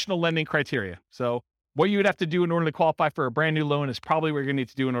traditional lending criteria. So what you would have to do in order to qualify for a brand new loan is probably what you're going to need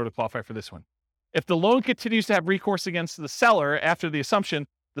to do in order to qualify for this one. If the loan continues to have recourse against the seller after the assumption,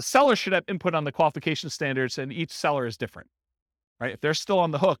 the seller should have input on the qualification standards, and each seller is different, right? If they're still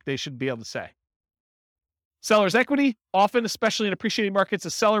on the hook, they should be able to say. Seller's equity, often, especially in appreciating markets, a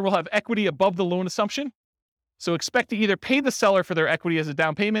seller will have equity above the loan assumption. So expect to either pay the seller for their equity as a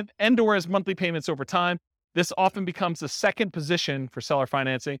down payment and or as monthly payments over time. This often becomes the second position for seller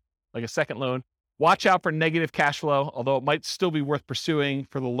financing, like a second loan. Watch out for negative cash flow, although it might still be worth pursuing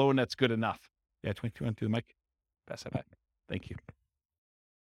for the loan that's good enough. Yeah, 22 on to the mic. Pass that back. Thank you.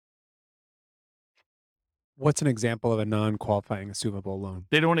 What's an example of a non-qualifying assumable loan?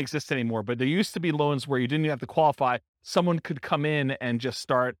 They don't exist anymore, but there used to be loans where you didn't even have to qualify. Someone could come in and just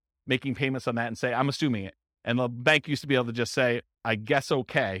start making payments on that and say, I'm assuming it. And the bank used to be able to just say, I guess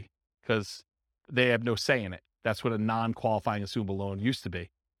okay, because they have no say in it. That's what a non-qualifying assumable loan used to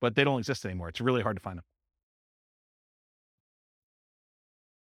be, but they don't exist anymore. It's really hard to find them.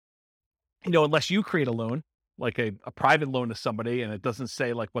 You know, unless you create a loan, like a private loan to somebody, and it doesn't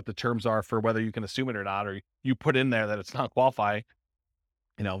say like what the terms are for whether you can assume it or not, or you put in there that it's not qualifying,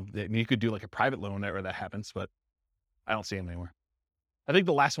 you know, you could do like a private loan where that happens, but I don't see them anymore. I think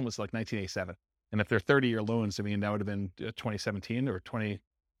the last one was like 1987. And if they're 30-year loans, I mean, that would have been 2017 or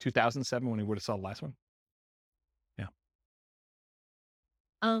 2007 when we would have saw the last one. Yeah.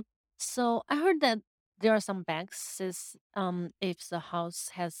 So I heard that there are some banks says if the house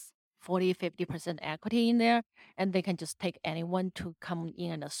has 40-50% equity in there, and they can just take anyone to come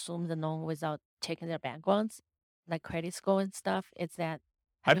in and assume the loan without checking their backgrounds, like credit score and stuff. Is that?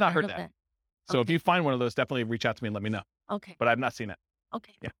 I've you not heard of that. So if you find one of those, definitely reach out to me and let me know. Okay. But I've not seen it.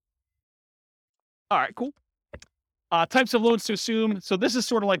 Okay. Yeah. All right, cool. Types of loans to assume. So this is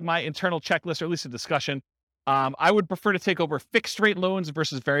sort of like my internal checklist, or at least a discussion. I would prefer to take over fixed rate loans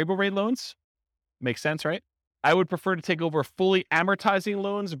versus variable rate loans. Makes sense, right? I would prefer to take over fully amortizing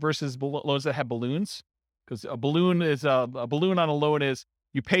loans versus loans that have balloons, because a balloon on a loan is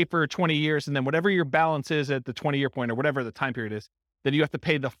you pay for 20 years, and then whatever your balance is at the 20-year point or whatever the time period is, then you have to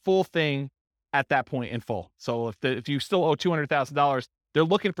pay the full thing at that point in full. So if you still owe $200,000, they're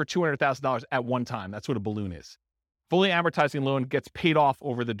looking for $200,000 at one time. That's what a balloon is. Fully amortizing loan gets paid off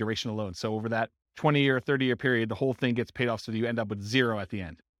over the duration of the loan. So over that 20-year, 30-year period, the whole thing gets paid off, so you end up with zero at the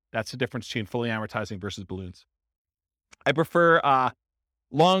end. That's the difference between fully amortizing versus balloons. I prefer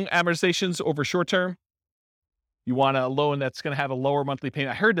long amortizations over short term. You want a loan that's going to have a lower monthly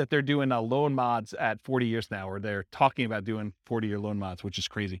payment. I heard that they're doing loan mods at 40 years now, or they're talking about doing 40-year loan mods, which is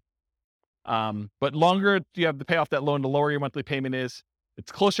crazy. But longer you have to pay off that loan, the lower your monthly payment is.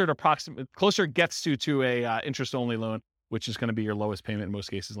 It's closer it gets to a interest-only loan, which is going to be your lowest payment in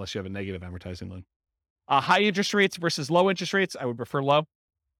most cases, unless you have a negative amortizing loan. High interest rates versus low interest rates, I would prefer low.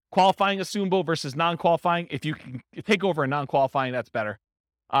 Qualifying assumable versus non-qualifying. If you can take over a non-qualifying, that's better.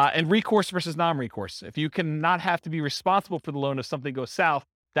 And recourse versus non-recourse. If you cannot have to be responsible for the loan if something goes south,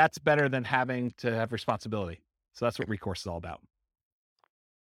 that's better than having to have responsibility. So that's what recourse is all about.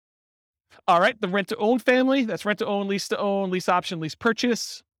 All right, the rent-to-own family. That's rent-to-own, lease-to-own, lease option, lease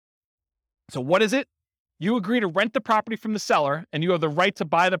purchase. So what is it? You agree to rent the property from the seller, and you have the right to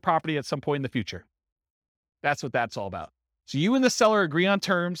buy the property at some point in the future. That's what that's all about. So you and the seller agree on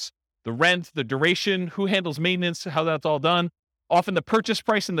terms, the rent, the duration, who handles maintenance, how that's all done. Often the purchase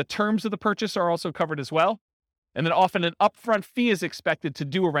price and the terms of the purchase are also covered as well. And then often an upfront fee is expected to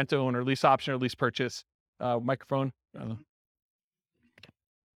do a rent-to-own or lease option or lease purchase. Microphone. I'm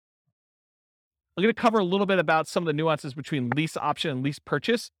going to cover a little bit about some of the nuances between lease option and lease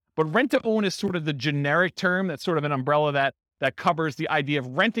purchase. But rent-to-own is sort of the generic term. That's sort of an umbrella that covers the idea of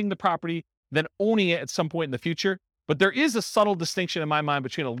renting the property, then owning it at some point in the future. But there is a subtle distinction in my mind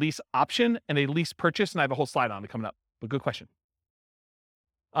between a lease option and a lease purchase, and I have a whole slide on it coming up. But good question.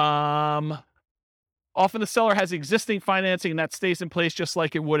 Often the seller has existing financing, and that stays in place just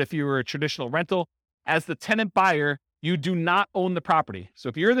like it would if you were a traditional rental. As the tenant buyer, you do not own the property. So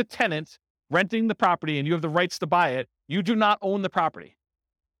if you're the tenant renting the property and you have the rights to buy it, you do not own the property.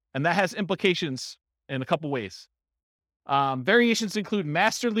 And that has implications in a couple ways. Variations include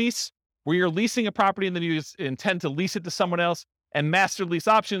master lease, where you're leasing a property and then you intend to lease it to someone else, and master lease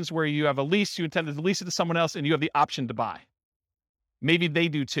options, where you have a lease, you intend to lease it to someone else, and you have the option to buy. Maybe they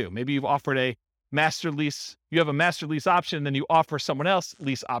do too. Maybe you've offered a master lease, you have a master lease option, then you offer someone else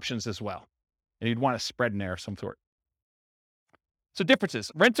lease options as well. And you'd want a spread in there of some sort. So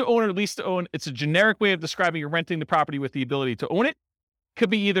differences. Rent to own or lease to own, it's a generic way of describing you're renting the property with the ability to own it. Could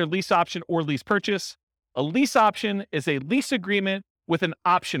be either lease option or lease purchase. A lease option is a lease agreement with an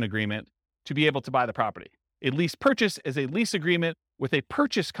option agreement to be able to buy the property. A lease purchase is a lease agreement with a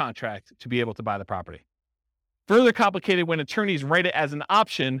purchase contract to be able to buy the property. Further complicated when attorneys write it as an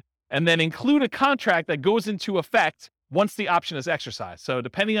option and then include a contract that goes into effect once the option is exercised. So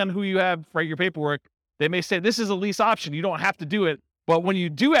depending on who you have write your paperwork, they may say, this is a lease option. You don't have to do it. But when you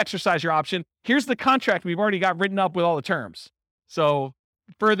do exercise your option, here's the contract we've already got written up with all the terms. So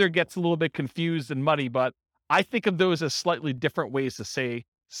further gets a little bit confused and muddy, but I think of those as slightly different ways to say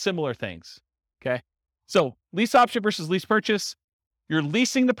similar things. Okay. So lease option versus lease purchase. You're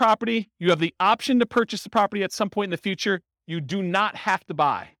leasing the property. You have the option to purchase the property at some point in the future. You do not have to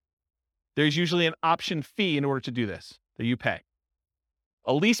buy. There's usually an option fee in order to do this that you pay.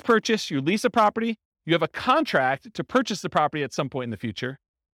 A lease purchase, you lease a property. You have a contract to purchase the property at some point in the future.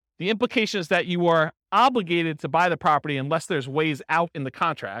 The implication is that you are obligated to buy the property unless there's ways out in the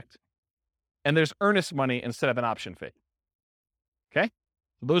contract, and there's earnest money instead of an option fee. Okay?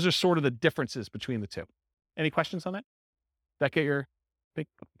 So those are sort of the differences between the two. Any questions on that? Did that get your big?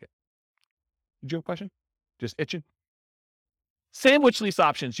 Okay. Did you have a question? Just itching? Sandwich lease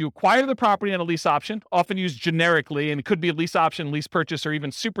options. You acquire the property on a lease option, often used generically, and it could be a lease option, lease purchase, or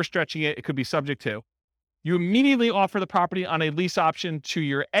even super stretching it, it could be subject to. You immediately offer the property on a lease option to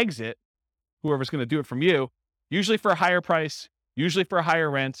your exit, whoever's going to do it from you, usually for a higher price, usually for a higher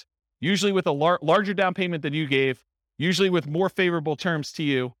rent, usually with a larger down payment than you gave, usually with more favorable terms to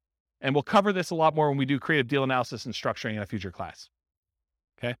you. And we'll cover this a lot more when we do creative deal analysis and structuring in a future class.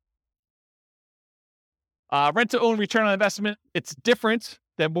 Okay. Rent to own return on investment. It's different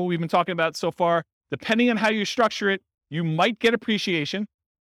than what we've been talking about so far. Depending on how you structure it, you might get appreciation.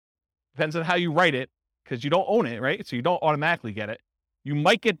 Depends on how you write it, because you don't own it, right? So you don't automatically get it. You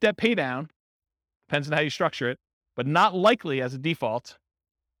might get debt pay down. Depends on how you structure it, but not likely as a default.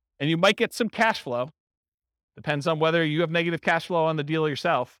 And you might get some cash flow. Depends on whether you have negative cash flow on the deal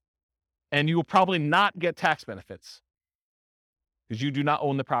yourself. And you will probably not get tax benefits because you do not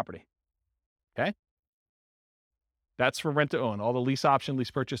own the property. Okay? That's for rent to own. All the lease option, lease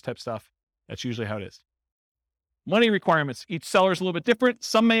purchase type stuff. That's usually how it is. Money requirements. Each seller is a little bit different.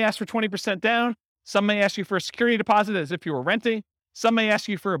 Some may ask for 20% down. Some may ask you for a security deposit as if you were renting. Some may ask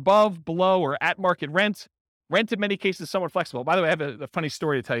you for above, below, or at market rent. Rent in many cases is somewhat flexible. By the way, I have a funny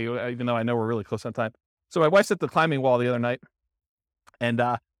story to tell you, even though I know we're really close on time. So my wife's at the climbing wall the other night, and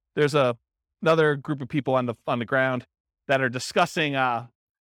there's another group of people on the ground that are discussing. The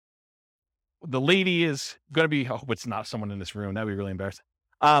lady is going to be. Oh, it's not someone in this room. That'd be really embarrassing.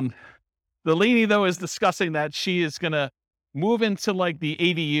 The lady though is discussing that she is going to move into like the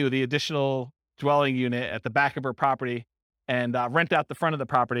ADU, the additional dwelling unit at the back of her property, and rent out the front of the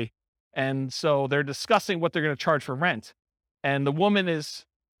property. And so they're discussing what they're going to charge for rent. And the woman is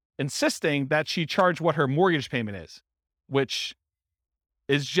insisting that she charge what her mortgage payment is, which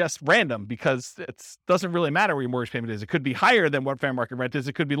is just random because it doesn't really matter where your mortgage payment is. It could be higher than what fair market rent is.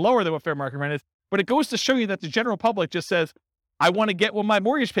 It could be lower than what fair market rent is. But it goes to show you that the general public just says, I want to get what my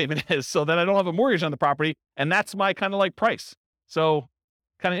mortgage payment is so that I don't have a mortgage on the property. And that's my kind of like price. So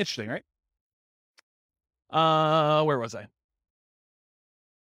kind of interesting, right? Where was I?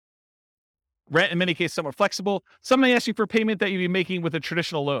 Rent in many cases somewhat flexible. Some may ask you for payment that you'd be making with a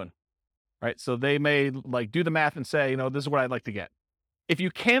traditional loan, right? So they may like do the math and say, this is what I'd like to get. If you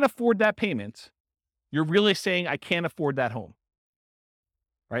can't afford that payment, you're really saying I can't afford that home,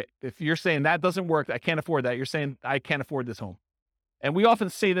 right? If you're saying that doesn't work, I can't afford that, you're saying I can't afford this home. And we often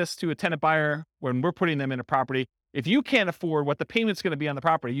say this to a tenant buyer when we're putting them in a property. If you can't afford what the payment's going to be on the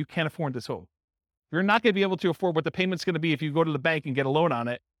property, you can't afford this home. You're not going to be able to afford what the payment's going to be if you go to the bank and get a loan on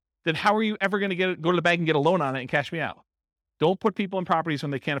it. Then how are you ever going to go to the bank and get a loan on it and cash me out? Don't put people in properties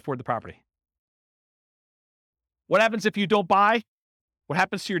when they can't afford the property. What happens if you don't buy? What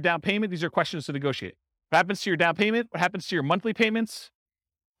happens to your down payment? These are questions to negotiate. What happens to your down payment? What happens to your monthly payments?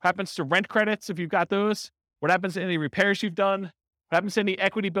 What happens to rent credits if you've got those? What happens to any repairs you've done? What happens to any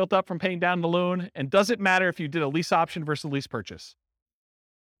equity built up from paying down the loan? And does it matter if you did a lease option versus a lease purchase?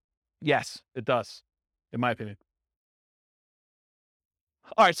 Yes, it does, in my opinion.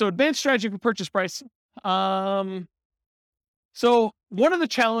 All right, so advanced strategy for purchase price. So one of the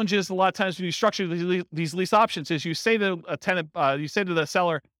challenges a lot of times when you structure these lease options is you say to a tenant, you say to the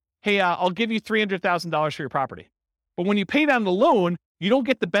seller, hey, I'll give you $300,000 for your property. But when you pay down the loan, you don't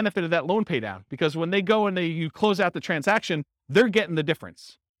get the benefit of that loan pay down because when they go and you close out the transaction, they're getting the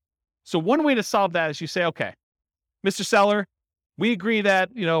difference. So one way to solve that is you say, okay, Mr. Seller, we agree that,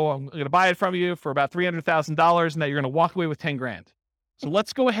 I'm going to buy it from you for about $300,000 and that you're going to walk away with 10 grand. So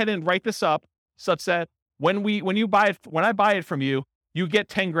let's go ahead and write this up such that when I buy it from you, you get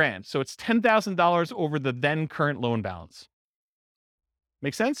 10 grand. So it's $10,000 over the then current loan balance.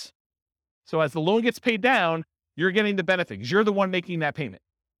 Make sense? So as the loan gets paid down, you're getting the benefit because you're the one making that payment.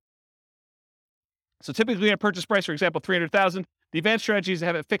 So typically a purchase price, for example, $300,000, the advanced strategy is to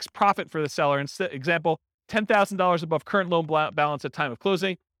have a fixed profit for the seller. Example, $10,000 above current loan balance at time of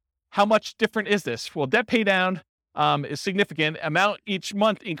closing. How much different is this? Well, debt pay down is significant. Amount each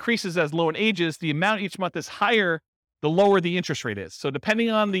month increases as loan ages. The amount each month is higher, the lower the interest rate is. So depending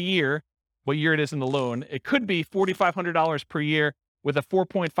on the year, what year it is in the loan, it could be $4,500 per year with a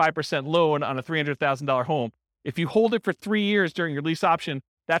 4.5% loan on a $300,000 home. If you hold it for 3 years during your lease option,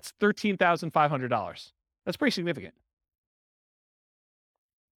 that's $13,500. That's pretty significant.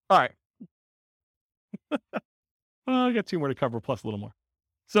 All right. I got 2 more to cover, plus a little more.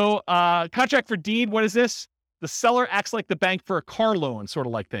 So contract for deed, what is this? The seller acts like the bank for a car loan, sort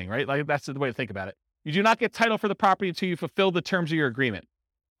of like thing, right? Like that's the way to think about it. You do not get title for the property until you fulfill the terms of your agreement.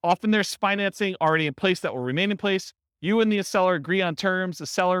 Often there's financing already in place that will remain in place. You and the seller agree on terms. The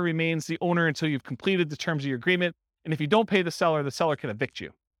seller remains the owner until you've completed the terms of your agreement. And if you don't pay the seller can evict you.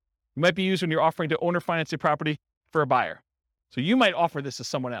 It might be used when you're offering to owner finance your property for a buyer. So you might offer this to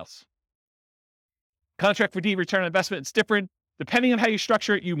someone else. Contract for deed return on investment, it's different. Depending on how you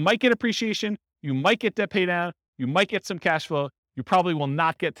structure it, you might get appreciation, you might get debt pay down, you might get some cash flow. You probably will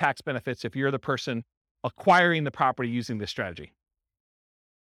not get tax benefits if you're the person acquiring the property using this strategy.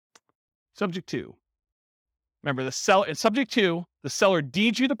 Subject 2. Remember, in subject 2, the seller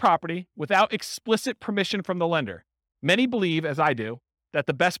deeds you the property without explicit permission from the lender. Many believe, as I do, that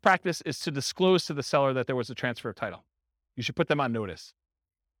the best practice is to disclose to the seller that there was a transfer of title. You should put them on notice.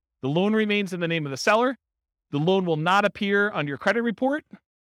 The loan remains in the name of the seller. The loan will not appear on your credit report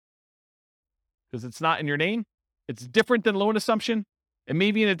because it's not in your name. It's different than loan assumption. It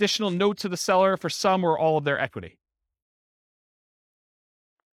may be an additional note to the seller for some or all of their equity.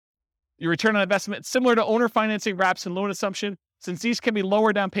 Your return on investment, similar to owner financing, wraps, and loan assumption. Since these can be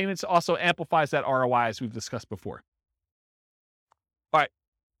lower down payments, also amplifies that ROI as we've discussed before. All right,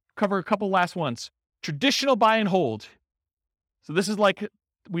 cover a couple last ones. Traditional buy and hold. So this is like,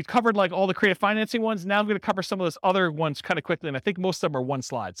 we've covered like all the creative financing ones. Now I'm going to cover some of those other ones kind of quickly. And I think most of them are one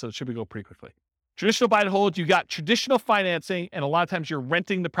slide, so it should go pretty quickly. Traditional buy and hold, you got traditional financing, and a lot of times you're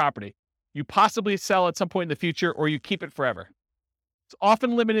renting the property. You possibly sell at some point in the future, or you keep it forever. It's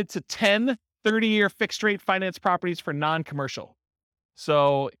often limited to 10, 30-year fixed rate finance properties for non-commercial.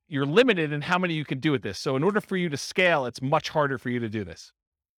 So you're limited in how many you can do with this. So in order for you to scale, it's much harder for you to do this.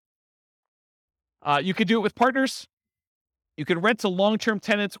 You could do it with partners. You can rent to long-term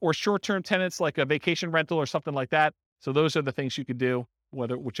tenants or short-term tenants like a vacation rental or something like that. So those are the things you could do,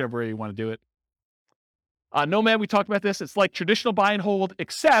 whichever way you want to do it. Nomad, we talked about this. It's like traditional buy and hold,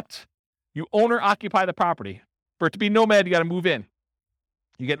 except you owner-occupy the property. For it to be Nomad, you got to move in.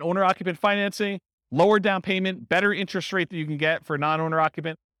 You get owner-occupant financing. lower down payment, better interest rate that you can get for a non-owner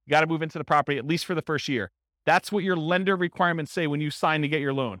occupant. You got to move into the property at least for the first year. That's what your lender requirements say when you sign to get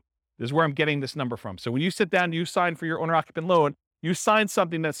your loan. This is where I'm getting this number from. So when you sit down and you sign for your owner occupant loan, you sign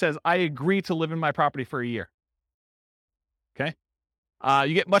something that says, I agree to live in my property for a year. Okay.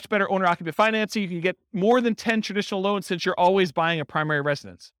 You get much better owner occupant financing. You can get more than 10 traditional loans since you're always buying a primary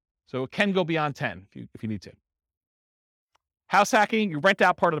residence. So it can go beyond 10 if you need to. House hacking, you rent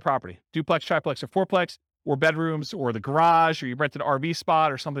out part of the property, duplex, triplex, or fourplex, or bedrooms, or the garage, or you rent an RV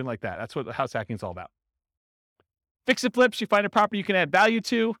spot or something like that. That's what the house hacking is all about. Fix and flips, you find a property you can add value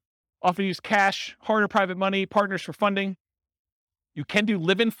to, often use cash, hard or private money, partners for funding. You can do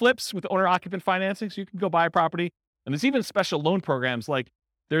live-in flips with owner-occupant financing, so you can go buy a property. And there's even special loan programs, like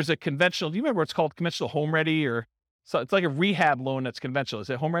there's a conventional, do you remember what's called conventional home ready, or so it's like a rehab loan that's conventional. Is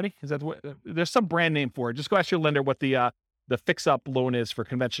it home ready? Is that what, there's some brand name for it. Just go ask your lender what the fix-up loan is for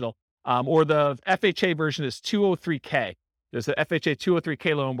conventional. Or the FHA version is 203K. There's the FHA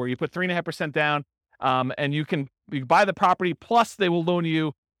 203K loan where you put 3.5% down, and you can buy the property, plus they will loan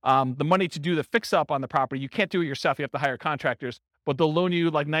you the money to do the fix-up on the property. You can't do it yourself. You have to hire contractors, but they'll loan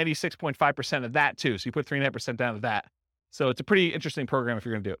you like 96.5% of that too. So you put 3.5% down of that. So it's a pretty interesting program if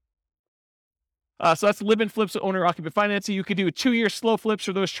you're going to do it. So that's live-in flips with owner-occupant financing. You could do a 2-year slow flips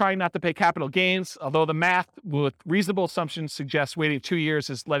for those trying not to pay capital gains, although the math with reasonable assumptions suggests waiting 2 years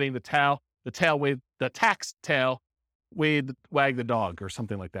is letting the tax tail wag the dog or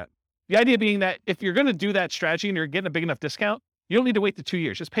something like that. The idea being that if you're going to do that strategy and you're getting a big enough discount, you don't need to wait the 2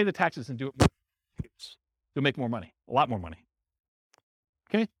 years. Just pay the taxes and do it. You'll make more money, a lot more money.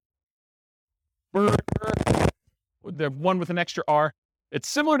 Okay? The one with an extra R. It's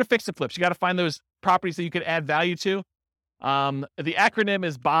similar to fix and flips. You got to find those properties that you could add value to. The acronym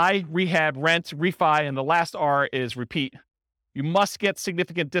is buy, rehab, rent, refi, and the last R is repeat. You must get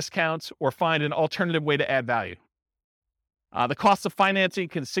significant discounts or find an alternative way to add value. The cost of financing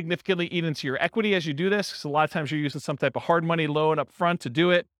can significantly eat into your equity as you do this, because a lot of times you're using some type of hard money loan up front to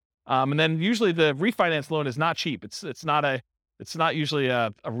do it. And then usually the refinance loan is not cheap. It's not usually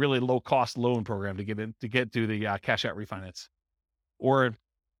a really low cost loan program to get to the cash out refinance. Or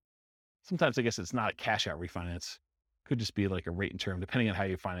sometimes I guess it's not a cash out refinance. Could just be like a rate and term, depending on how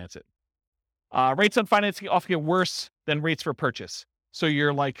you finance it. Rates on financing often get worse than rates for purchase. So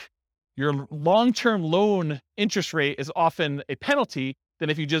your long-term loan interest rate is often a penalty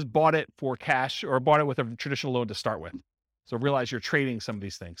than if you just bought it for cash or bought it with a traditional loan to start with. So realize you're trading some of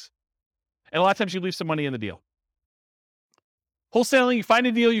these things. And a lot of times you leave some money in the deal. Wholesaling, you find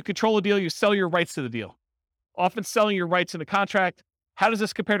a deal, you control a deal, you sell your rights to the deal. Often selling your rights in a contract. How does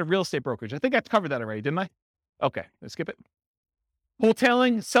this compare to real estate brokerage? I think I covered that already, didn't I? Okay, let's skip it.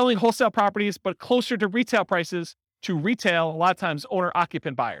 Wholesaling, selling wholesale properties, but closer to retail prices to retail, a lot of times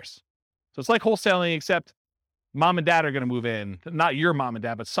owner-occupant buyers. So it's like wholesaling, except mom and dad are going to move in. Not your mom and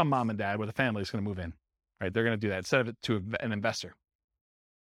dad, but some mom and dad with a family is going to move in. Right? They're going to do that instead of it to an investor.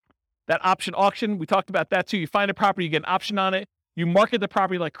 That option auction, we talked about that too. You find a property, you get an option on it. You market the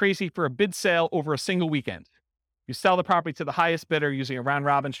property like crazy for a bid sale over a single weekend. You sell the property to the highest bidder using a round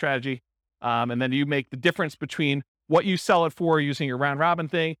robin strategy. And then you make the difference between what you sell it for using your round robin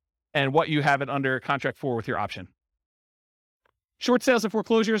thing and what you have it under contract for with your option. Short sales and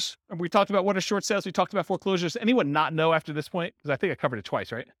foreclosures. We talked about what are short sales. We talked about foreclosures. Anyone not know after this point? Because I think I covered it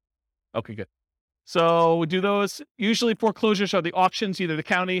twice, right? Okay, good. So we do those. Usually foreclosures are the auctions, either the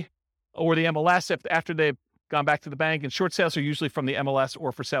county or the MLS after they've gone back to the bank. And short sales are usually from the MLS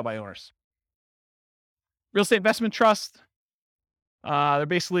or for sale by owners. Real estate investment trust. They're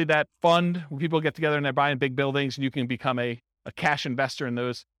basically that fund where people get together and they're buying big buildings, and you can become a cash investor in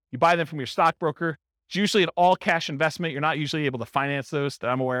those. You buy them from your stockbroker. It's usually an all cash investment. You're not usually able to finance those that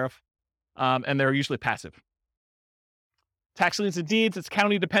I'm aware of. And they're usually passive. Tax liens and deeds, it's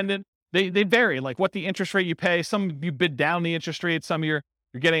county dependent. They vary, like what the interest rate you pay. Some you bid down the interest rate. Some you're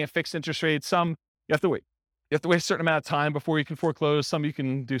getting a fixed interest rate. Some you have to wait. You have to wait a certain amount of time before you can foreclose. Some you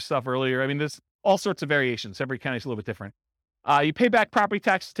can do stuff earlier. I mean, there's all sorts of variations. Every county's a little bit different. You pay back property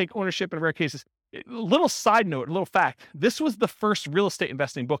taxes, take ownership in rare cases. A little side note, a little fact. This was the first real estate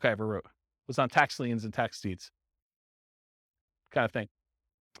investing book I ever wrote. It was on tax liens and tax deeds. Kind of thing.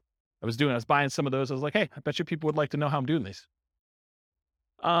 I was buying some of those. I was like, hey, I bet you people would like to know how I'm doing these.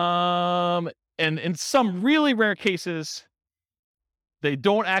 And in some really rare cases, they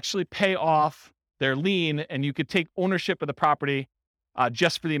don't actually pay off their lien, and you could take ownership of the property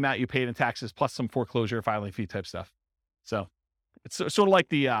just for the amount you paid in taxes, plus some foreclosure filing fee type stuff. So it's sort of like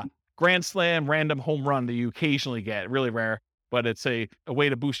the grand slam random home run that you occasionally get, really rare, but it's a way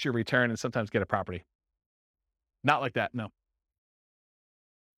to boost your return and sometimes get a property. Not like that, no.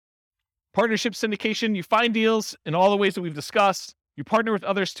 Partnership syndication, you find deals in all the ways that we've discussed. You partner with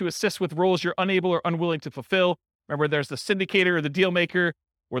others to assist with roles you're unable or unwilling to fulfill. Remember, there's the syndicator or the deal maker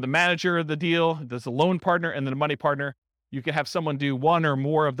or the manager of the deal. There's a loan partner and then a money partner. You can have someone do one or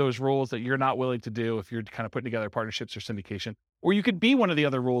more of those roles that you're not willing to do if you're kind of putting together partnerships or syndication. Or you could be one of the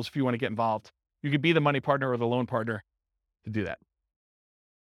other roles if you want to get involved. You could be the money partner or the loan partner to do that.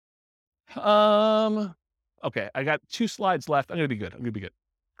 Okay, I got 2 slides left. I'm going to be good.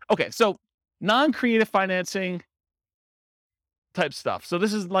 Okay, so non-creative financing type stuff. So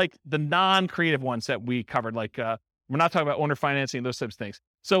this is like the non-creative ones that we covered. Like we're not talking about owner financing and those types of things.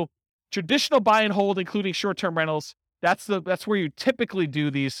 So traditional buy and hold, including short-term rentals, that's where you typically do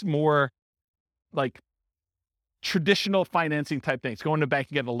these more like traditional financing type things. Going to the bank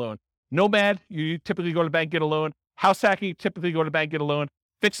and getting a loan. Nomad, you typically go to the bank, get a loan. House hacking, you typically go to the bank, get a loan.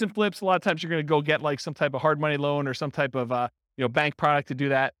 Fix and flips, a lot of times you're going to go get like some type of hard money loan or some type of bank product to do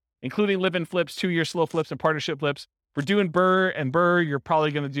that, including live-in flips, 2-year slow flips, and partnership flips. If we're doing Burr and Burr, you're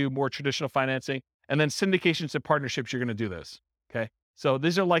probably going to do more traditional financing. And then syndications and partnerships, you're going to do those. Okay. So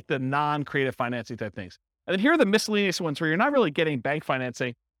these are like the non-creative financing type things. And then here are the miscellaneous ones where you're not really getting bank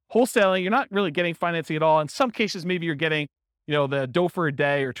financing. Wholesaling, you're not really getting financing at all. In some cases, maybe you're getting, the dough for a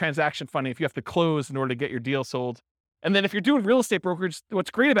day or transaction funding if you have to close in order to get your deal sold. And then if you're doing real estate brokerage, what's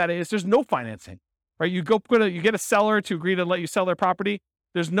great about it is there's no financing, right? You get a seller to agree to let you sell their property.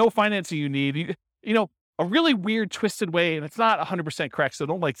 There's no financing you need. A really weird, twisted way, and it's not 100% correct, so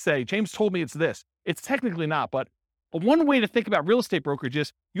don't say, James told me it's this. It's technically not, but one way to think about real estate brokerage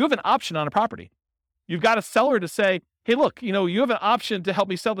is you have an option on a property. You've got a seller to say, hey, look, you have an option to help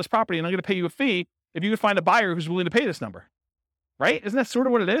me sell this property, and I'm going to pay you a fee if you can find a buyer who's willing to pay this number, right? Isn't that sort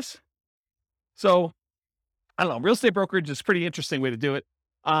of what it is? So, I don't know. Real estate brokerage is a pretty interesting way to do it.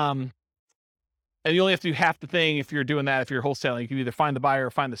 And you only have to do half the thing if you're doing that. If you're wholesaling, you can either find the buyer or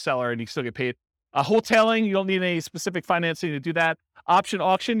find the seller and you still get paid. Wholesaling, you don't need any specific financing to do that. Option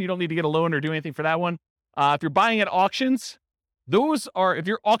auction, you don't need to get a loan or do anything for that one. If you're buying at auctions, if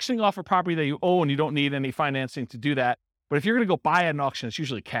you're auctioning off a property that you own, you don't need any financing to do that. But if you're going to go buy at an auction, it's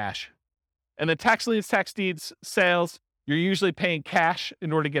usually cash. And then tax liens, tax deeds, sales, you're usually paying cash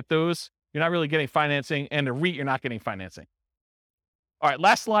in order to get those. You're not really getting financing, and a REIT, you're not getting financing. All right,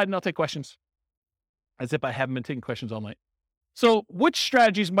 last slide, and I'll take questions. As if I haven't been taking questions all night. So which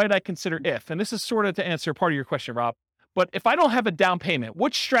strategies might I consider if? And this is sort of to answer part of your question, Rob. But if I don't have a down payment,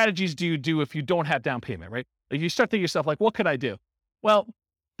 which strategies do you do if you don't have down payment, right? Like you start thinking to yourself, like, what could I do? Well,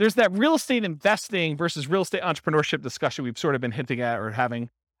 there's that real estate investing versus real estate entrepreneurship discussion we've sort of been hinting at or having.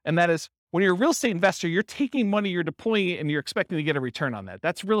 And that is, when you're a real estate investor, you're taking money, you're deploying it, and you're expecting to get a return on that.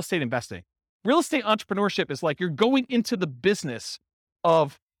 That's real estate investing. Real estate entrepreneurship is like you're going into the business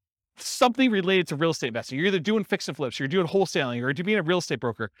of something related to real estate investing. You're either doing fix and flips, you're doing wholesaling, or you're being a real estate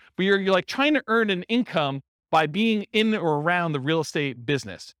broker, but you're like trying to earn an income by being in or around the real estate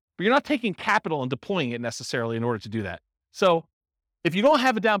business. But you're not taking capital and deploying it necessarily in order to do that. So if you don't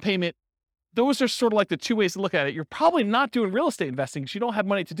have a down payment, those are sort of like the 2 ways to look at it. You're probably not doing real estate investing because you don't have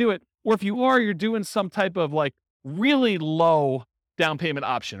money to do it. Or if you are, you're doing some type of like really low down payment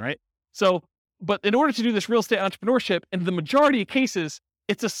option, right? So, but in order to do this real estate entrepreneurship, in the majority of cases,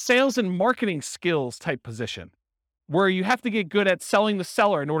 it's a sales and marketing skills type position where you have to get good at selling the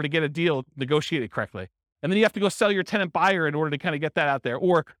seller in order to get a deal negotiated correctly. And then you have to go sell your tenant buyer in order to kind of get that out there.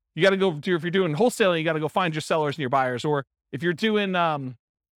 Or you got to go do, if you're doing wholesaling, you got to go find your sellers and your buyers. Or if you're doing,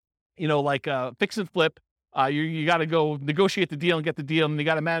 fix and flip, you got to go negotiate the deal and get the deal, and you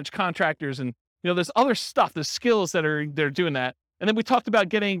got to manage contractors, and there's other stuff, there's skills that are doing that. And then we talked about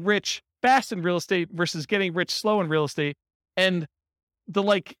getting rich fast in real estate versus getting rich slow in real estate, and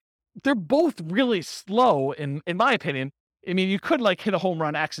they're both really slow in my opinion. I mean, you could hit a home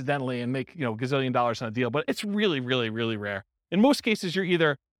run accidentally and make gazillion dollars on a deal, but it's really, really, really rare. In most cases, you're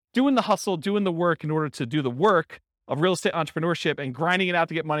either doing the hustle, doing the work in order to do the work of real estate entrepreneurship and grinding it out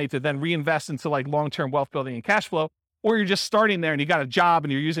to get money to then reinvest into long-term wealth building and cash flow, or you're just starting there and you got a job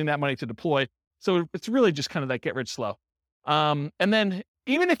and you're using that money to deploy. So it's really just kind of that get rich slow. And then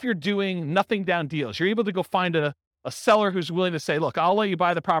even if you're doing nothing down deals, you're able to go find a seller who's willing to say, look, I'll let you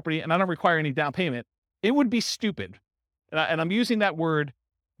buy the property and I don't require any down payment. It would be stupid. And I'm using that word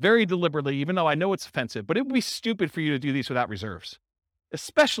very deliberately, even though I know it's offensive, but it would be stupid for you to do these without reserves,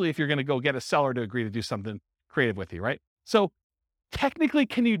 especially if you're going to go get a seller to agree to do something creative with you, right? So technically,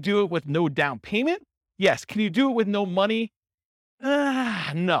 can you do it with no down payment? Yes. Can you do it with no money?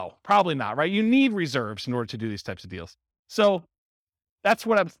 No, probably not, right? You need reserves in order to do these types of deals. So that's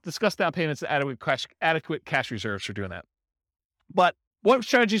what I've discussed, down payments, adequate cash reserves for doing that. But what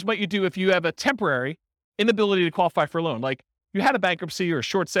strategies might you do if you have a temporary inability to qualify for a loan? Like you had a bankruptcy or a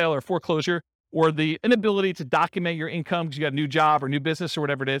short sale or foreclosure, or the inability to document your income because you got a new job or new business or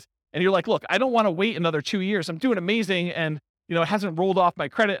whatever it is. And you're like, look, I don't want to wait another 2 years. I'm doing amazing. And, it hasn't rolled off my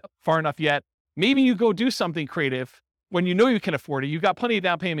credit far enough yet. Maybe you go do something creative when you know you can afford it. You got plenty of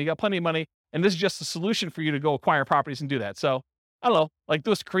down payment, you got plenty of money. And this is just a solution for you to go acquire properties and do that. So I don't know, like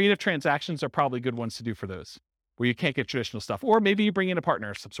those creative transactions are probably good ones to do for those where you can't get traditional stuff. Or maybe you bring in a partner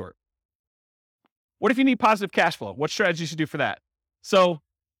of some sort. What if you need positive cash flow? What strategies you do for that? So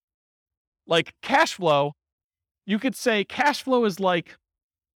like cash flow, you could say cash flow is like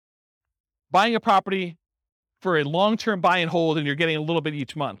buying a property for a long-term buy and hold, and you're getting a little bit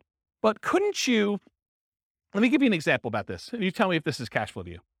each month. But couldn't you, let me give you an example about this, and you tell me if this is cash flow to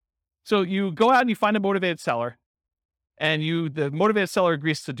you. So you go out and you find a motivated seller, and the motivated seller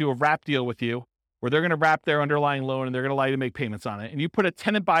agrees to do a wrap deal with you, where they're going to wrap their underlying loan and they're going to allow you to make payments on it. And you put a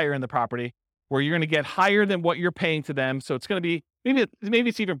tenant buyer in the property where you're going to get higher than what you're paying to them. So it's going to be, maybe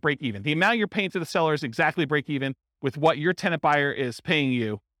it's even break even. The amount you're paying to the seller is exactly break even with what your tenant buyer is paying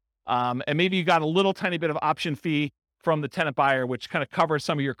you. And maybe you got a little tiny bit of option fee from the tenant buyer, which kind of covers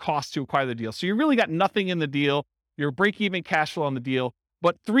some of your costs to acquire the deal. So you really got nothing in the deal. You're break-even cash flow on the deal.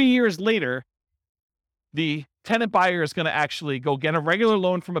 But 3 years later, the tenant buyer is going to actually go get a regular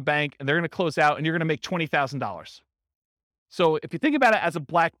loan from a bank, and they're going to close out, and you're going to make $20,000. So if you think about it as a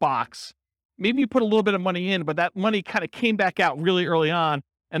black box, maybe you put a little bit of money in, but that money kind of came back out really early on.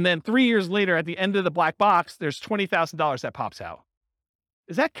 And then 3 years later, at the end of the black box, there's $20,000 that pops out.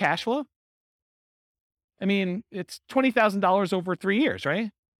 Is that cash flow? I mean, it's $20,000 over 3 years,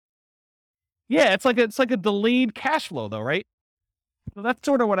 right? Yeah, it's like a delayed cash flow though, right? So that's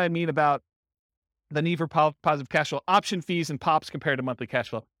sort of what I mean about the need for positive cash flow, option fees and pops compared to monthly cash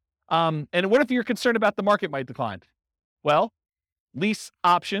flow. And what if you're concerned about the market might decline? Well, lease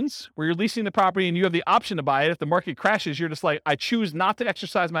options, where you're leasing the property and you have the option to buy it. If the market crashes, you're just like, I choose not to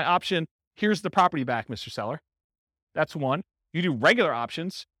exercise my option. Here's the property back, Mr. Seller. That's one. You do regular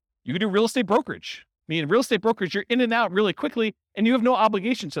options. You can do real estate brokerage. I mean, real estate brokerage, you're in and out really quickly and you have no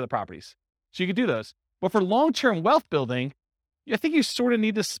obligation to the properties. So you can do those. But for long-term wealth building, I think you sort of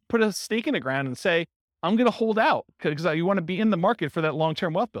need to put a stake in the ground and say, I'm going to hold out because you want to be in the market for that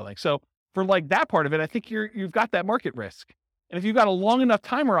long-term wealth building. So for like that part of it, I think you've got that market risk. And if you've got a long enough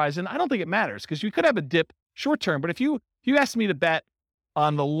time horizon, I don't think it matters because you could have a dip short-term. But if you asked me to bet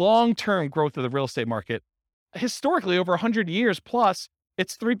on the long-term growth of the real estate market, historically over 100 years plus,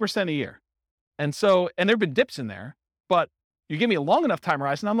 it's 3% a year. And there've been dips in there, but you give me a long enough time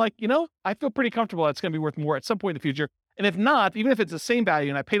horizon, I'm like, I feel pretty comfortable it's going to be worth more at some point in the future. And if not, even if it's the same value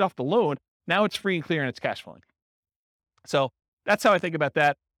and I paid off the loan, now it's free and clear and it's cash flowing. So that's how I think about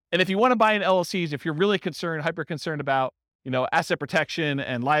that. And if you want to buy in LLCs, if you're really hyper concerned about, asset protection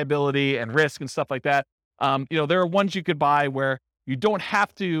and liability and risk and stuff like that, there are ones you could buy where you don't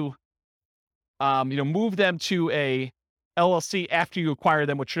have to, move them to a LLC after you acquire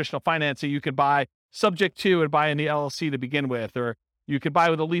them with traditional financing. You could buy subject to and buy in the LLC to begin with, or you could buy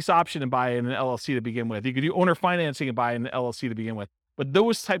with a lease option and buy in an LLC to begin with. You could do owner financing and buy in an LLC to begin with. But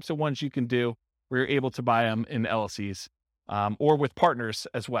those types of ones you can do where you're able to buy them in LLCs or with partners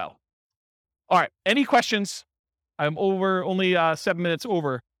as well. All right. Any questions? I'm only 7 minutes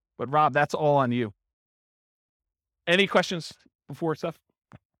over, but Rob, that's all on you. Any questions before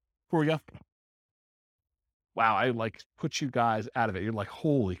we go? Wow, I put you guys out of it. You're like,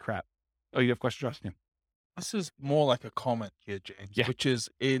 holy crap. Oh, you have questions, Josh? Yeah. This is more like a comment here, James, Yeah. which is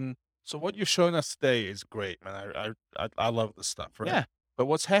so what you're showing us today is great, man. I love this stuff, right? Yeah. But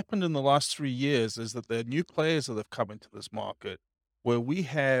what's happened in the last 3 years is that there are new players that have come into this market where we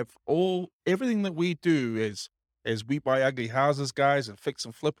have everything that we do is we buy ugly houses, guys, and fix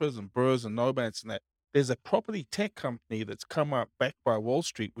and flippers and burrs and nomads and that. There's a property tech company that's come up backed by Wall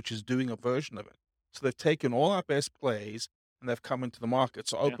Street, which is doing a version of it. So they've taken all our best plays and they've come into the market.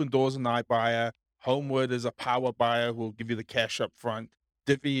 So Open Doors an iBuyer, Homeward is a power buyer who will give you the cash up front.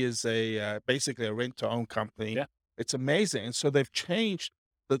 Divvy is basically a rent-to-own company. Yeah. It's amazing. And so they've changed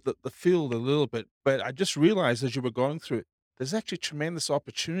the field a little bit. But I just realized as you were going through it, there's actually tremendous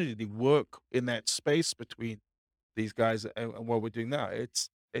opportunity to work in that space between these guys and what we're doing now. It's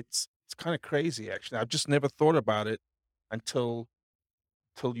kind of crazy, actually. I've just never thought about it until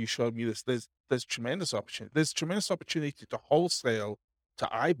you showed me this. There's tremendous opportunity. There's tremendous opportunity to wholesale to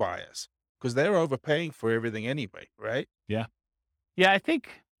iBuyers because they're overpaying for everything anyway, right? Yeah. Yeah, I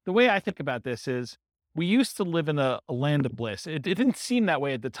think the way I think about this is we used to live in a land of bliss. It didn't seem that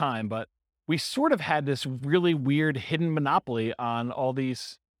way at the time, but we sort of had this really weird hidden monopoly on all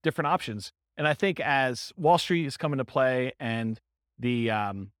these different options. And I think as Wall Street is coming to play and the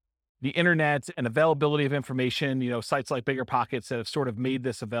the internet and availability of information, sites like BiggerPockets that have sort of made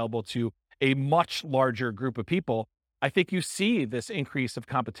this available to a much larger group of people, I think you see this increase of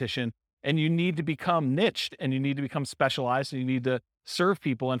competition, and you need to become niched, and you need to become specialized, and you need to serve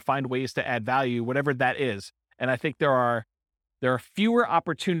people and find ways to add value, whatever that is. And I think there are fewer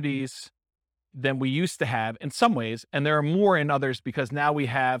opportunities than we used to have in some ways, and there are more in others because now we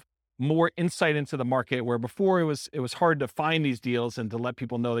have more insight into the market, where before it was hard to find these deals and to let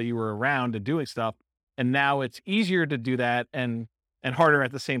people know that you were around and doing stuff. And now it's easier to do that and harder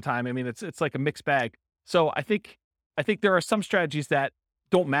at the same time. I mean, it's like a mixed bag. So I think there are some strategies that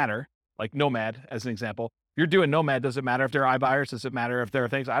don't matter, like Nomad as an example. If you're doing Nomad, does it matter if there are iBuyers? Does it matter if there are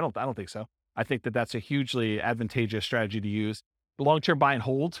things? I don't think so. I think that's a hugely advantageous strategy to use. The long-term buy and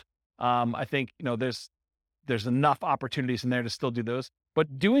hold, I think, there's enough opportunities in there to still do those.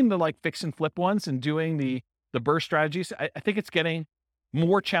 But doing the like fix and flip ones and doing the burst strategies, I think it's getting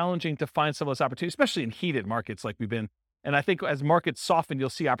more challenging to find some of those opportunities, especially in heated markets like we've been. And I think as markets soften, you'll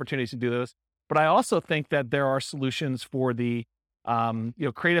see opportunities to do those. But I also think that there are solutions for the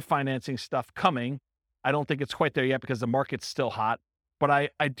creative financing stuff coming. I don't think it's quite there yet because the market's still hot. But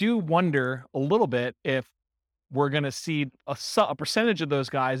I do wonder a little bit if we're going to see a percentage of those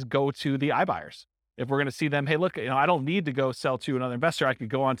guys go to the iBuyers. If we're going to see them, hey, look, I don't need to go sell to another investor. I could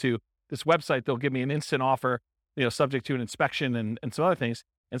go onto this website. They'll give me an instant offer, subject to an inspection and some other things.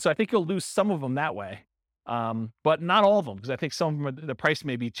 And so I think you'll lose some of them that way, but not all of them, because I think some of them, the price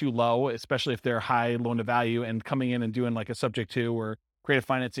may be too low, especially if they're high loan to value, and coming in and doing like a subject to or creative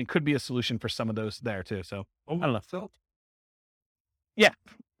financing could be a solution for some of those there too. So I don't know. Yeah.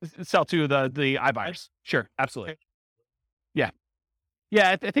 Sell to the iBuyers. Sure. Absolutely. Yeah.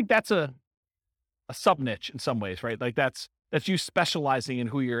 Yeah. I think that's a sub niche in some ways, right? Like that's you specializing in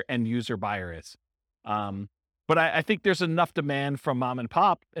who your end user buyer is. But I think there's enough demand from mom and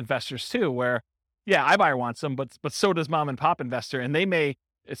pop investors too, where iBuyer wants them, but so does mom and pop investor. And they may,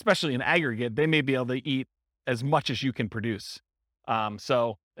 especially in aggregate, they may be able to eat as much as you can produce.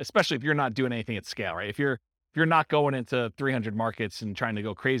 So especially if you're not doing anything at scale, right? If you're not going into 300 markets and trying to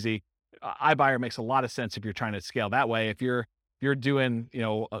go crazy, iBuyer makes a lot of sense if you're trying to scale that way. If you're doing,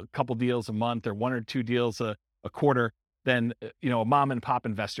 a couple deals a month or one or two deals a quarter, then, a mom and pop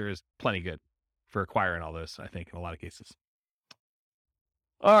investor is plenty good for acquiring all those, I think, in a lot of cases.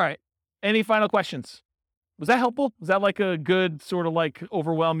 All right. Any final questions? Was that helpful? Was that like a good sort of like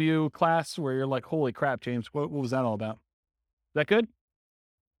overwhelm you class where you're like, holy crap, James, what was that all about? Is that good?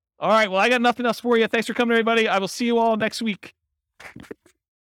 All right. Well, I got nothing else for you. Thanks for coming, everybody. I will see you all next week.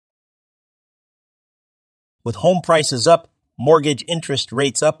 With home prices up, mortgage interest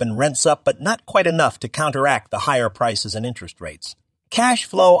rates up, and rents up, but not quite enough to counteract the higher prices and interest rates. Cash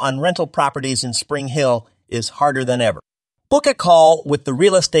flow on rental properties in Spring Hill is harder than ever. Book a call with the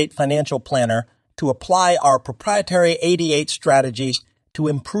Real Estate Financial Planner to apply our proprietary 88 strategies to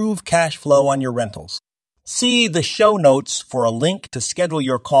improve cash flow on your rentals. See the show notes for a link to schedule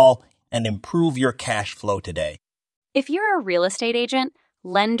your call and improve your cash flow today. If you're a real estate agent,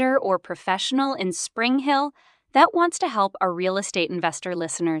 lender, or professional in Spring Hill that wants to help our real estate investor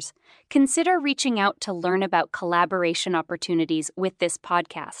listeners, consider reaching out to learn about collaboration opportunities with this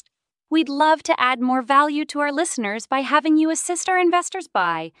podcast. We'd love to add more value to our listeners by having you assist our investors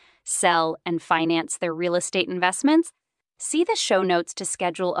buy, sell, and finance their real estate investments. See the show notes to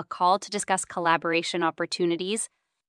schedule a call to discuss collaboration opportunities